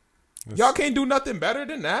 Y'all can't do nothing better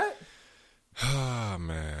than that? Ah,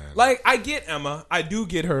 man. Like, I get Emma. I do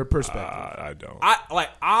get her perspective. I don't.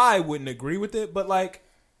 I wouldn't agree with it, but like,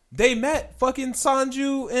 they met fucking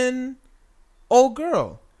Sanju and old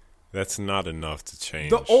girl. That's not enough to change.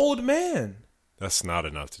 The old man. That's not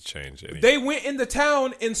enough to change anything. They went into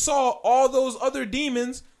town and saw all those other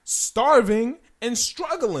demons starving and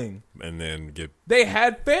struggling. And then They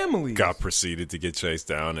had families. got proceeded to get chased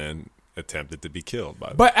down and attempted to be killed by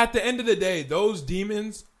them. But at the end of the day, those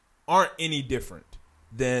demons aren't any different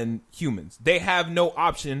than humans. They have no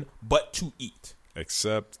option but to eat.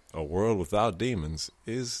 Except a world without demons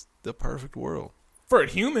is the perfect world. For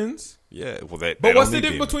humans. Yeah, well, But what's the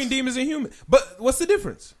difference between demons and humans? But what's the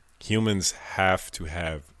difference? Demons have to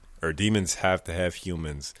have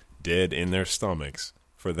humans dead in their stomachs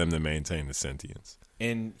for them to maintain the sentience.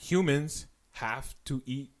 And humans have to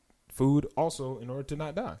eat food also in order to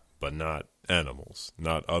not die. But not animals,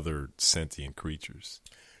 not other sentient creatures.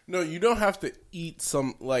 No, you don't have to eat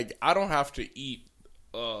some, like, I don't have to eat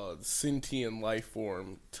sentient life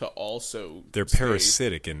form to also They're stay.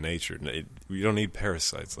 parasitic in nature. We don't need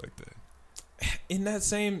parasites like that. In that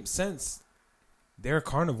same sense, they're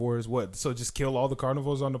carnivores. What? So just kill all the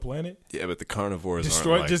carnivores on the planet? Yeah, but the carnivores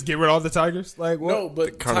Destroy? aren't like, Just get rid of all the tigers? Like what? No, but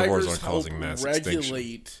The carnivores tigers are causing help mass regulate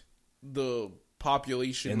extinction. the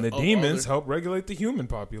population, And the of demons other- help regulate the human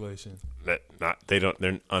population. they're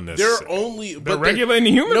They're unnecessary. only They're but regulating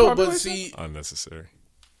the human no, population? but see, Unnecessary.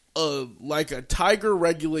 like a tiger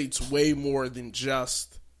regulates way more than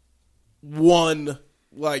just one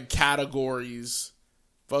like categories.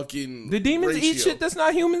 Fucking The demons ratio. eat shit that's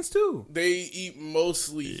not humans too. They eat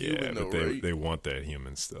mostly Yeah, human though, but they right? they want that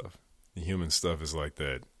human stuff. The human stuff is like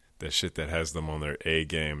that shit that has them on their A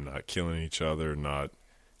game, not killing each other, not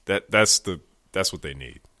that's what they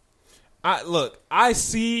need. I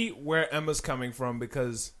see where Emma's coming from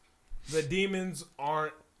because the demons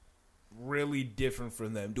aren't really different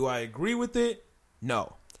from them. Do I agree with it?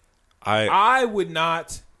 No. I would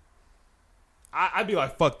not. I'd be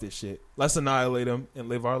like, fuck this shit. Let's annihilate them and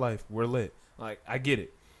live our life. We're lit. Like, I get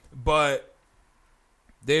it. But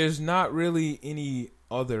there's not really any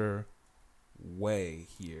other way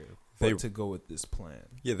here but to go with this plan.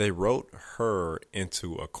 Yeah, they wrote her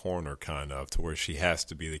into a corner kind of to where she has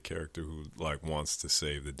to be the character who like wants to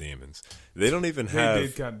save the demons. They don't even have They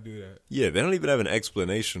did kind of do that. Yeah, they don't even have an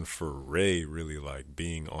explanation for Ray really like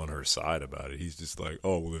being on her side about it. He's just like,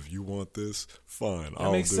 "Oh, well if you want this, fine, That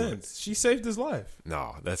I'll makes do sense. She saved his life. it."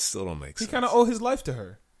 No, that still don't make He sense. kind of owe his life to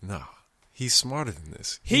her. No. He's smarter than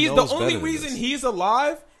this. He's the knows only better than reason this. he's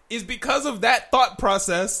alive is because of that thought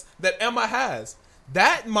process that Emma has.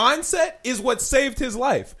 That mindset is what saved his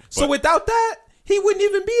life. So But- without that, he wouldn't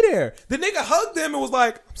even be there. The nigga hugged him and was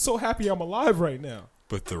like, I'm so happy I'm alive right now.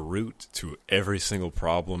 But the root to every single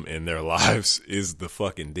problem in their lives is the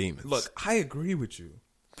fucking demons. Look, I agree with you.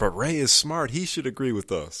 But Ray is smart. He should agree with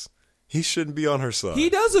us. He shouldn't be on her side. He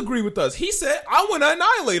does agree with us. He said, I want to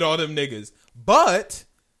annihilate all them niggas. But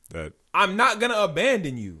That I'm not going to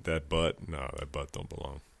abandon you. that butt don't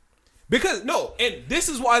belong. Because, no, and this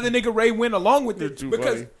is why the nigga Ray went along with it. too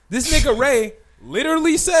Because funny. this nigga Ray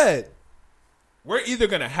literally said, we're either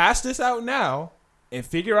going to hash this out now and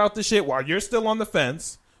figure out the shit while you're still on the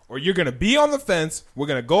fence, or you're going to be on the fence, we're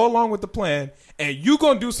going to go along with the plan, and you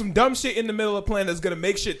going to do some dumb shit in the middle of the plan that's going to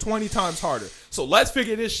make shit 20 times harder. So let's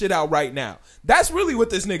figure this shit out right now. That's really what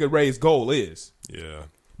this nigga Ray's goal is. Yeah.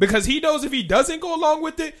 Because he knows if he doesn't go along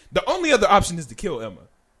with it, the only other option is to kill Emma.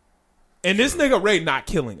 And this nigga Ray not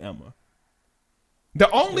killing Emma. The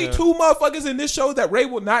only two motherfuckers in this show that Ray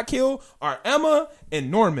will not kill are Emma and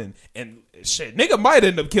Norman. And shit, nigga might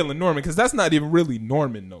end up killing Norman because that's not even really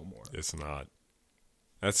Norman no more. It's not.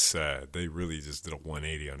 That's sad. They really just did a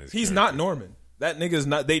 180 on his He's character. not Norman. That nigga's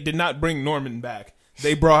not. They did not bring Norman back.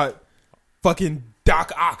 They brought fucking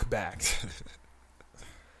Doc Ock back.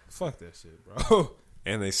 Fuck that shit, bro.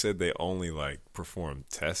 And they said they only like performed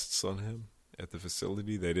tests on him at the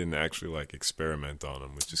facility. They didn't actually like experiment on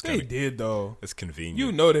him, which is They kind of did though. it's convenient.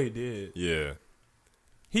 You know they did. Yeah.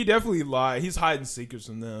 He definitely lied. He's hiding secrets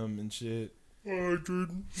from them and shit. I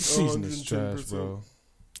didn't. This season is trash, bro.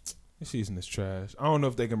 This season is trash. I don't know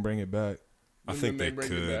if they can bring it back. I think they bring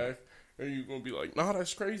could. it back. Are you gonna be like, nah,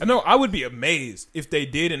 that's crazy? I know I would be amazed if they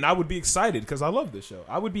did, and I would be excited because I love this show.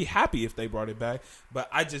 I would be happy if they brought it back, but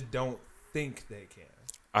I just don't think they can.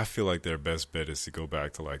 I feel like their best bet is to go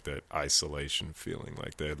back to like that isolation feeling,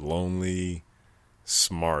 like that lonely,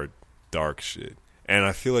 smart, dark shit. And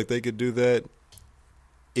I feel like they could do that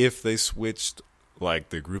if they switched like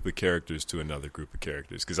the group of characters to another group of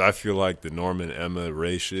characters. Because I feel like the Norman, Emma,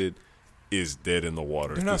 Ray shit is dead in the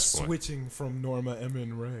water. They're at not this point. switching from Norma, Emma,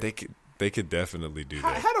 and Ray. They could definitely do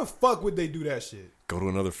How, that. how the fuck would they do that shit? Go to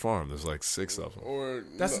another farm. There's like 6 of them. Or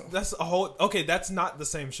That's a whole. Okay, that's not the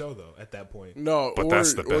same show though. At that point, no, But or,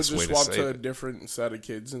 that's the or best just way to swap say to a it. different set of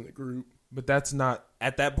kids in the group. but that's not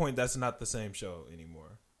at that point. That's not the same show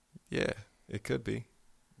anymore. Yeah, it could be.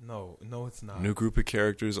 No, it's not. New group of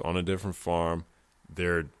characters on a different farm.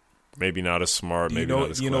 They're maybe not as smart, you maybe know,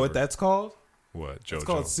 not as you clever. know what that's called? What, JoJo? It's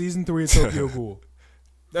called season 3 of Tokyo Ghoul.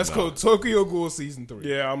 That's called Tokyo Ghoul season 3.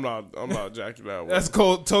 Yeah, I'm not jacking that one. That's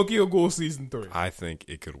called Tokyo Ghoul season 3. I think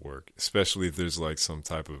it could work, especially if there's like some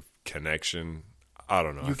type of connection. I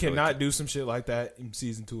don't know. You I feel cannot like do some shit like that in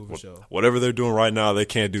season 2 of a show. whatever they're doing right now, they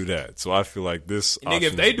can't do that. So I feel like this. Nigga, if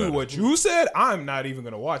option's they do better. what you said, I'm not even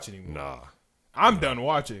gonna watch anymore. Nah, I'm done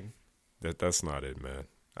watching. that's not it, man.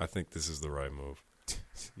 I think this is the right move.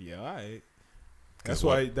 Yeah, all right. 'Cause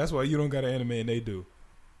That's why you don't got an anime and they do.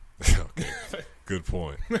 Okay, good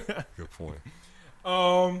point. Good point.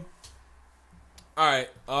 All right.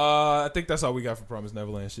 I think that's all we got for Promised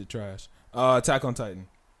Neverland. Shit trash. Attack on Titan.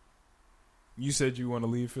 You said you want to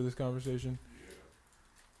leave for this conversation?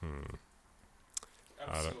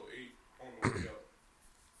 Episode 8 on the way up.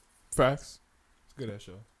 Facts. It's a good ass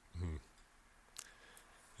show.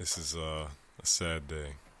 This is a sad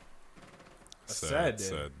day. A sad day?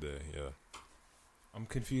 Sad day, yeah. I'm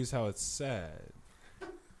confused how it's sad.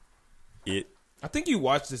 It. I think you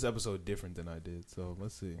watched this episode different than I did, so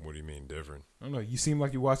let's see. What do you mean different? I don't know. You seem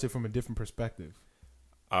like you watched it from a different perspective.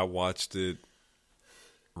 I watched it.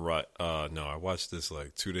 Right. No, I watched this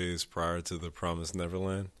like 2 days prior to the Promised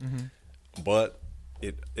Neverland. Mm-hmm. But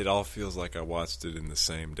it all feels like I watched it in the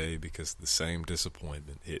same day because the same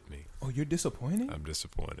disappointment hit me. Oh, you're disappointed? I'm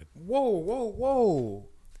disappointed. Whoa.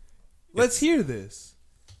 Let's hear this.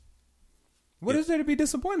 What is there to be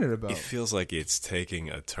disappointed about? It feels like it's taking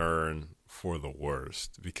a turn for the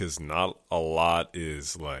worst because not a lot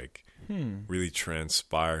is like really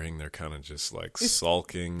transpiring. They're kind of just like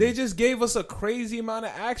sulking. They just gave us a crazy amount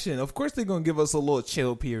of action. Of course they're going to give us a little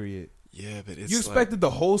chill period. Yeah, but it's You expected the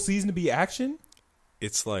whole season to be action?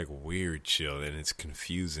 It's like weird chill and it's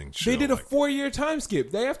confusing chill. They did a like, 4-year time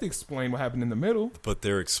skip. They have to explain what happened in the middle. but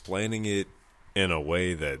they're explaining it in a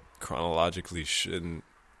way that chronologically shouldn't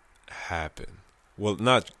happen. Well,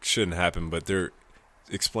 not shouldn't happen, but they're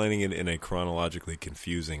explaining it in a chronologically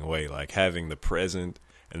confusing way, like having the present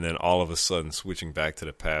and then all of a sudden switching back to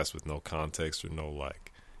the past with no context or no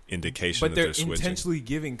like indication But that they're switching. intentionally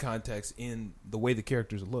giving context in the way the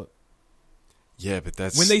characters look. Yeah, but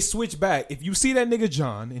that's When they switch back, if you see that nigga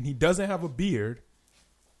John and he doesn't have a beard,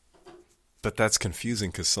 but that's confusing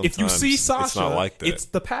because sometimes if you see Sasha, it's not like that. it's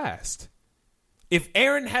the past. If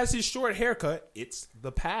Aaron has his short haircut, it's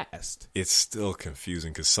the past. It's still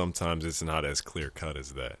confusing because sometimes it's not as clear cut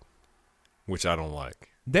as that, which I don't like.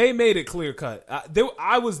 They made it clear cut.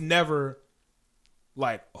 I was never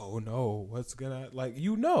like, oh no, what's gonna like?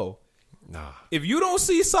 You know, Nah, if you don't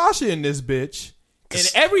see Sasha in this bitch and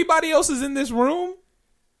 'Cause- everybody else is in this room,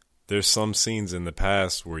 there's some scenes in the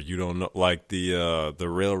past where you don't know, like the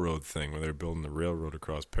railroad thing where they're building the railroad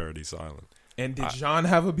across Paradise Island. and did John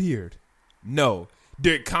have a beard? No.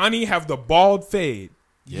 Did Connie have the bald fade?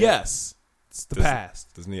 Yeah. Yes. It's the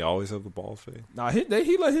past. Doesn't he always have the bald fade? Nah, he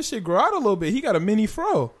let his shit grow out a little bit. He got a mini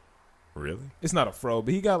fro. Really? It's not a fro,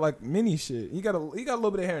 but he got like mini shit. He got a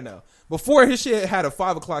little bit of hair now. Before his shit had a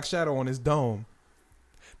 5 o'clock shadow on his dome.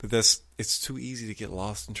 But it's too easy to get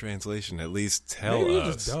lost in translation. At least tell Maybe you're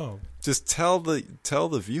us. just dumb. Just tell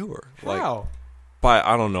the viewer. Like How? by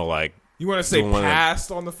I don't know, like You want to say doing one of-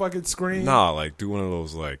 past on the fucking screen? nah, like do one of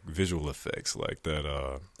those like visual effects like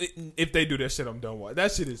that. If they do that shit, I'm done with.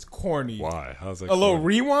 That shit is corny. Why? How's that? A little cool?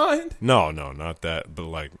 rewind? No, not that. But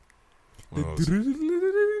like one of those-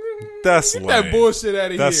 that's Get lame. that bullshit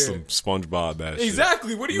out of That's here. some SpongeBob ass shit.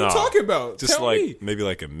 Exactly. What are you Nah, talking about? Just Tell like me. maybe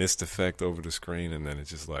like a mist effect over the screen, and then it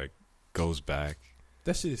just like goes back.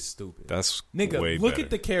 That shit is stupid. That's Nigga, way look better. at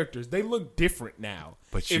the characters. They look different now.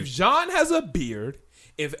 But if Jean has a beard,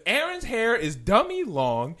 if Aaron's hair is dummy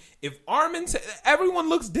long, if Armin's, everyone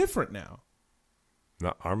looks different now.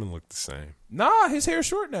 No, Armin looked the same. Nah, his hair's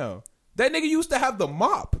short now. That nigga used to have the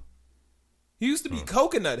mop. He used to be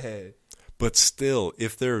coconut head. But still,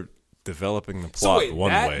 if they're developing the So plot wait, one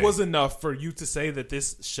that way, was enough for you to say that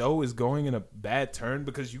this show is going in a bad turn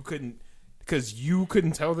because you couldn't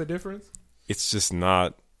tell the difference? it's just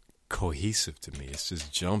not cohesive to me. It's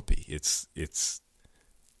just jumpy. It's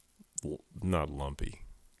not lumpy.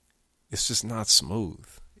 It's just not smooth.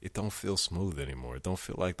 It don't feel smooth anymore. It don't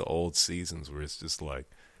feel like the old seasons where it's just like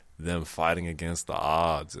them fighting against the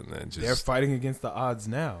odds and then just They're fighting against the odds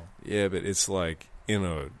now. yeah, but it's like in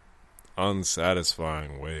a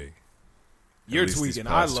unsatisfying way. You're At least these tweaking.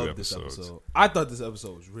 I past two love this episodes. episode. I thought this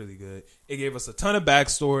episode was really good. It gave us a ton of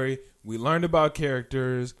backstory. We learned about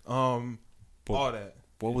characters. All that.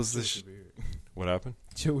 What was Chill this? with your beard. What happened?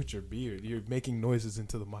 Chill with your beard. You're making noises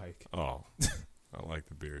into the mic. Oh, I like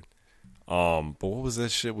the beard. But what was that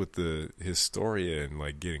shit with the Historia and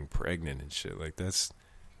like getting pregnant and shit? Like that's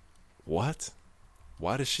what?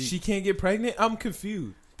 Why does She can't get pregnant? I'm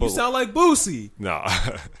confused. You But- sound like Boosie. Nah.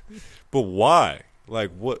 But why?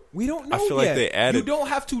 Like what? We don't know I feel yet. like they added. You don't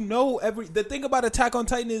have to know The thing about Attack on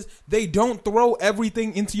Titan is they don't throw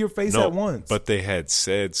everything into your face No, at once. but they had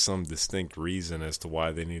said some distinct reason as to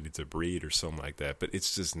why they needed to breed or something like that. But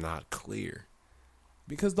it's just not clear.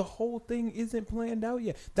 because the whole thing isn't planned out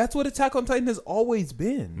yet. That's what Attack on Titan has always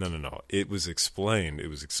been. No. It was explained. It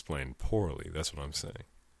was explained poorly. That's what I'm saying.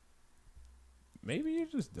 Maybe you're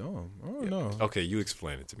just dumb. I don't know. Okay, you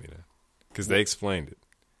explain it to me then, because they explained it.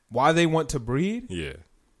 Why they want to breed? Yeah.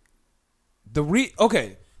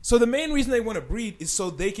 Okay, so the main reason they want to breed is so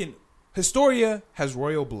they can. Historia has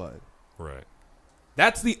royal blood. Right.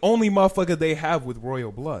 That's the only motherfucker they have with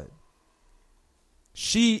royal blood.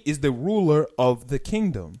 She is the ruler of the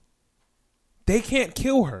kingdom. They can't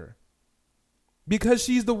kill her because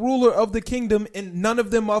she's the ruler of the kingdom, and none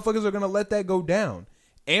of them motherfuckers are going to let that go down.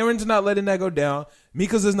 Aaron's not letting that go down.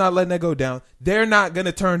 Mika's not letting that go down. They're not going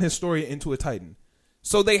to turn Historia into a Titan.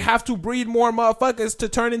 So they have to breed more motherfuckers to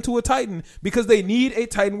turn into a Titan because they need a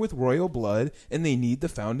Titan with royal blood and they need the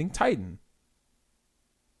founding Titan.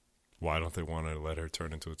 Why don't they want to let her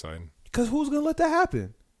turn into a Titan? Because who's going to let that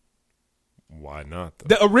happen? Why not,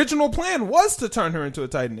 though? The original plan was to turn her into a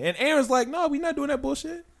Titan. And Aaron's like, no, we're not doing that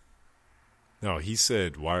bullshit. No, he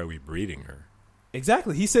said, why are we breeding her?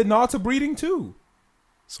 Exactly. He said no to breeding too.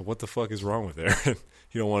 So what the fuck is wrong with Aaron?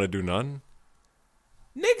 You don't want to do nothing?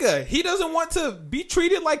 Nigga, he doesn't want to be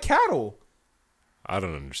treated like cattle. I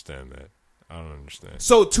don't understand that. I don't understand.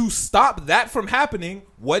 So to stop that from happening,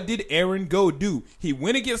 what did Aaron go do? He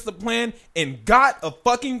went against the plan and got a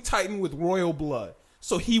fucking Titan with royal blood.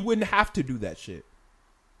 So he wouldn't have to do that shit.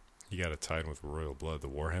 You got a Titan with royal blood, the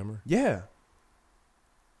Warhammer? Yeah.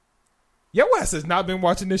 Your ass has not been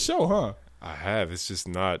watching this show, huh? I have. It's just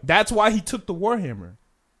not. That's why he took the Warhammer.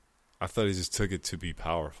 I thought he just took it to be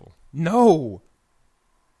powerful. No.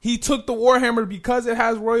 He took the Warhammer because it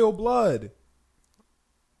has royal blood.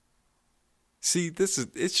 See,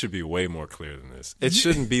 it should be way more clear than this. It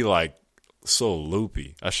shouldn't be like so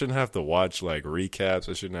loopy. I shouldn't have to watch like recaps.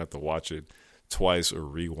 I shouldn't have to watch it twice or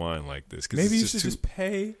rewind like this. Maybe you should just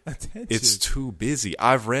pay attention. It's too busy.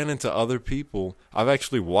 I've ran into other people. I've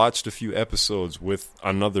actually watched a few episodes with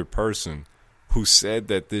another person who said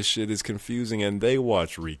that this shit is confusing and they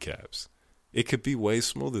watch recaps. It could be way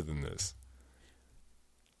smoother than this.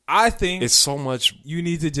 I think It's so much. you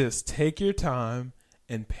need to just take your time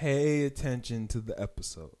and pay attention to the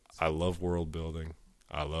episodes. I love world building.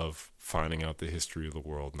 I love finding out the history of the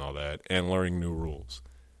world and all that and learning new rules.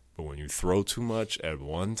 But when you throw too much at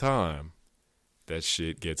one time, that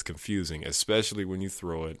shit gets confusing, especially when you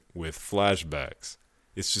throw it with flashbacks.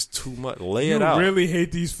 It's just too much. Lay it out. You really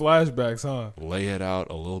hate these flashbacks, huh? Lay it out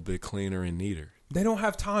a little bit cleaner and neater. They don't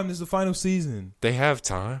have time. This is the final season. They have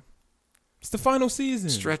time. It's the final season.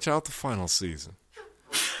 Stretch out the final season.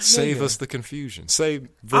 Save Nigga. us the confusion. Save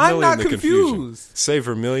Vermilion I'm not the confusion. confused. Save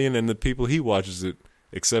Vermilion and the people he watches it,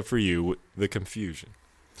 except for you, the confusion.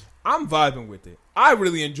 I'm vibing with it. I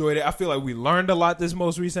really enjoyed it. I feel like we learned a lot this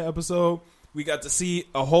most recent episode. We got to see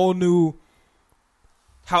a whole new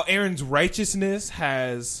how Aaron's righteousness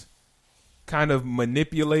has kind of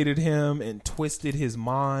manipulated him and twisted his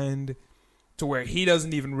mind to where he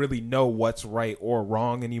doesn't even really know what's right or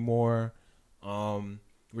wrong anymore.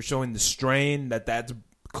 We're showing the strain that that's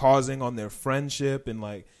causing on their friendship and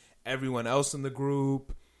like everyone else in the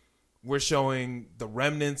group. We're showing the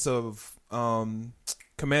remnants of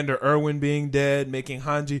Commander Erwin being dead, making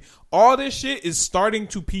Hanji. All this shit is starting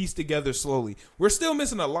to piece together slowly. We're still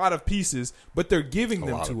missing a lot of pieces, but they're giving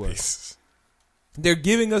them to us. They're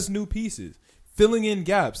giving us new pieces, filling in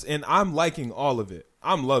gaps, and I'm liking all of it.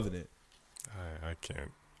 I'm loving it. I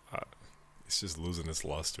can't. It's just losing its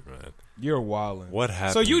luster, man. You're wildin'. What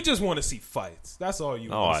happened? So you just want to see fights. That's all you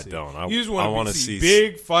No, want I to see. don't. You just I want wanna to see see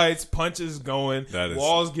big fights, punches going, That is-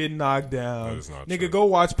 walls getting knocked down. That is not Nigga, true. go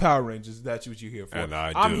watch Power Rangers. That's what you're here for. And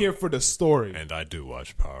I'm do. here for the story. And I do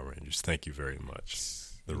watch Power Rangers. Thank you very much.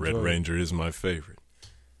 The Red Enjoy. Ranger is my favorite.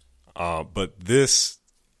 But the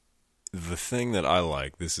thing that I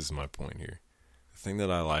like, this is my point here. The thing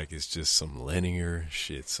that I like is just some linear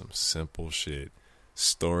shit, some simple shit.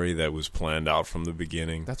 Story that was planned out from the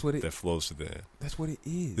beginning. That's what it- that flows to the end. That's what it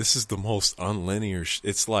is. This is the most unlinear.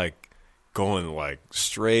 It's like going like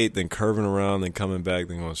straight, then curving around, then coming back,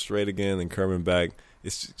 then going straight again, then curving back.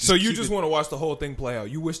 It's just So you keep just it- want to watch the whole thing play out.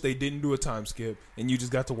 You wish they didn't do a time skip and you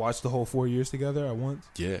just got to watch the whole 4 years together at once.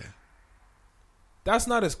 Yeah, That's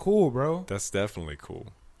not as cool, bro. that's definitely cool.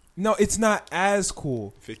 No, it's not as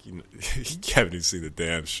cool. Vic, you haven't even seen the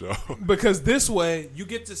damn show. Because this way, you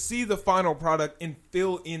get to see the final product and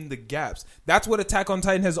fill in the gaps. That's what Attack on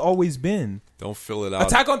Titan has always been. Don't fill it out.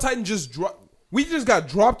 Attack on Titan we just got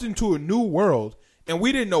dropped into a new world, and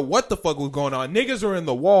we didn't know what the fuck was going on. Niggas are in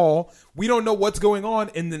the wall. We don't know what's going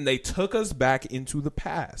on, and then they took us back into the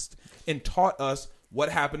past and taught us what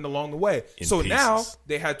happened along the way. In So now pieces.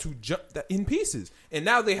 they had to jump in pieces, and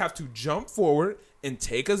now they have to jump forward and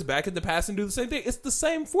take us back in the past and do the same thing. It's the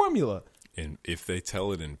same formula. And if they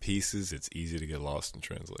tell it in pieces, it's easy to get lost in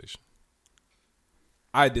translation.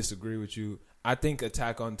 I disagree with you. I think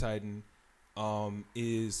Attack on Titan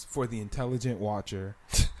is for the intelligent watcher,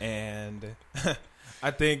 and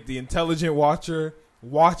I think the intelligent watcher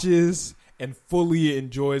watches and fully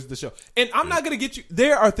enjoys the show. And I'm not gonna get you.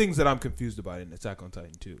 There are things that I'm confused about in Attack on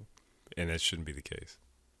Titan too. And that shouldn't be the case.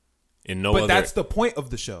 In no But other, that's the point of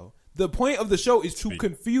the show. The point of the show is to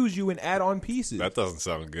confuse you and add on pieces. that doesn't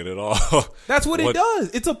sound good at all. That's what it does.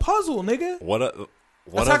 It's a puzzle, nigga. What Attack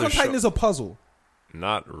other on Titan is a puzzle.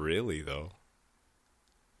 Not really, though.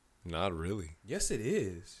 Not really. Yes, it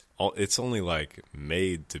is. It's only like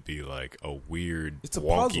made to be like a weird, It's a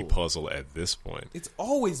wonky puzzle at this point. It's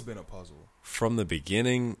always been a puzzle. From the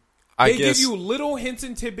beginning, They I guess give you little hints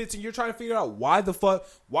and tidbits, and you're trying to figure out why the fuck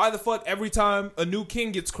every time a new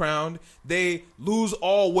king gets crowned, they lose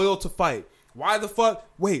all will to fight. Why the fuck?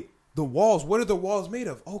 Wait, the walls. What are the walls made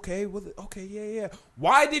of? Okay, yeah.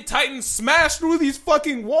 Why did Titan smash through these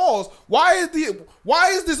fucking walls? Why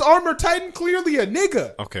is this armored Titan clearly a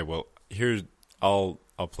nigga? Okay, well, here's I'll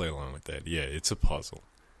play along with that. Yeah, it's a puzzle,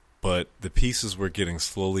 but the pieces were getting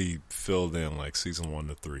slowly filled in, like season 1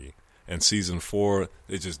 to 3. And season 4,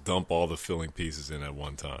 they just dump all the filling pieces in at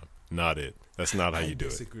one time. Not it. That's not how you do it.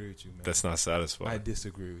 I disagree with you, man. That's not satisfying. I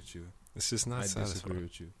disagree with you. It's just not disagree satisfying.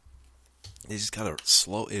 with you. You just gotta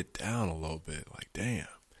slow it down a little bit. Like, damn.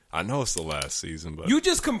 I know it's the last season, but You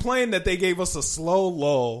just complained that they gave us a slow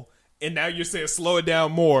lull, and now you're saying slow it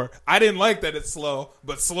down more. I didn't like that it's slow,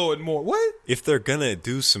 but slow it more. What? if they're gonna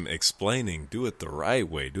do some explaining, do it the right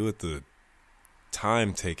way. Do it the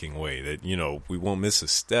time-taking way. That, we won't miss a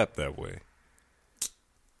step that way.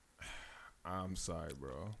 I'm sorry,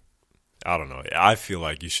 bro. I don't know. I feel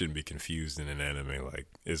like you shouldn't be confused in an anime like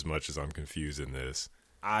as much as I'm confused in this.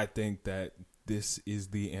 I think that this is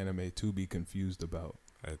the anime to be confused about.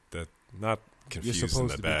 That not confused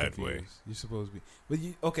in a bad way. You're supposed to be.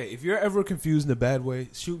 But okay, if you're ever confused in a bad way,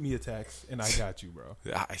 shoot me a text and I got you, bro.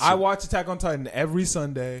 I watch Attack on Titan every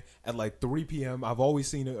Sunday at like 3 p.m. I've always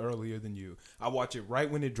seen it earlier than you. I watch it right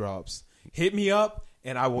when it drops. Hit me up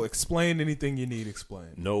and I will explain anything you need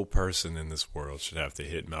explained. No person in this world should have to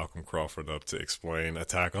hit Malcolm Crawford up to explain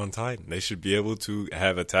Attack on Titan. They should be able to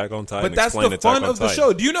have Attack on Titan. But that's explain the Attack fun on of the Titan.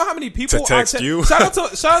 show. Do you know how many people To text you? Shout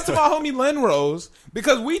out to my homie Len Rose,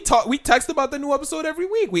 because we text about the new episode every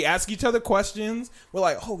week. We ask each other questions. We're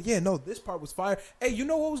like, oh yeah, no, this part was fire. Hey, you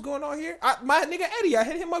know what was going on here? My nigga Eddie, I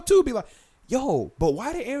hit him up too. Be like, yo, but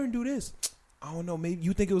why did Aaron do this? I don't know. Maybe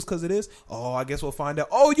you think it was because of this. Oh, I guess we'll find out.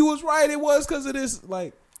 Oh, you was right. It was because of this.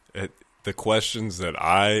 Like, the questions that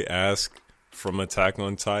I ask from Attack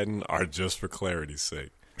on Titan are just for clarity's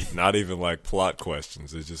sake. Not even like plot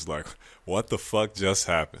questions. It's just like, what the fuck just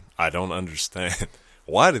happened? I don't understand.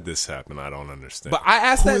 Why did this happen? I don't understand. but I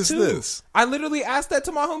asked Who that is too. this? I literally asked that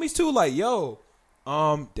to my homies too. Like, yo,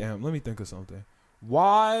 damn. Let me think of something.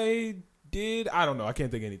 Why did I don't know? I can't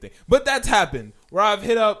think of anything. But that's happened where I've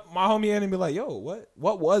hit up my homie and be like, yo,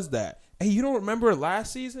 what was that? Hey, you don't remember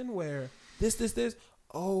last season where this?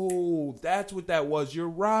 Oh, that's what that was. You're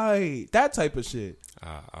right. That type of shit.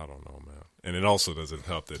 I don't know, man. And it also doesn't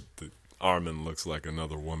help that Armin looks like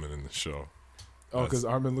another woman in the show. Oh, because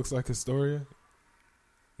Armin looks like Historia?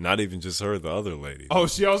 Not even just her, the other lady. Oh,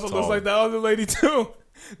 she also looks like the other lady too.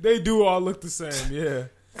 They do all look the same, yeah.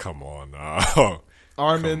 Come on now.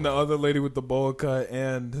 Armin, the other lady with the bowl cut,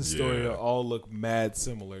 and Historia Yeah. all look mad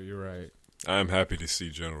similar. You're right. I'm happy to see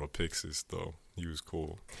General Pixis, though. He was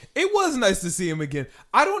cool. It was nice to see him again.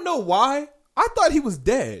 I don't know why. I thought he was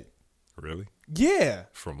dead. Really? Yeah.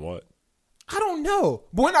 From what? I don't know.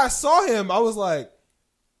 But when I saw him, I was like,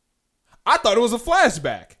 I thought it was a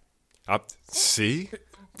flashback. See?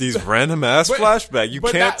 These random ass flashback. You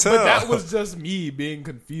can't tell. But that was just me being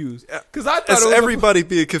confused. Because I thought It's it was everybody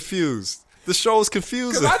being confused. The show is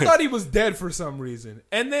confusing. Because I thought he was dead for some reason.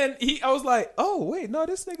 And then I was like, oh, wait, no,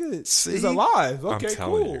 this nigga is See? alive. I'm Okay,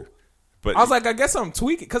 telling cool. you. But I was like, I guess I'm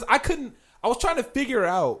tweaking. Because I was trying to figure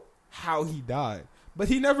out how he died. But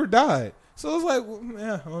he never died. So I was like, well,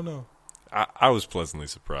 yeah, I don't know. I was pleasantly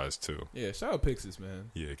surprised, too. Yeah, shout out Pixis, man.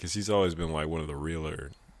 Yeah, because he's always been like one of the realer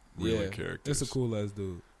characters. That's a cool ass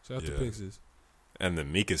dude. Shout out to Yeah. Pixis. And the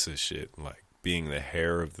Mikasa shit, like being the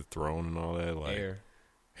heir of the throne and all that. Like,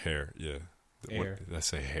 Hair, yeah. Heir. What, did I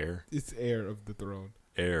say hair? It's heir of the throne.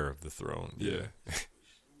 Heir of the throne, yeah.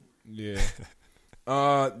 Yeah.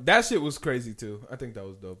 That shit was crazy too. I think that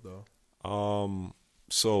was dope though.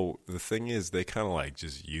 So the thing is, they kind of like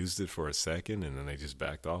just used it for a second and then they just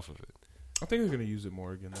backed off of it. I think they're gonna use it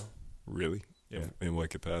more again though. Really? Yeah. In what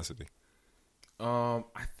capacity? I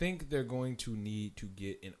think they're going to need to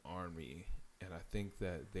get an army, and I think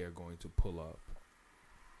that they're going to pull up,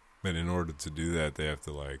 But in order to do that, they have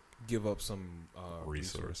to like give up some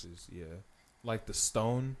resources. Yeah, like the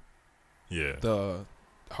stone, yeah the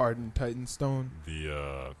hardened Titan stone. the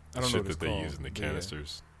I don't know shit what it's that they called, use in the but yeah.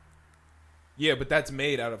 canisters. Yeah, but that's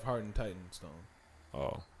made out of hardened Titan stone.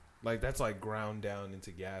 Oh, Like that's like ground down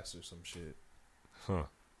into gas or some shit. huh.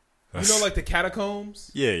 You know, like the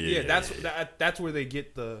catacombs. Yeah. That's where they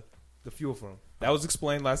get the fuel from. That was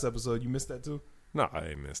explained last episode. You missed that too. No, I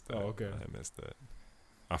ain't missed that. Oh, okay. I missed that.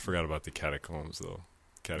 I forgot about the catacombs though.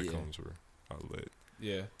 Catacombs were lit.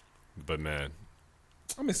 Yeah, But man,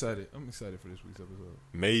 I'm excited. I'm excited for this week's episode.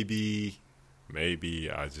 maybe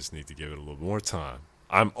I just need to give it a little more time.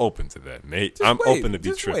 I'm open to that, mate. Just I'm wait. open to be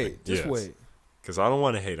Just tripping. wait. Just wait. Because I don't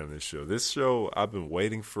want to hate on this show. This show, I've been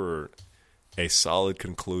waiting for a solid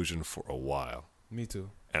conclusion for a while. Me too.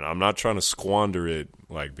 And I'm not trying to squander it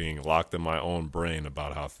like being locked in my own brain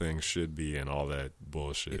about how things should be and all that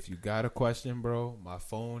bullshit. If you got a question, bro, my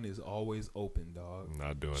phone is always open, dog. I'm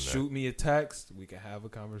not doing that. Shoot me a text. We can have a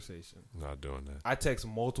conversation. Not doing that. I text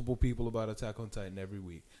multiple people about Attack on Titan every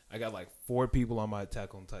week. I got like 4 people on my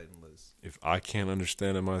Attack on Titan list. If I can't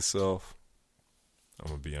understand it myself, I'm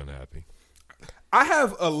going to be unhappy. I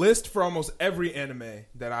have a list for almost every anime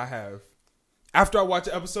that I have. After I watch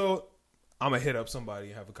an episode, I'm going to hit up somebody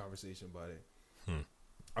and have a conversation about it.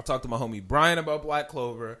 I talked to my homie Brian about Black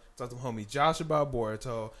Clover. Talked to my homie Josh about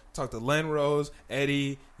Boruto. Talked to Len Rose,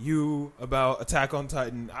 Eddie, you about Attack on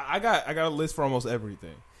Titan. I got a list for almost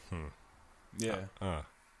everything. Yeah.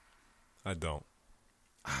 I don't.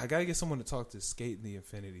 I got to get someone to talk to Skate in the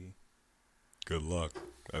Infinity. Good luck.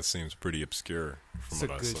 That seems pretty obscure from It's a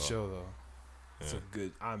what I good saw. show, though. It's a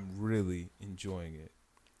good. I'm really enjoying it.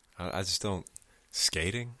 I just don't.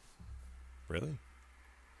 Skating? Really?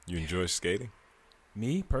 You enjoy skating?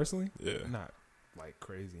 Me personally, Yeah. not like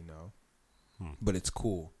crazy, no. But it's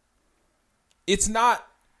cool. It's not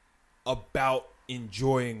about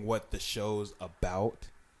enjoying what the show's about,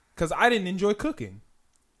 because I didn't enjoy cooking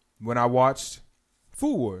when I watched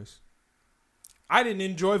Food Wars. I didn't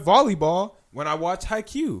enjoy volleyball when I watched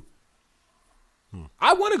Haikyuu.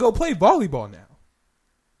 I want to go play volleyball now.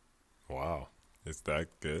 Wow. Is that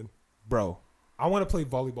good? Bro, I want to play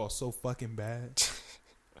volleyball so fucking bad.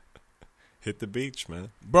 Hit the beach, man.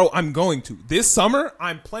 Bro, I'm going to. This summer,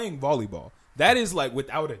 I'm playing volleyball. That is like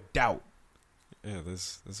without a doubt. Yeah,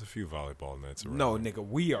 there's a few volleyball nets around. No, nigga,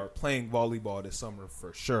 we are playing volleyball this summer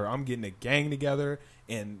for sure. I'm getting a gang together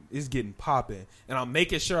and it's getting popping. And I'm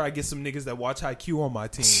making sure I get some niggas that watch Haikyuu on my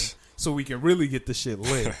team so we can really get the shit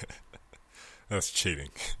lit. That's cheating.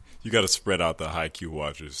 You got to spread out the Haikyuu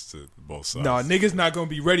watchers to both sides. No, niggas not going to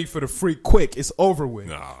be ready for the freak quick. It's over with.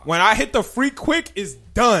 Nah. When I hit the freak quick, it's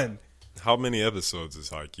done. How many episodes is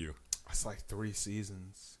Haikyuu? It's like 3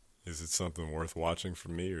 seasons. Is it something worth watching for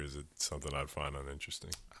me, or is it something I'd find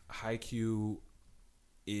uninteresting? Haikyuu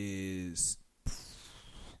is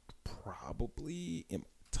probably in my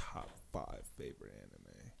top 5 favorite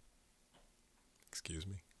anime. Excuse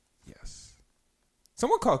me? Yes.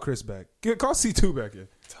 Someone call Chris back. Call C2 back here.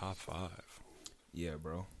 Top 5. Yeah,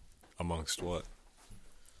 bro. Amongst what?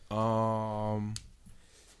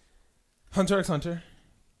 Hunter x Hunter.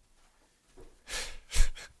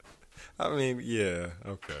 I mean, yeah,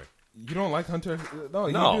 okay. You don't like Hunter? No,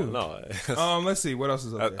 you No, do. no. Let's see. What else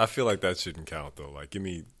is up there? I feel like that shouldn't count, though. Like, give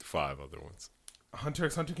me 5 other ones. Hunter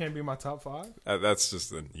x Hunter can't be my top 5? That's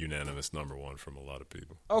just a unanimous number 1 from a lot of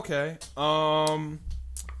people. Okay.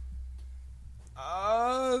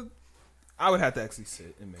 I would have to actually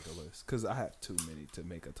sit and make a list because I have too many to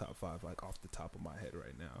make a top 5 like off the top of my head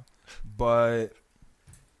right now. But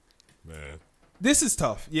Man. this is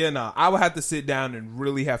tough. Yeah, nah. I would have to sit down and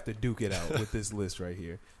really have to duke it out with this list right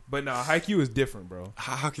here. But nah, Haikyuu is different, bro.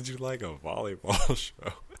 How could you like a volleyball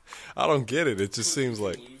show? I don't get it. It just seems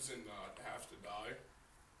like... Lose and not have to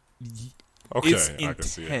die. Okay, It's I can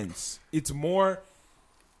see it. intense. It's more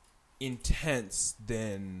intense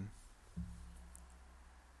than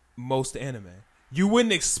most anime. You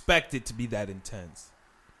wouldn't expect it to be that intense.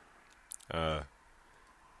 Okay,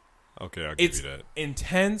 I'll give It's you that.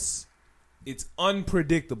 intense. It's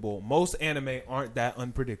unpredictable. Most anime aren't that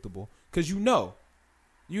unpredictable because you know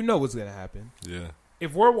what's gonna happen. Yeah.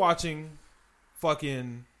 If we're watching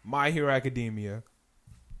fucking My Hero Academia,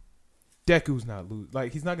 Deku's not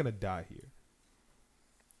he's not gonna die here.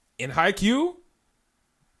 In Haikyuu,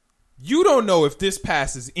 you don't know if this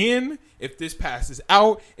passes in, if this passes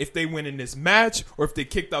out, if they win in this match, or if they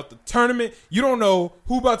kicked out the tournament. You don't know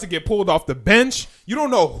who about to get pulled off the bench. You don't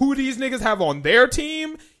know who these niggas have on their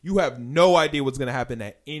team. You have no idea what's gonna happen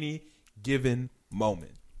at any given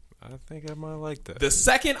moment. I think I might like that. The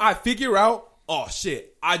second I figure out, oh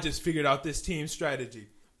shit, I just figured out this team strategy.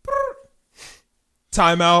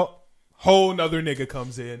 Timeout. Whole nother nigga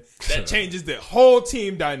comes in. That changes the whole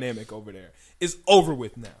team dynamic over there. It's over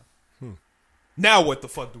with now. Now what the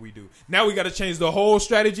fuck do we do? Now we got to change the whole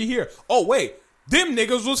strategy here. Oh, wait. Them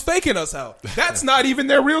niggas was faking us out. That's not even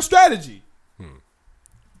their real strategy.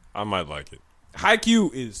 I might like it.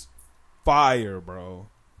 Haikyuu is fire, bro.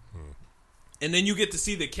 And then you get to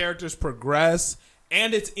see the characters progress,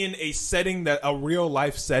 and it's in a setting that a real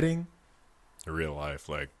life setting. A real life,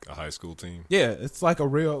 like a high school team. Yeah, it's like a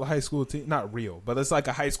real high school team. Not real, but it's like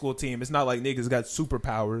a high school team. It's not like niggas got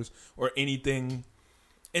superpowers or anything.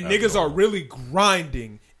 And niggas are really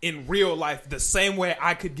grinding in real life the same way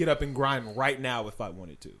I could get up and grind right now if I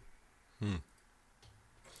wanted to.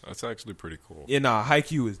 That's actually pretty cool. Yeah, nah,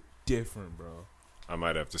 Haikyuu is different, bro. I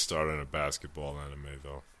might have to start on a basketball anime,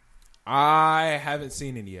 though. I haven't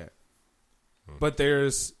seen it yet. But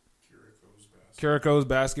there's Kiriko's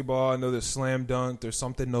basketball. I know there's Slam Dunk. There's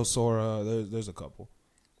something No Sora. There's a couple.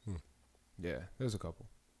 Yeah, there's a couple.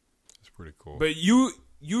 It's pretty cool. But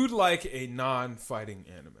you'd like a non-fighting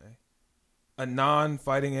anime. A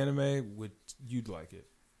non-fighting anime, you'd like it.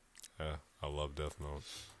 Yeah, I love Death Note.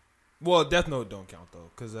 Well, Death Note don't count, though,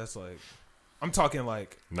 because that's like... I'm talking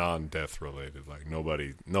like... Non-death related. Like,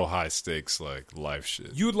 no high stakes, like, life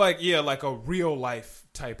shit. You'd like, yeah, like a real-life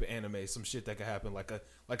type of anime. Some shit that could happen, like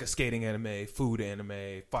a skating anime, food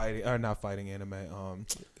anime, fighting... Or not fighting anime.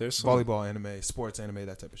 There's some, volleyball anime, sports anime,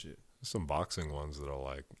 that type of shit. There's some boxing ones that are,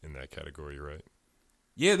 like, in that category, right?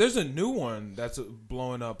 Yeah, there's a new one that's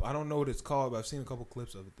blowing up. I don't know what it's called, but I've seen a couple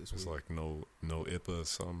clips of it this It's week. like no Ippa,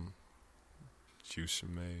 some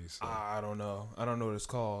Chushime. I don't know. I don't know what it's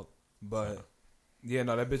called, but yeah,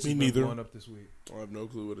 no, that bitch Me is neither. blowing up this week. I have no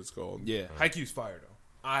clue what it's called. Yeah, Haikyuu's fire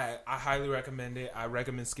though. I highly recommend it. I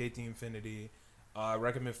recommend Skate the Infinity. I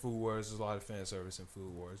recommend Food Wars. There's a lot of fan service in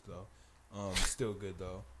Food Wars though. Still good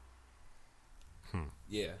though.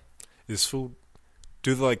 Yeah. Is food?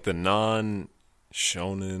 Do like the non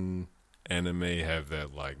shonen anime have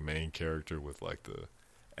that like main character with like the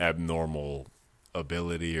abnormal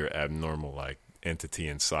ability or abnormal like entity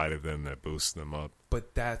inside of them that boosts them up?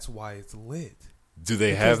 But that's why it's lit. Do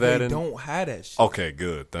they Because have that they in? don't have that shit. Okay,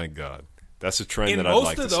 good. Thank God. That's a trend In that I'd most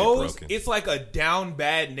like to of see those, broken. it's like a down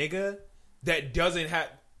bad nigga that doesn't have.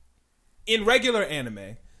 In regular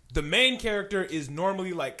anime, the main character is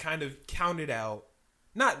normally like kind of counted out.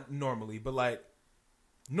 Not normally, but like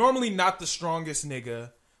normally not the strongest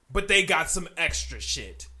nigga, but they got some extra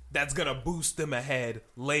shit that's gonna boost them ahead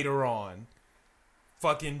later on.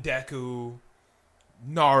 Fucking Deku,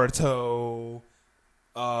 Naruto,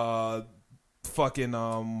 fucking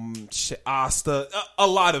Asta, a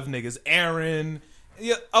lot of niggas, Aaron,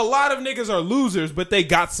 yeah, a lot of niggas are losers, but they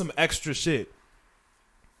got some extra shit.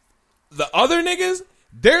 The other niggas,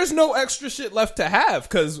 there's no extra shit left to have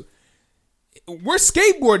because we're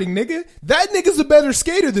skateboarding, nigga. That nigga's a better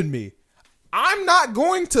skater than me. I'm not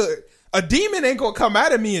going to. A demon ain't gonna come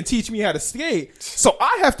out of me and teach me how to skate, so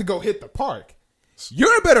I have to go hit the park.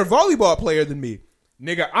 You're a better volleyball player than me,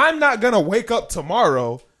 nigga. I'm not gonna wake up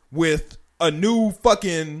tomorrow with a new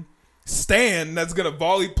fucking stand that's gonna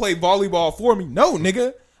play volleyball for me. No,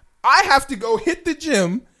 nigga. I have to go hit the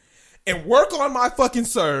gym and work on my fucking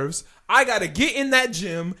serves. I gotta get in that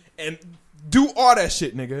gym and do all that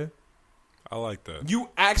shit, nigga. I like that. You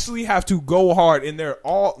actually have to go hard, and they're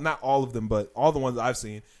all, not all of them, but all the ones I've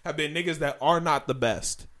seen have been niggas that are not the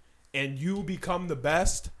best. And you become the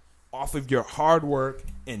best off of your hard work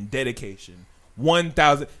and dedication.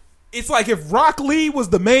 1,000. It's like if Rock Lee was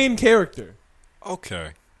the main character.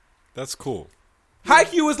 Okay, that's cool.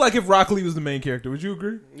 Haikyuu is like if Rock Lee was the main character. Would you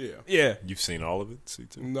agree? Yeah. Yeah. You've seen all of it,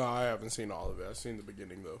 C2? No, I haven't seen all of it. I've seen the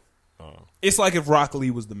beginning though. It's like if Rock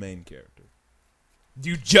Lee was the main character.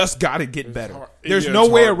 You just got to get better. hard. There's Yeah, no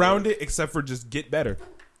it's way hard around work. it except for just get better.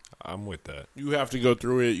 I'm with that. You have to go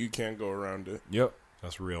through it. You can't go around it. Yep.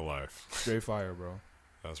 That's real life. Straight fire, bro.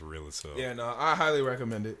 That's real as hell. Yeah, no, I highly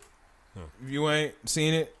recommend it. If you ain't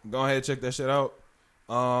seen it, go ahead and check that shit out.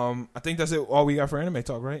 I think that's it. All we got for anime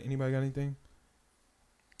talk, right? Anybody got anything?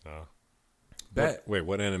 Bet.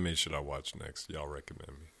 What anime should I watch next? Y'all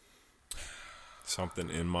recommend me. Something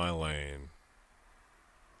in my lane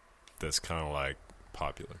that's kind of like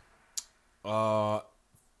popular.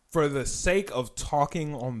 For the sake of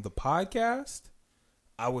talking on the podcast,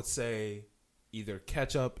 I would say either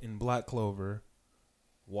catch up in Black Clover,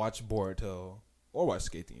 watch Boruto, or watch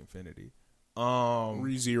Skate the Infinity.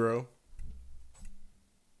 ReZero.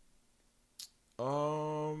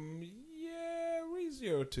 Yeah,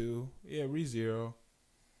 ReZero too. Yeah, ReZero.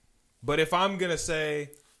 But if I'm gonna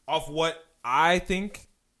say off what I think,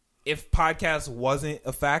 if podcast wasn't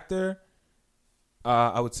a factor,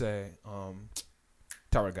 I would say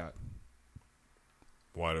Tower of God.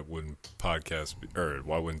 why wouldn't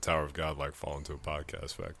Tower of God like fall into a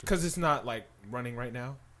podcast factor? Because it's not like running right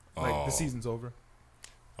now. Like the season's over.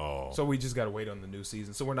 Oh. So we just got to wait on the new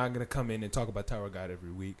season. So we're not going to come in and talk about Tower of God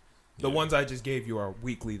every week. The ones I just gave you are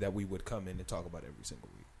weekly that we would come in and talk about every single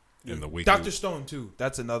week. In the week. Dr. Stone, too.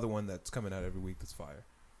 That's another one that's coming out every week that's fire.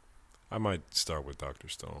 I might start with Dr.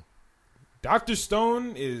 Stone. Dr.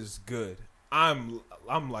 Stone is good. I'm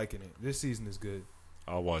liking it. This season is good.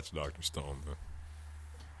 I'll watch Dr. Stone, though.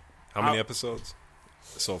 How many episodes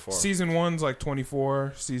so far? Season 1's like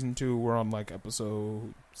 24. Season 2, we're on like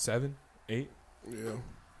episode 7, 8. Yeah.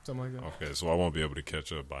 Something like that. Okay, so I won't be able to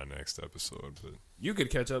catch up by next episode, but You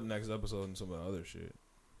could catch up next episode and some of the other shit.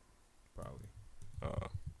 Probably.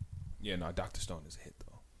 Yeah, no, Dr. Stone is a hit,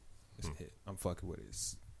 though. It's a hit. I'm fucking with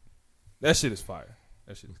it. That shit is fire.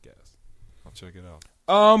 That shit is gas. I'll check it out.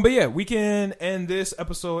 But yeah, we can end this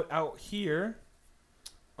episode out here.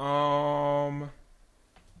 I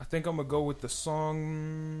think I'm gonna go with the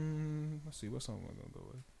song. Let's see, what song am I gonna go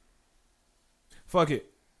with? Fuck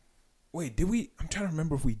it. Wait, did we? I'm trying to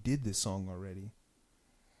remember if we did this song already.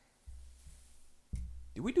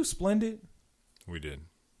 Did we do Splendid? We did.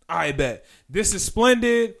 I bet. This is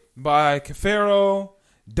Splendid by Cafaro,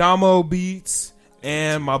 Damo Beats,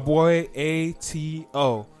 and my boy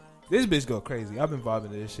ATO. This bitch go crazy. I've been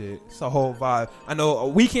vibing to this shit. It's a whole vibe. I know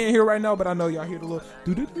we can't hear right now, but I know y'all hear the little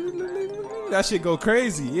that shit go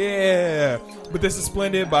crazy. Yeah. But this is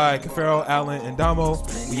Splendid by Cafaro, Allen, and Damo.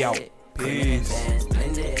 We out. Peace.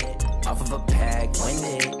 Off of a pack,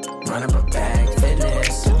 blended. Run up a bag,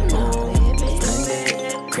 fitness.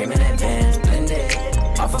 Blended. Cream in advance, blended.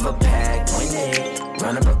 Off of a pack, blended.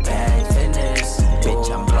 Run up a bag, fitness.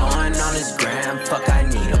 Bitch, I'm blowing on this gram. Fuck, I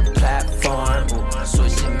need a platform.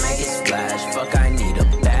 Switch and make it splash. Fuck, I need a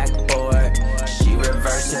backboard. She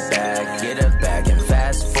reverse it back, get it back and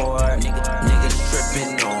fast forward. Niggas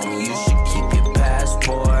tripping on me, you should keep your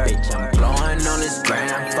passport. Bitch, I'm blowing on this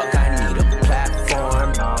gram. Fuck, I need a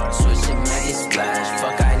platform. Switch and make it splash.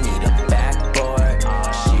 Fuck, I need a backboard.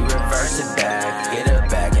 She reverse it back, get it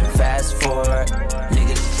back and fast forward.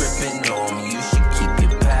 Niggas tripping on me, you should keep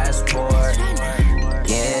your passport.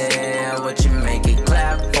 Yeah, what you make it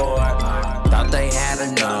clap for? Thought they had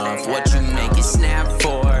enough, what you make it snap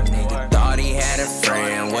for? Nigga thought he had a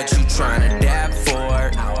friend, what you tryna dap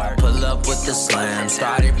for? Pull up with the slam,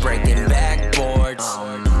 started breaking backboards.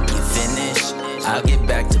 You finish, I'll get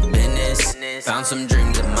back to business. Found some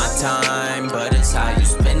dreams in my time, but it's how you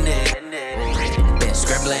spend it. Been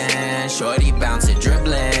scribbling, shorty bounce it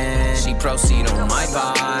dribbling. She proceed on my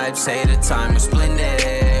vibe, say the time was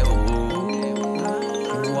splendid.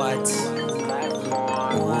 Ooh, what?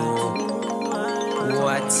 What?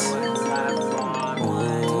 What?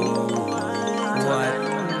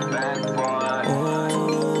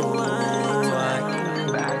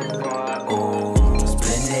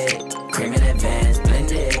 Splendid, cream in advance,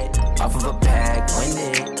 blended. Off of a pack,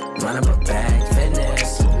 winded. Run up a bag,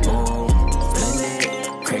 fitness.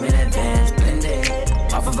 Splendid, cream in advance, blended.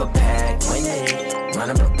 Off of a pack, winded. Run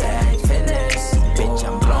up a bag, fitness. Bitch,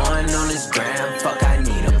 I'm blowing on this gram. Fuck, I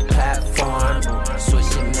need a platform.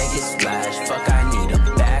 Switch and make it splash. Fuck, I need a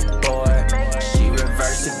backboard. She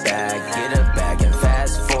reverse it back, get it back and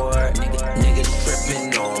fast forward. Niggas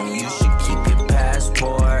tripping on me, you should keep your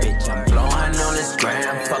passport. Bitch, I'm blowing on this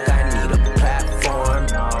gram. Fuck, I need a platform.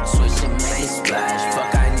 Switch and make it splash.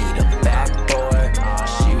 Fuck, I need a backboard.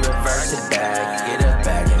 She reverse it back, get it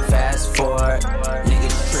back and fast forward.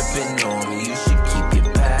 Niggas tripping on me, you should keep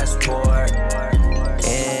your passport.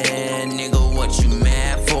 And nigga, what you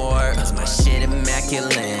mad for? Cause my shit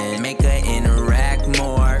immaculate. Make her interact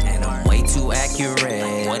more. And I'm way too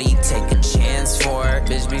accurate. What he take a chance for?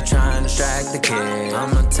 Bitch be trying to distract the kid.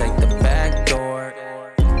 I'ma take the back door.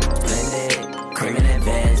 Blended, cream in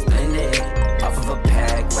advance, blended. Off of a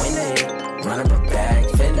pack, winded. Run up a bag,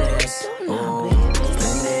 fitness. Ooh,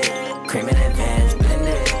 blended, cream in advance,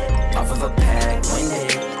 blended. Off of a pack,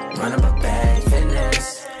 winded. Run up a bag,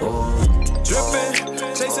 fitness. Ooh. Drippin',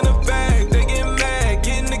 chasing the bag, they get mad,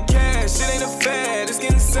 getting the cash, shit ain't a fad, it's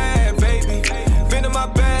getting sad, baby. Been in my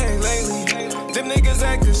bag lately, them niggas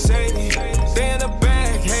acting shady, they in the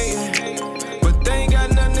bag hating, but they ain't got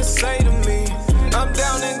nothing to say to me. I'm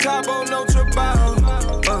down in Cabo, no Trabajo,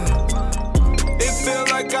 it feel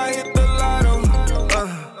like I hit the lotto,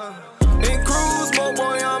 in cruise mode,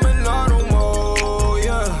 boy, I'm in auto mode,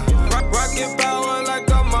 yeah. Rocket power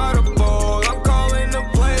like I'm audible, I'm calling the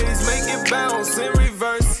plays, make it bounce in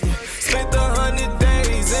reverse, yeah. Spent 100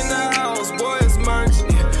 days in the house, boy, it's merch,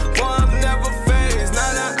 yeah. Boy, I'm never phased,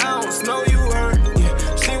 not an ounce, no you hurt, yeah.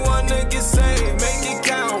 She want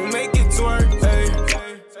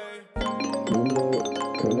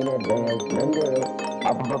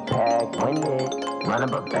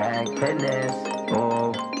run up a bag, fitness,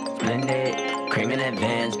 oh, splendid, cream in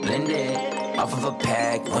advance, blended, off of a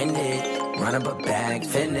pack, winded, run up a bag,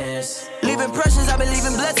 fitness. Leave impressions, I've been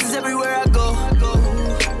leaving blessings everywhere I go.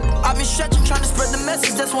 I've been stretching, trying to spread the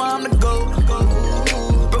message, that's why I'm the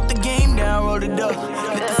GOAT. Broke the game down, rolled it up,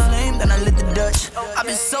 lit the flame, then I lit the Dutch. I've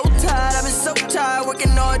been so tired,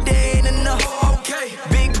 working all day ain't enough. Okay,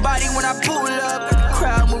 big body when I pull up, got the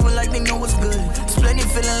crowd moving like they know what's good. Splendid,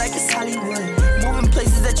 feeling like it's Hollywood, moving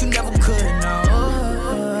places that you never could.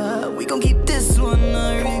 No, we gon' keep this one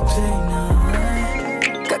on replay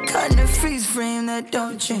now. Got caught in a freeze frame that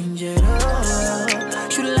don't change at all.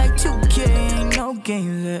 Shoot like 2K, ain't no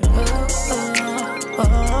games at all.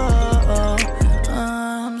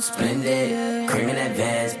 I'm Splendid, cream in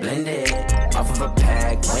advance, blended, off of a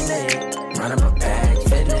pack, winded, run up a bag,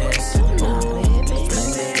 fitness, ooh,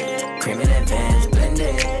 splendid, cream in advance,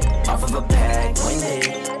 blended, off of a pack,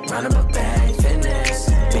 winded, run up a bag.